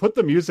 Or they put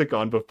the music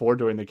on before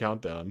doing the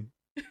countdown.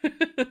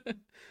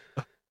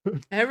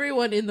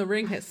 Everyone in the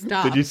ring has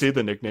stopped. Did you see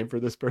the nickname for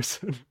this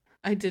person?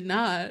 I did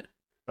not.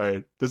 All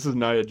right, this is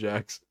Nia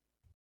Jax.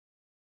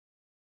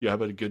 You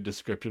have a good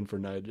description for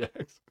Nia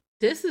Jax?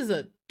 This is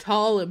a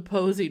tall,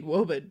 imposing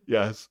woman.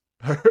 Yes.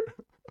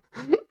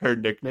 Her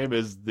nickname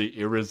is the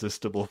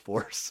Irresistible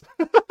Force.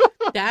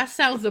 That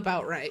sounds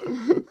about right.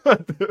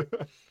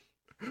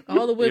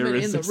 All the women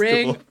in the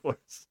ring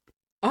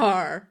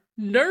are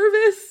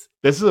nervous.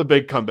 This is a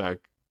big comeback,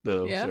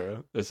 though,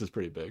 Sarah. This is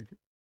pretty big.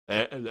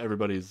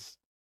 Everybody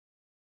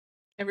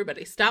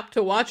stopped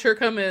to watch her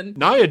come in.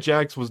 Nia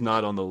Jax was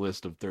not on the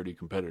list of 30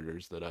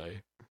 competitors that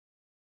I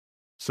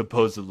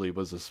supposedly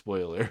was a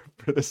spoiler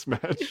for this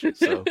match.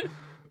 So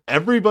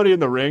everybody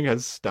in the ring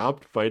has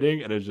stopped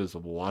fighting and is just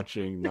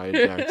watching Nia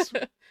Jax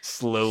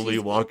slowly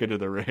walk into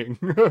the ring.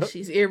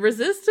 She's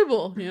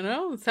irresistible,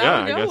 That's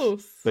how it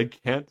goes. They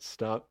can't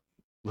stop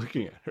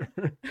looking at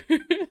her.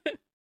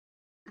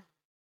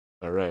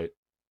 All right.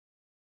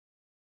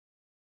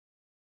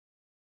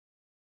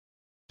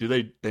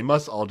 They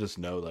must all just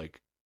know,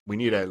 like, we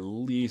need at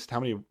least, how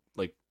many,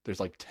 like, there's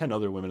like 10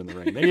 other women in the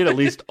ring. They need at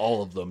least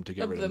all of them to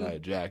get rid of Nia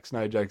Jax.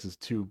 Nia Jax is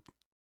too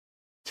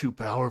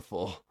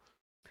powerful.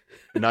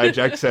 And Nia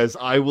Jax says,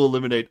 I will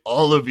eliminate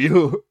all of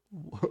you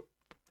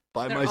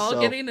by myself. They're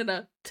all getting in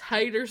a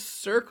tighter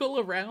circle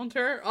around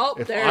her.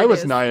 If I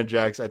was Nia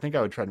Jax, I think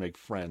I would try to make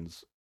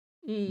friends.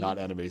 Not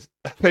enemies.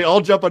 They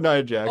all jump on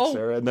Nia Jax,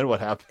 Sarah, and then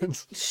what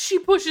happens? She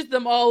pushes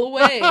them all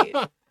away.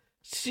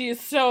 She is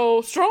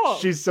so strong.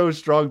 She's so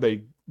strong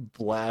they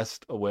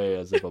blast away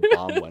as if a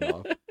bomb went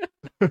off.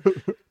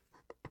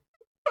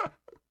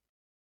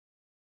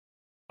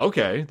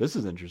 Okay, this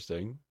is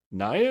interesting.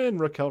 Nia and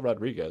Raquel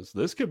Rodriguez.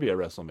 This could be a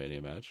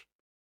WrestleMania match.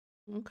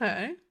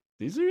 Okay.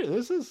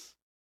 This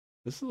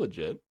is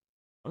legit.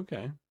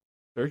 Okay.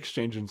 They're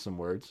exchanging some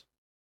words.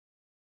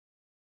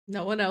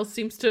 No one else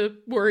seems to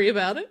worry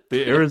about it.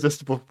 The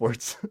irresistible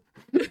force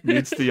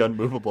meets the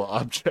unmovable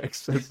object,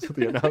 says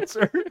the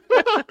announcer.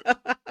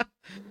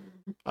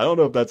 I don't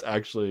know if that's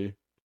actually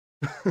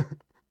I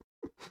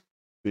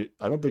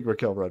don't think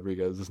Raquel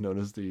Rodriguez is known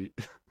as the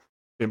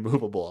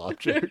immovable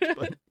object,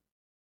 but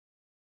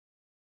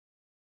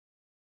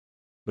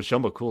Michelle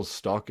McCool's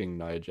stalking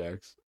Nia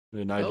Jax.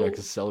 And Nia Jax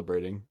is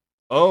celebrating.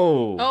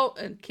 Oh,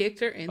 and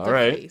kicked her in all the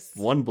right. face.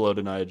 One blow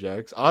to Nia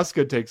Jax.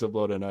 Asuka takes a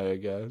blow to Nia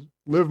Jax.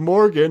 Liv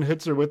Morgan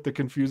hits her with the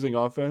confusing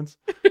offense.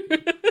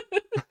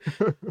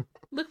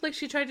 Looked like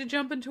she tried to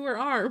jump into her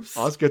arms.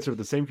 Asuka gets her with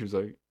the same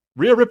confusing.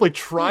 Rhea Ripley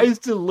tries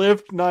to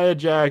lift Nia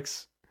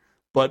Jax,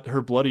 but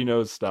her bloody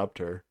nose stopped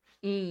her.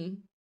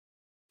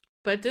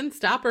 But it didn't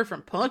stop her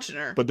from punching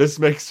her. But this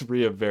makes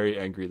Rhea very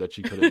angry that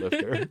she couldn't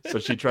lift her. So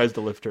she tries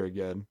to lift her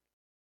again.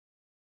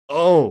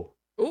 Oh,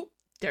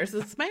 there's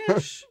a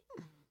smash.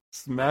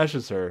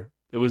 Smashes her.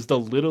 It was the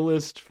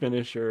littlest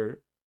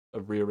finisher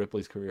of Rhea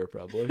Ripley's career,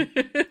 probably.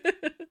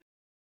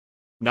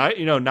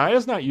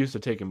 Nia's not used to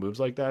taking moves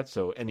like that,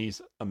 so any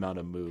amount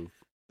of move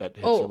that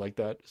hits her like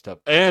that is tough.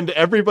 And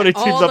everybody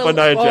teams up on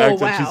Nia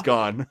Jax, and she's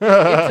gone.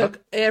 It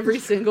took every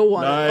single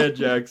one. Nia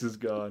Jax is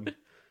gone.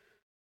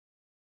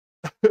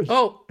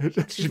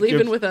 She's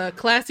leaving with a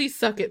classy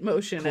suck it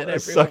motion at everyone.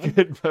 Suck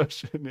it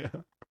motion,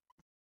 yeah.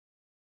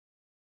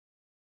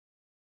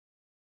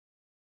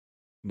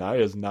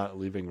 Nia's not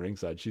leaving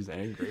ringside. She's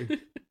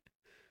angry.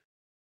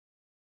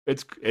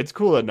 It's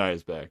cool that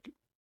Nia's back.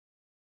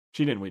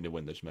 She didn't need to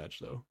win this match,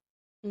 though.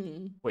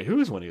 Wait, who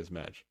is winning this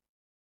match?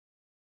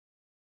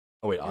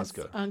 Oh, wait,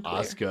 Asuka.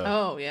 Asuka.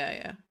 Oh,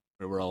 yeah.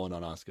 We're all in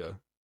on Asuka.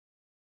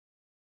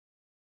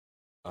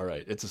 All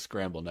right, it's a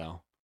scramble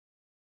now.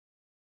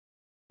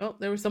 Oh,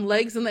 there were some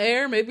legs in the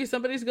air. Maybe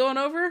somebody's going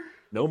over.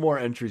 No more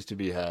entries to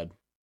be had.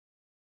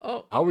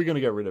 Oh. How are we going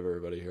to get rid of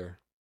everybody here?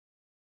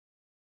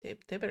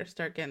 They better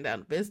start getting down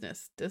to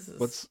business.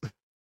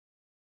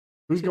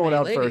 Who's going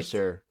out first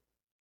here?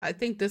 I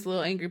think this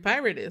little angry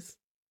pirate is.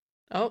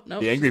 Oh, no.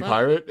 The angry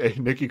pirate? Hey,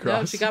 Nikki Cross?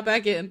 No, she got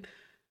back in.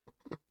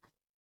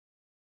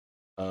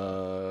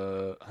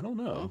 I don't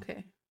know.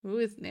 Okay. Who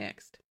is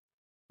next?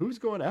 Who's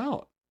going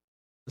out?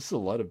 This is a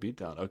lot of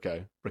beatdown.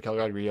 Okay. Raquel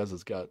Rodriguez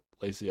has got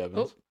Lacey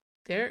Evans. Oh,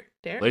 there.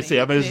 Lacey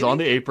Evans is on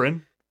the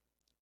apron.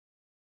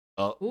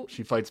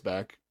 She fights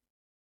back.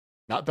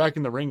 Not back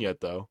in the ring yet,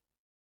 though.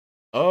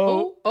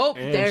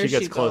 And there she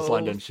gets goes.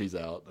 clotheslined and she's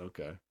out.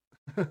 Okay.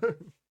 Get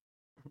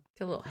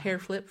a little hair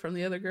flip from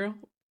the other girl.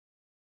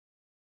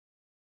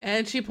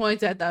 And she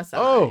points at the sign.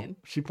 Oh,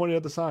 she pointed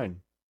at the sign.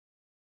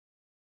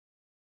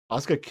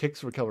 Asuka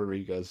kicks Raquel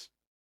Rodriguez.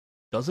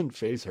 Doesn't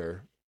phase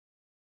her.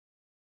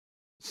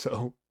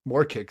 So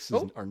more kicks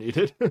are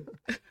needed.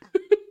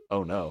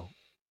 Oh, no.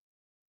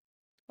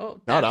 Oh,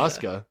 not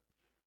Asuka.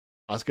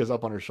 Asuka's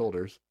up on her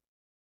shoulders.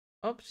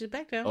 Oh, she's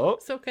back down. Oh.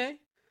 It's okay.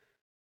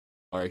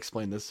 All right,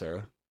 explain this,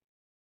 Sarah.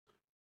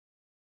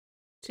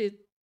 She's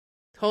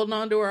holding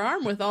on to her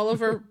arm with all of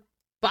her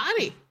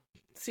body.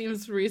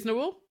 Seems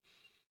reasonable.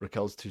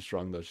 Raquel's too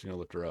strong, though. She's going to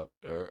lift her up.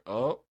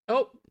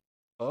 Going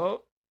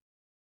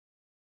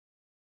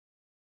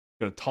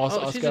to toss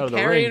Asuka out of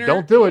the ring.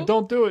 Don't do it.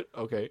 Don't do it.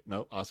 Okay,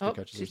 no. Asuka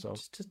catches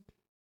herself.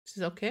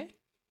 She's okay.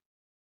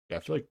 Yeah,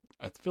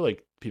 I feel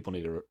like people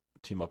need to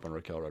team up on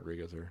Raquel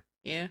Rodriguez here.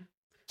 Yeah.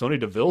 Sonya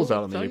Deville's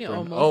out on the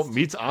apron. Almost.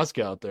 Meets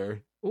Asuka out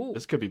there. Ooh.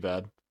 This could be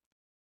bad.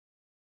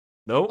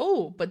 Nope.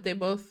 Oh, but they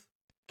both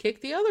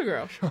kick the other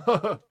girl.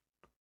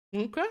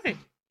 Okay.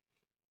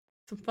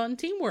 Some fun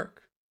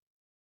teamwork.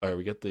 All right,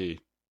 we get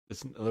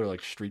it's another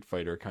like Street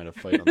Fighter kind of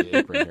fight on the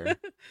apron here.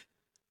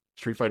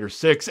 Street Fighter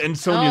 6, and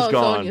Sonya's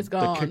gone.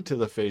 The kick to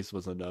the face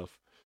was enough.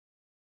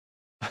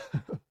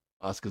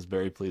 Asuka's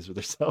very pleased with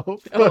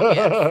herself. Oh,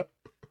 yes.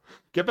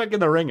 Get back in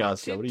the ring,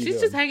 Asuka. What are you doing?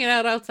 She's just hanging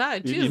out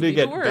outside. You need to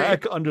get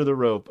back under the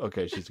rope.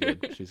 Okay, she's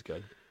good. She's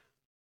good.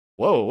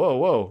 Whoa.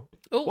 Oh.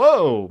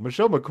 Whoa.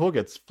 Michelle McCool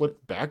gets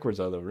flipped backwards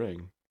out of the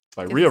ring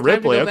by Rhea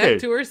Ripley. Back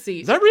to her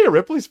seat. Is that Rhea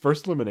Ripley's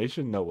first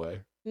elimination? No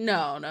way.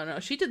 No.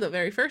 She did the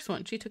very first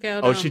one. She took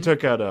out. She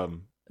took out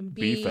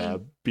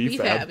B-Fab.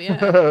 B-Fab, yeah.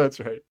 That's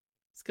right.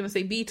 I was gonna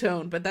say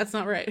B-Tone, but that's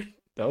not right.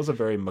 That was a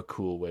very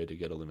McCool way to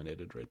get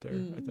eliminated right there,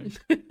 I think.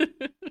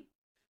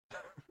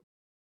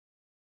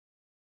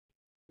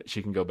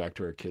 She can go back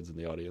to her kids in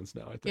the audience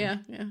now, I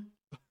think.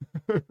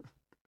 Yeah.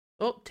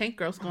 Oh, Tank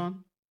Girl's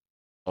gone.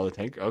 Oh, the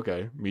Tank?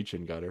 Okay.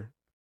 Michin got her.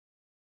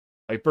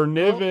 Piper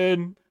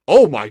Niven.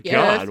 Oh my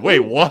God. Wait,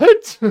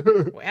 what?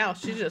 Wow,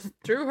 she just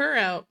threw her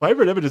out.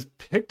 Piper Niven just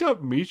picked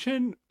up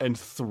Michin and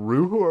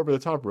threw her over the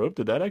top rope.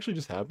 Did that actually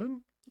just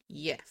happen?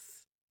 Yes.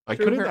 I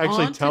couldn't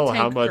actually tell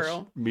how much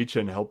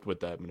Michin helped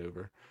with that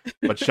maneuver.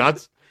 But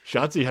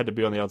Shotzi had to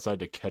be on the outside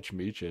to catch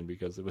Michin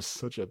because it was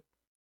such an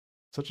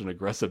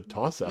aggressive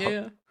toss out.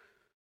 Yeah.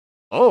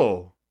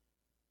 Oh.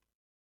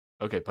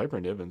 Okay,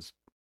 Piper Niven's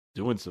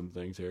doing some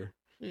things here.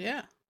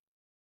 Yeah.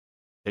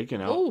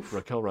 Taking out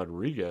Raquel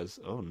Rodriguez.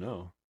 Oh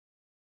no.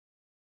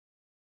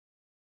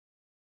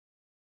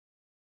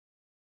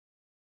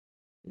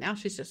 Now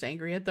she's just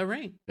angry at the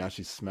ring. Now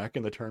she's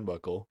smacking the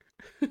turnbuckle.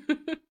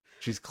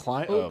 She's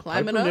climbing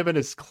Climbing Piper up. Niven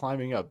is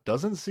climbing up.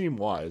 Doesn't seem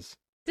wise.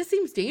 This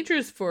seems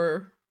dangerous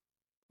for.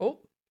 Oh,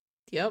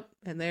 yep,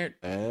 and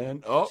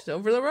she's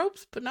over the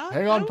ropes, but not.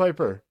 Hang on,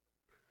 Piper.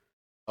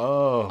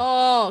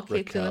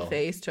 Kick to the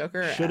face, took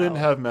her. Shouldn't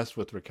out. have messed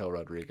with Raquel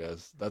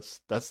Rodriguez. That's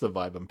the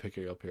vibe I'm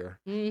picking up here.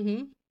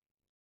 Mm-hmm.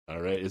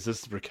 All right, is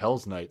this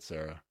Raquel's night,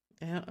 Sarah?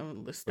 Yeah,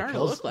 it's starting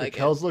to look like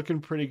Raquel's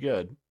looking pretty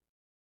good.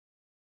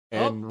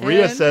 And Oh,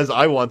 Rhea says,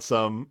 "I want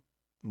some."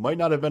 Might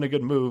not have been a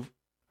good move.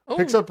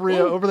 Picks up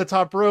Rhea over the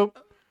top rope.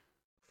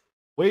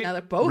 Wait, now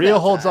they're both Rhea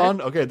outside. holds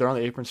on. Okay, they're on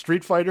the apron.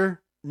 Street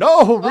Fighter.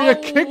 No, Rhea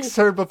kicks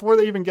her before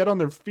they even get on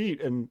their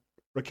feet, and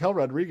Raquel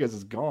Rodriguez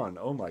is gone.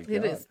 Oh my god.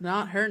 It is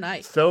not her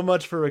night. So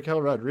much for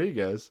Raquel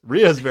Rodriguez.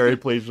 Rhea's very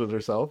pleased with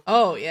herself.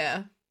 Oh,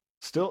 yeah.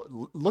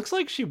 Still, looks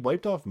like she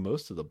wiped off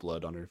most of the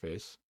blood on her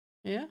face.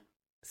 Yeah.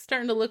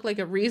 Starting to look like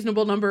a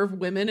reasonable number of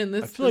women in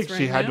this. I feel like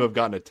she had now. to have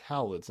gotten a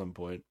towel at some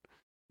point.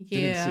 Yeah.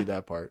 Didn't see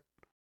that part.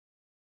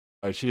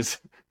 All right, she's...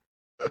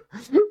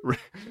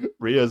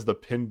 Rhea's the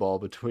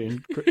pinball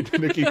between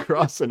Nikki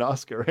Cross and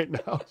Asuka right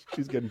now.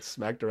 She's getting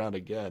smacked around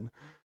again.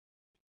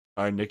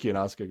 All right, Nikki and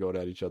Asuka going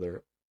at each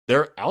other.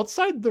 They're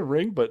outside the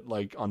ring, but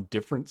like on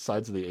different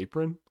sides of the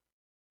apron.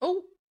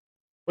 Oh.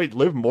 Wait,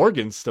 Liv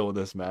Morgan's still in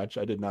this match.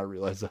 I did not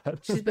realize that.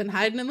 She's been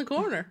hiding in the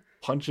corner.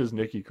 Punches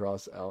Nikki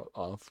Cross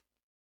off.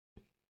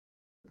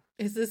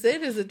 Is this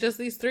it? Is it just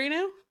these three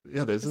now?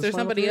 Yeah, is there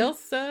somebody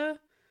else? This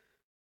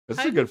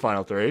is a good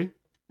final three.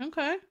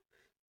 Okay.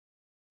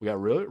 We got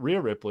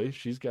Rhea Ripley.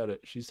 She's got it.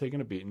 She's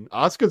taking a beating.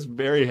 Asuka's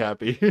very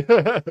happy with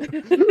her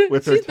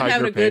She's been tiger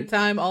having a paint. good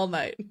time all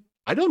night.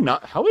 I don't know.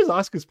 How is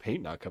Asuka's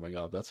paint not coming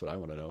off? That's what I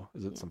want to know.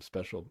 Is it some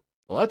special?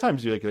 A lot of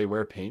times they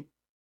wear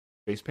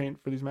face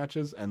paint for these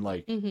matches, and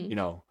by the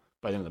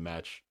end of the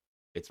match,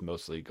 it's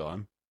mostly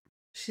gone.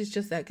 She's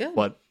just that good.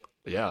 But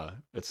yeah,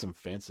 it's some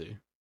fancy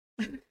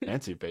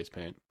face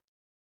paint.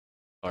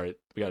 All right,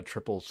 we got a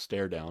triple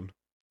stare down.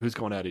 Who's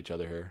going at each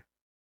other here?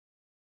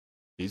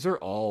 These are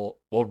all...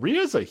 Well,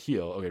 Rhea's a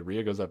heel. Okay,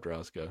 Rhea goes after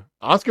Asuka.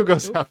 Asuka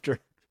goes after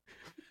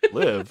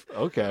Liv.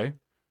 Okay.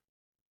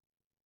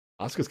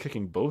 Asuka's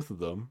kicking both of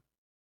them.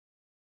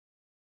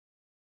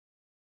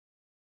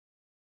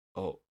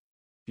 Oh,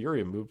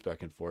 Furia moved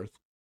back and forth.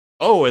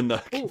 Oh, and the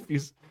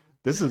confused...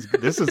 This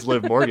is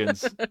Liv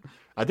Morgan's.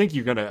 I think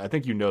you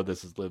know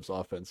this is Liv's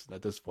offense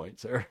at this point,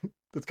 Sarah.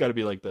 That's got to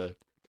be like the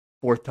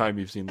fourth time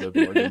you've seen Liv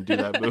Morgan do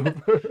that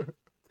move.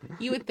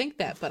 You would think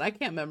that, but I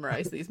can't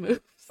memorize these moves.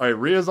 All right,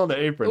 Rhea's on the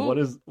apron.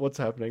 Ooh. What's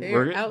happening? They're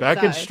We're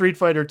back in Street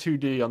Fighter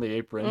 2D on the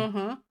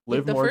apron.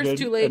 Liv the Morgan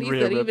first two ladies and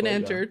Rhea that even Ripley,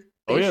 entered.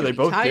 Yeah. They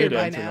both did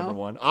enter now. number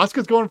one.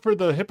 Asuka's going for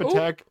the hip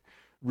attack.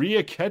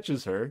 Rhea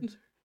catches her.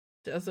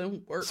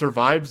 Doesn't work.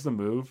 Survives the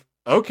move.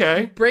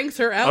 Okay. Brings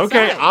her outside.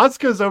 Okay,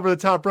 Asuka's over the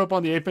top rope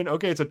on the apron.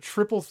 Okay, it's a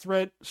triple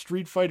threat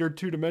Street Fighter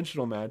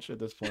 2-dimensional match at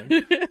this point.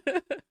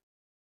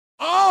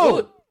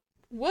 Oh!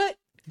 What?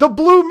 The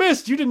blue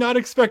mist! You did not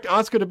expect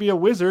Asuka to be a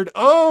wizard.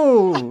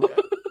 Oh!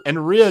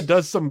 And Rhea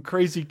does some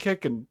crazy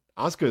kick and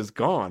Asuka is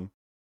gone.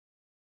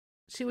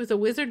 She was a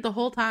wizard the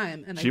whole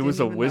time. And she was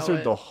a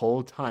wizard the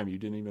whole time. You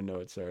didn't even know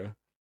it, Sarah.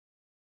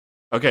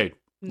 Okay,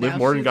 Liv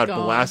Morgan got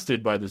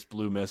blasted by this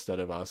blue mist out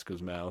of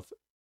Asuka's mouth.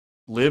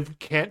 Liv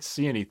can't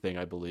see anything,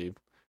 I believe.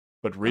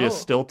 But Rhea's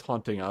still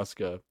taunting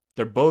Asuka.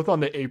 They're both on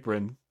the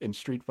apron in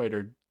Street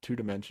Fighter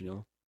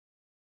 2-dimensional.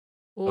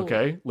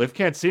 Okay, Liv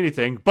can't see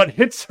anything, but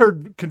hits her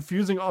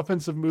confusing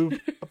offensive move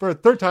for a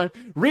third time.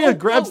 Rhea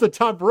grabs the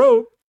top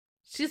rope.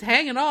 She's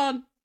hanging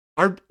on.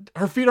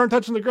 Her feet aren't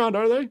touching the ground,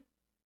 are they?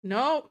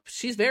 No,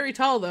 she's very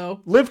tall,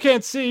 though. Liv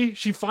can't see.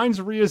 She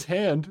finds Rhea's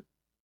hand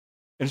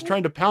and is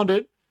trying to pound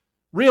it.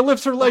 Rhea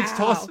lifts her legs,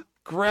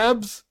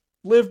 grabs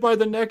Liv by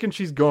the neck, and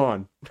she's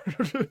gone.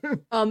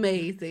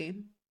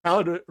 Amazing.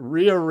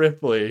 Rhea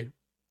Ripley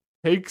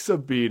takes a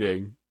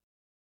beating.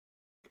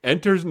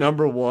 Enters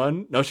number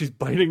one. No, she's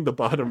biting the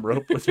bottom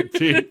rope with her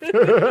teeth.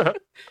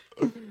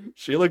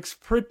 She looks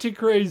pretty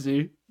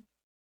crazy.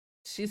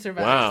 She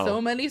survived so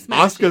many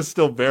smashes. Asuka's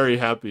still very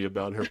happy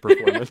about her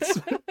performance.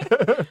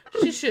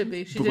 She should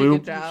be. She did a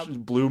good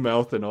job. Blue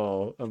mouth and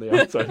all on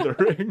the outside of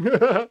the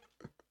ring.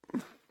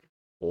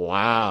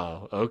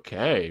 Wow.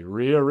 Okay.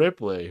 Rhea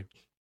Ripley.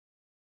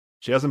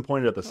 She hasn't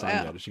pointed at the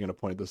sign yet. Is she going to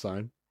point at the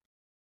sign?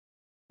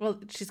 Well,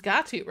 she's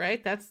got to,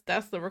 right?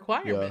 That's the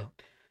requirement.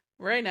 Yeah.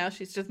 Right now,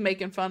 she's just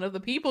making fun of the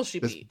people she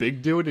beat. This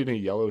big dude in a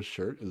yellow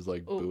shirt is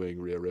like booing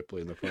Rhea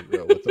Ripley in the front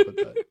row. What's up with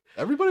that?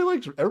 Everybody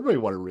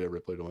wanted Rhea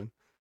Ripley to win.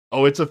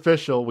 Oh, it's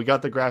official. We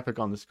got the graphic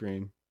on the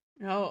screen.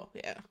 Oh,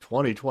 yeah.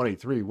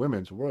 2023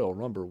 Women's Royal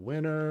Rumble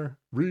winner,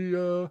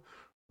 Rhea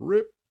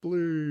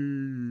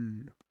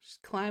Ripley. She's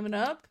climbing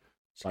up.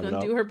 She's going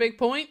to do her big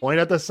point. Point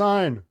at the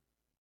sign.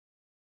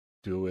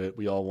 Do it.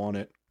 We all want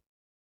it.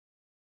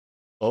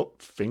 Oh,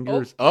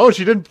 fingers. Oh,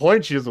 she didn't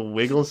point. She just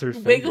wiggles her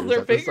fingers. Wiggles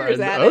her fingers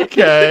at it.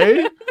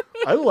 Okay.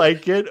 I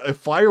like it.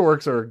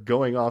 Fireworks are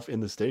going off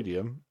in the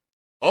stadium.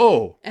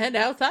 Oh. And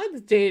outside the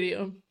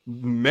stadium.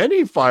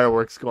 Many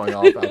fireworks going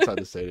off outside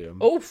the stadium.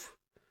 Oof.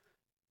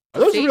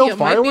 Are those real Stadium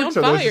might be fireworks,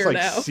 on or are those just fire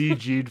like now.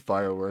 CG'd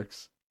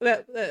fireworks?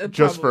 That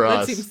Just probably, for that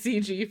us.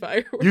 seems CG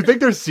fireworks. You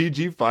think they're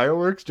CG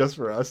fireworks just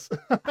for us?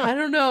 I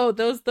don't know.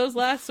 Those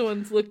last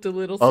ones looked a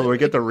little. Oh, silly. we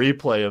get the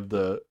replay of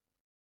the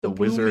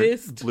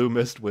blue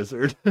mist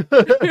wizard at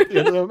the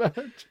end of the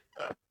match.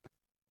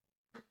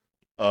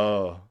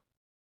 Oh,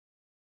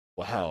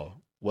 wow.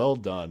 Well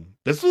done.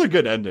 This was a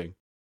good ending.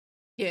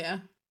 Yeah.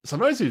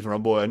 Sometimes these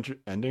Rumble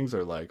endings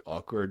are like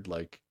awkward,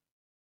 like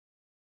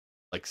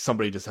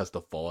somebody just has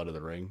to fall out of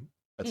the ring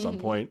at some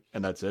point,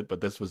 and that's it. But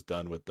this was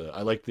done with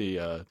I like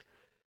the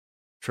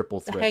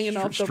triple threat hanging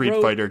off the Street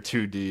rope. Fighter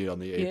 2D on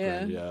the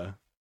apron, yeah.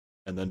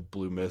 And then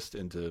blue mist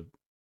into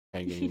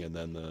hanging, and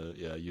then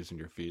using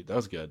your feet. That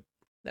was good.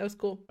 That was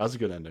cool. That was a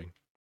good ending.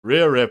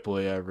 Rhea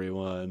Ripley,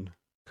 everyone.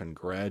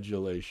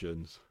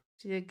 Congratulations.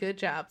 She did a good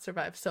job.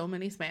 Survived so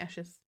many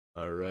smashes.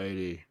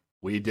 Alrighty.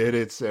 We did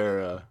it,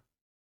 Sarah.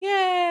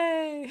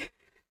 Yay!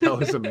 That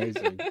was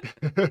amazing.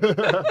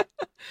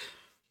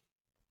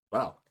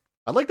 Wow.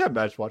 I like that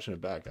match watching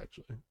it back,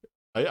 actually.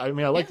 I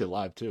mean, I liked it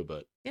live too,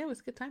 but... Yeah, it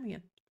was a good time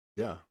again.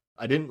 Yeah.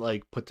 I didn't,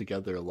 put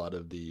together a lot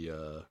of the,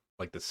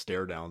 the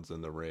stare downs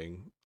in the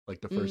ring.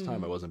 Like, the first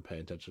time I wasn't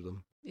paying attention to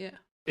them. Yeah.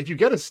 If you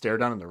get a stare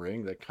down in the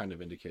ring, that kind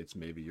of indicates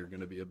maybe you're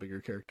going to be a bigger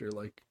character,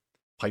 like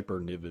Piper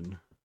Niven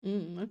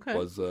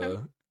was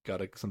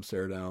got some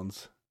stare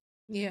downs.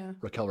 Yeah.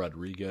 Raquel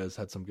Rodriguez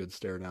had some good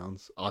stare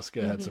downs.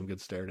 Asuka had some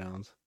good stare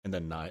downs. And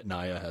then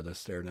Nia had a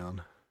stare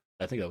down.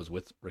 I think that was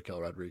with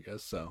Raquel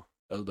Rodriguez. So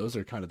those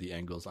are kind of the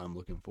angles I'm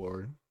looking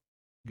forward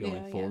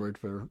forward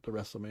for the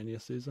WrestleMania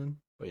season.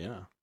 But yeah.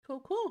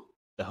 Cool.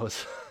 That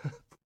was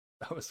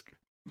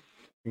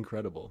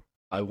incredible.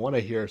 I want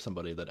to hear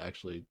somebody that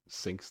actually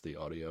syncs the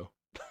audio.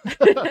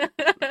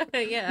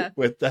 Yeah.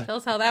 With that. Tell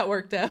us how that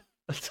worked out.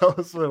 Tell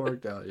us how it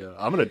worked out. Yeah.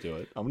 I'm going to do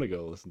it. I'm going to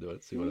go listen to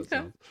it, see what it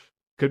sounds.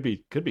 Could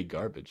be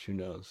garbage. Who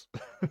knows?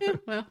 Yeah,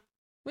 well,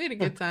 we had a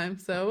good time,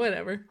 so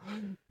whatever.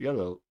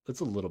 It's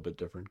a little bit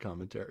different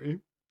commentary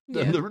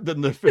than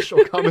the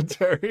official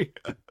commentary.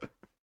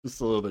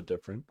 Just a little bit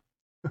different.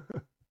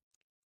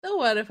 So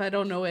what if I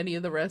don't know any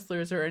of the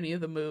wrestlers or any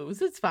of the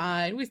moves? It's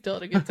fine. We still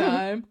had a good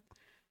time.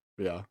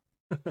 Yeah.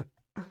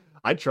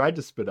 I tried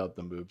to spit out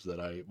the moves that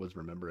I was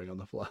remembering on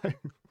the fly,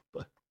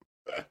 but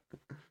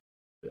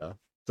yeah.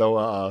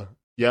 So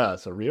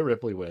so Rhea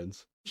Ripley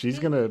wins. She's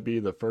gonna be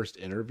the first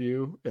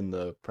interview in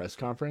the press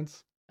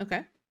conference.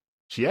 Okay.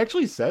 She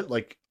actually said,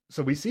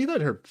 so we see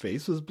that her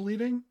face was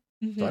bleeding.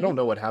 So I don't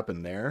know what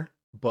happened there,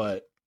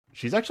 but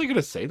she's actually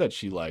gonna say that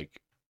she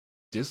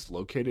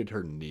dislocated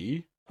her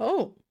knee.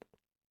 Oh,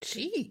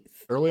 jeez.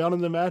 Early on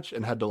in the match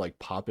and had to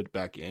pop it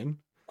back in.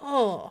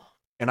 Oh.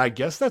 And I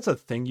guess that's a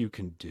thing you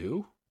can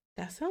do.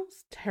 That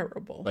sounds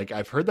terrible.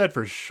 I've heard that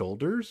for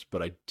shoulders,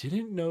 but I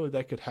didn't know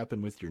that could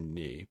happen with your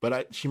knee.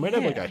 But she might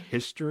have a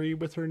history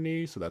with her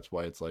knee, so that's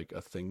why it's a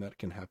thing that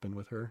can happen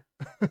with her.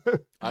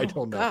 I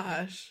don't know.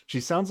 Gosh. She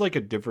sounds like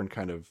a different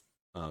kind of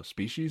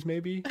species,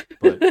 maybe.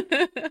 But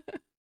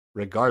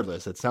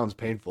regardless, it sounds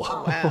painful.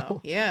 Wow.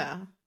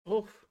 Yeah.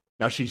 Oof.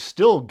 Now she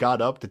still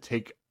got up to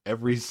take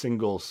every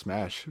single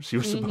smash she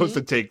was supposed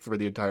to take for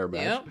the entire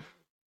match. Yep.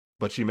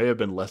 But she may have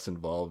been less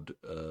involved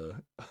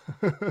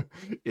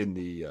in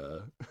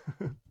the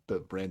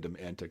random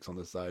antics on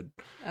the side.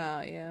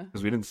 Oh, yeah.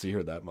 Because we didn't see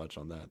her that much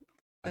on that.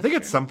 I think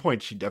at some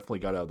point she definitely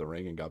got out of the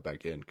ring and got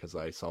back in, because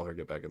I saw her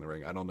get back in the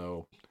ring. I don't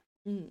know.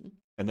 And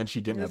then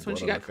she didn't have blood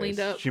she on got her cleaned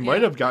face. up. She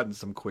might have gotten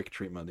some quick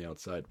treatment on the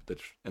outside,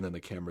 and then the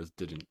cameras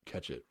didn't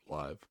catch it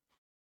live.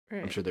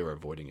 Right. I'm sure they were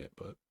avoiding it,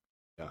 but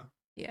yeah.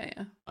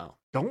 Yeah. Oh,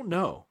 don't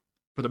know.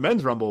 For the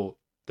men's Rumble,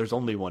 there's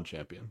only one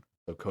champion.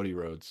 So Cody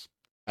Rhodes,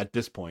 at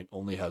this point,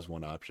 only has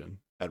one option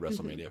at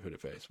WrestleMania who to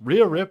face.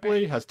 Rhea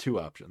Ripley has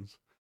two options.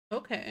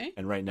 Okay.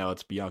 And right now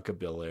it's Bianca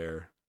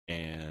Belair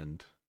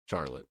and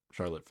Charlotte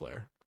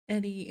Flair.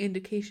 Any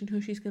indication who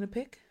she's going to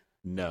pick?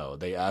 No,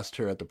 they asked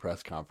her at the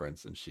press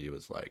conference and she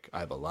was like, I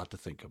have a lot to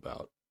think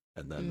about.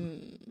 And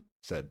then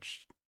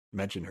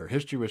mentioned her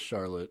history with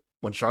Charlotte.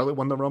 When Charlotte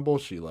won the Rumble,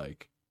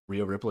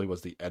 Rhea Ripley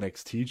was the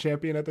NXT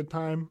champion at the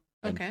time.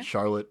 And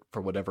Charlotte, for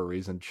whatever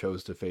reason,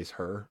 chose to face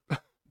her,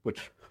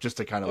 which just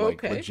to kind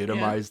of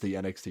legitimize the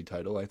NXT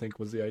title, I think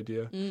was the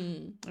idea.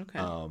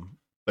 Okay.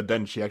 But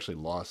then she actually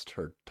lost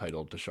her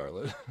title to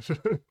Charlotte.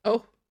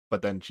 Oh.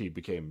 But then she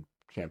became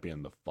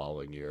champion the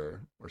following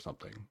year or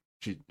something.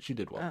 She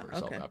did well for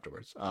herself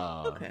afterwards.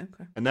 Okay.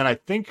 And then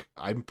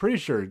I'm pretty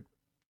sure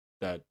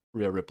that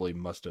Rhea Ripley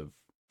must have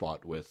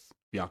fought with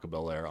Bianca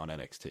Belair on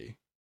NXT,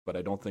 but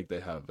I don't think they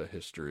have a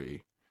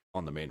history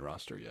on the main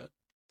roster yet.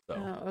 So.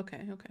 Oh,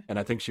 okay. And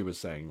I think she was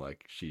saying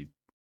she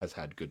has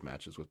had good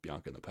matches with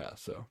Bianca in the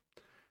past, so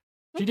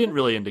she didn't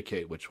really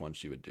indicate which one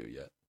she would do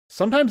yet.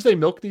 Sometimes they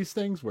milk these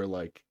things where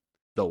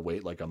they'll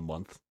wait a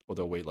month, or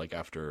they'll wait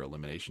after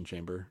Elimination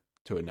Chamber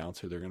to announce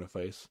who they're gonna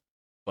face.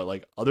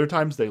 But other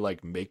times they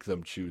make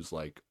them choose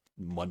the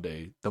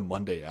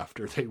Monday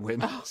after they win.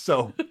 Oh.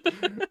 So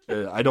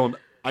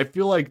I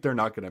feel like they're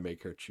not gonna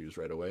make her choose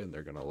right away, and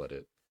they're gonna let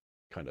it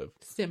kind of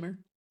simmer.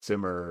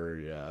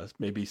 Yeah,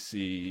 maybe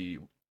see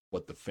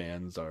what the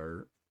fans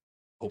are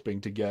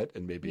hoping to get,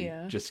 and maybe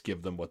Yeah. just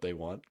give them what they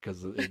want.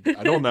 Because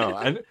I don't know.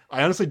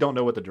 I honestly don't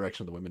know what the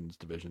direction of the women's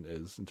division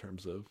is in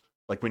terms of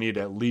like we need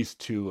at least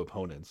 2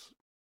 opponents.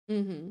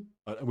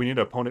 Mm-hmm. We need an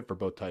opponent for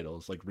both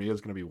titles. Like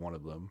Rhea's going to be one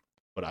of them,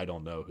 but I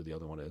don't know who the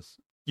other one is.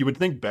 You would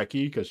think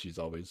Becky, because she's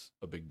always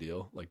a big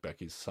deal. Like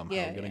Becky's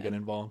somehow going to get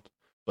involved.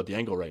 But the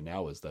angle right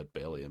now is that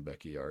Bayley and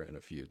Becky are in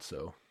a feud.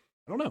 So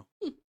I don't know.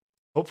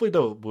 Hopefully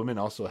the women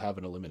also have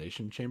an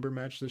elimination chamber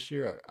match this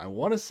year. I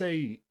want to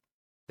say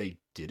they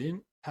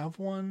didn't have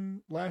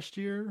one last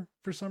year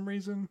for some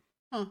reason.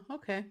 Oh,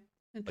 okay.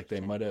 Like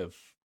they might have.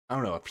 I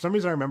don't know. For some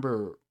reason, I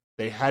remember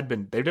they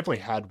definitely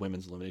had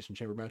women's elimination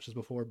chamber matches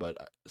before, but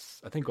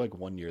I think like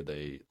one year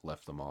they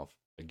left them off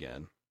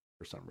again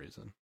for some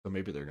reason. So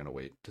maybe they're gonna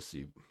wait to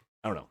see.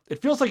 I don't know.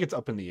 It feels like it's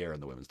up in the air in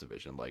the women's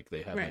division. Like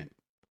they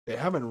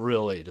haven't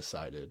really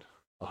decided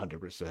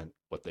 100%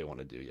 what they want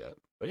to do yet.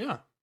 But yeah,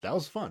 that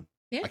was fun.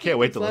 Yeah, I can't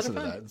wait to listen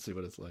to that and see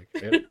what it's like.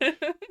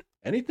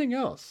 Anything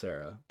else,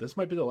 Sarah? This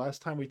might be the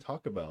last time we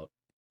talk about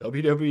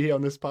WWE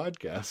on this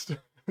podcast.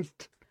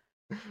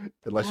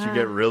 Unless you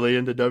get really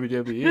into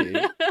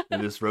WWE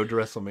in this Road to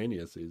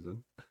WrestleMania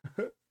season.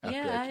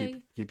 After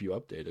I keep you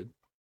updated.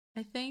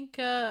 I think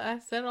I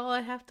said all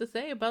I have to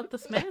say about the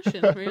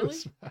smashing, really.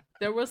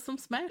 There was some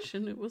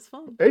smashing. It was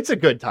fun. It's a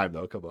good time,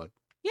 though. Come on.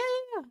 Yeah.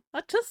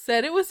 I just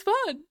said it was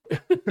fun.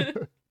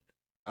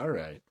 All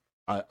right.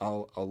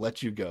 I'll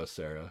let you go,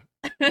 Sarah.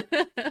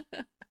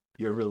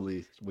 You're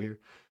released.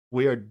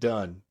 We are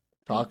done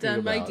talking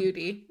about my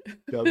duty.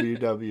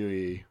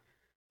 WWE.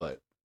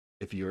 But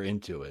if you're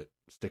into it,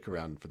 stick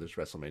around for this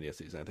WrestleMania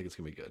season. I think it's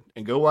gonna be good.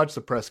 And go watch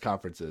the press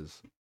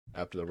conferences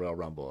after the Royal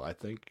Rumble. I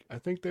think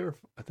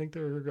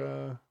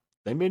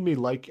they made me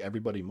like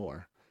everybody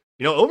more.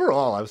 You know,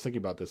 overall, I was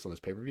thinking about this on this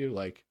pay-per-view,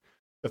 like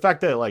the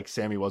fact that like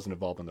Sammy wasn't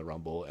involved in the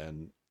Rumble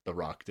and The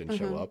Rock didn't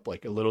show up,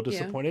 like a little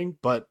disappointing.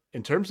 But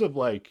in terms of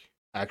like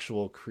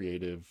actual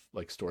creative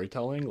like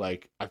storytelling,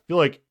 like I feel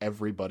like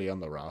everybody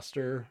on the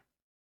roster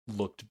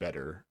looked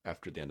better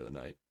after the end of the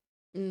night.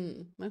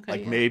 Okay,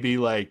 like maybe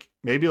like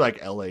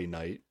LA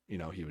Knight, you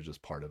know, he was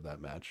just part of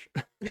that match.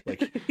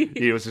 Like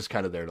he was just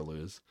kind of there to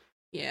lose.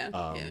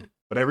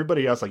 But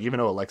everybody else, like even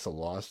though Alexa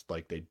lost,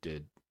 like they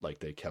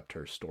kept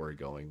her story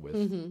going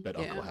with that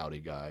Uncle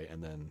Howdy guy.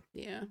 And then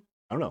I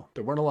don't know,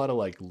 there weren't a lot of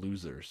like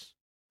losers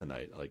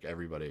tonight. Like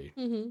everybody,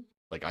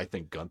 like I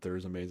think Gunther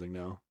is amazing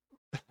now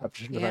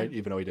after tonight,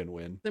 even though he didn't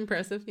win. It's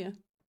impressive,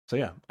 So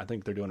yeah, I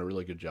think they're doing a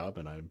really good job,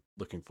 and I'm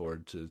looking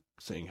forward to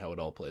seeing how it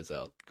all plays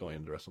out going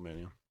into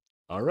WrestleMania.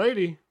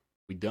 Alrighty,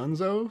 we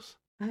donezos?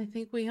 I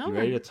think we are. You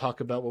ready to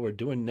talk about what we're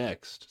doing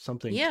next?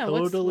 Something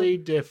totally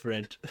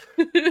different.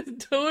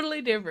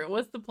 Totally different.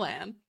 What's the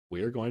plan?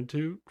 We are going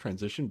to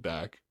transition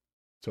back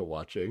to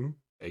watching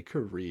a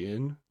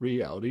Korean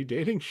reality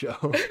dating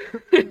show.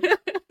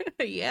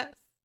 Yes.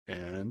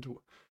 And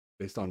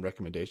based on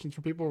recommendations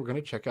from people, we're going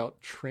to check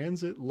out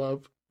Transit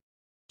Love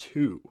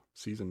 2,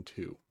 Season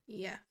 2.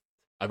 Yeah.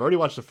 I've already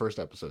watched the first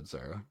episode,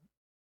 Sarah.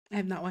 I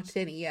have not watched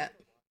any yet.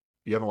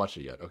 You haven't watched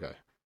it yet? Okay.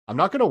 I'm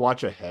not going to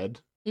watch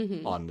ahead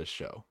on this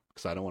show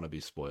because I don't want to be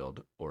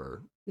spoiled,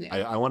 or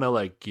I want to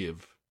like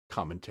give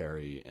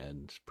commentary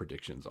and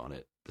predictions on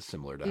it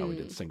similar to how we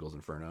did Singles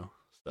Inferno.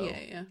 So,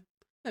 yeah.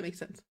 That makes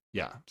sense.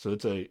 Yeah. So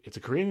it's a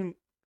Korean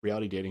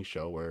reality dating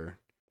show where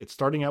it's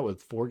starting out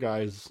with 4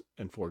 guys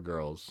and 4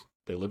 girls.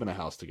 They live in a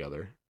house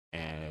together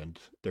and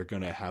they're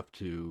going to have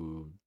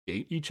to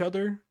date each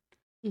other.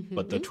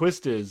 But the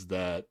twist is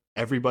that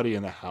everybody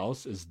in the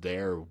house is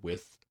there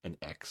with an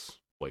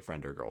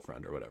ex-boyfriend or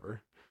girlfriend or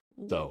whatever.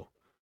 So,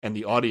 and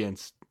the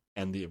audience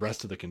and the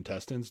rest of the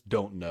contestants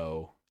don't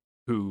know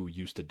who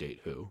used to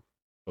date who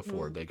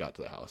before they got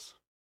to the house.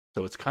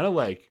 So it's kind of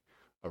like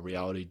a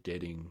reality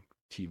dating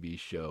TV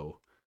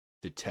show,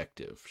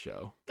 detective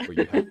show, where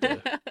you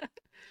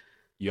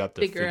have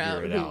to figure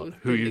it out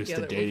who used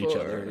to date each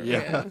other.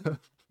 Yeah.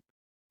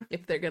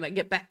 If they're going to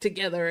get back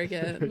together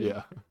again.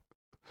 Yeah.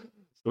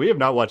 So we have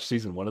not watched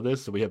season 1 of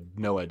this, so we have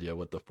no idea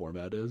what the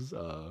format is.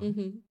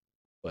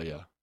 But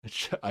yeah,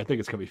 I think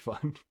it's going to be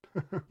fun.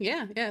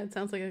 Yeah, it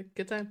sounds like a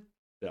good time.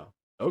 Yeah.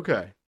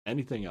 Okay.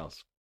 Anything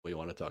else we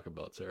want to talk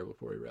about, Sarah,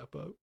 before we wrap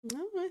up?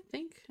 No, I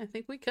think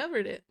we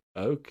covered it.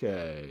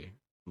 Okay.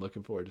 I'm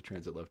looking forward to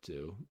Transit Love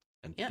 2.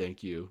 And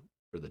thank you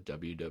for the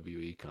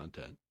WWE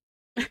content.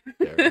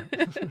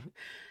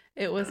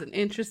 It was an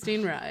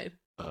interesting ride.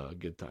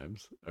 Good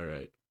times. All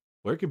right.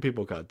 Where can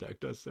people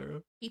contact us,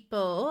 Sarah?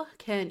 People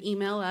can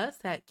email us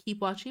at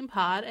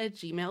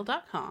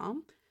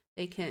keepwatchingpod@gmail.com.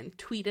 They can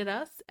tweet at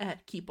us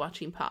at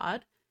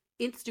keepwatchingpod,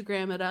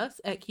 Instagram at us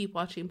at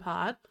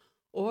keepwatchingpod,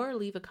 or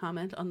leave a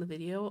comment on the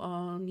video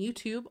on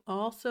YouTube,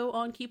 also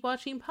on Keep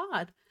Watching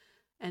Pod.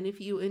 And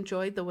if you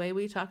enjoyed the way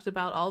we talked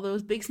about all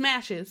those big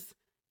smashes,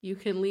 you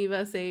can leave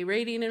us a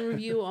rating and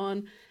review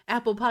on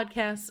Apple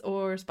Podcasts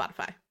or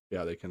Spotify.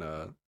 Yeah, they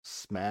can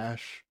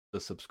smash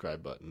the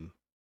subscribe button.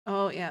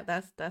 Oh yeah,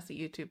 that's a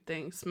YouTube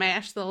thing.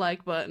 Smash the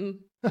like button.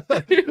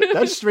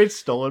 That's straight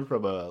stolen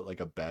from a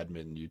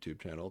badminton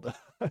YouTube channel.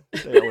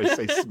 They always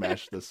say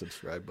smash the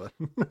subscribe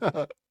button.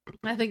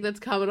 I think that's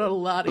common on a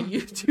lot of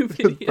YouTube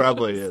videos. It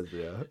probably is,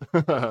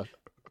 yeah.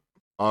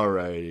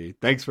 Alrighty.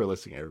 Thanks for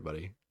listening,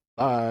 everybody.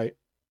 Bye.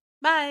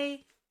 Bye.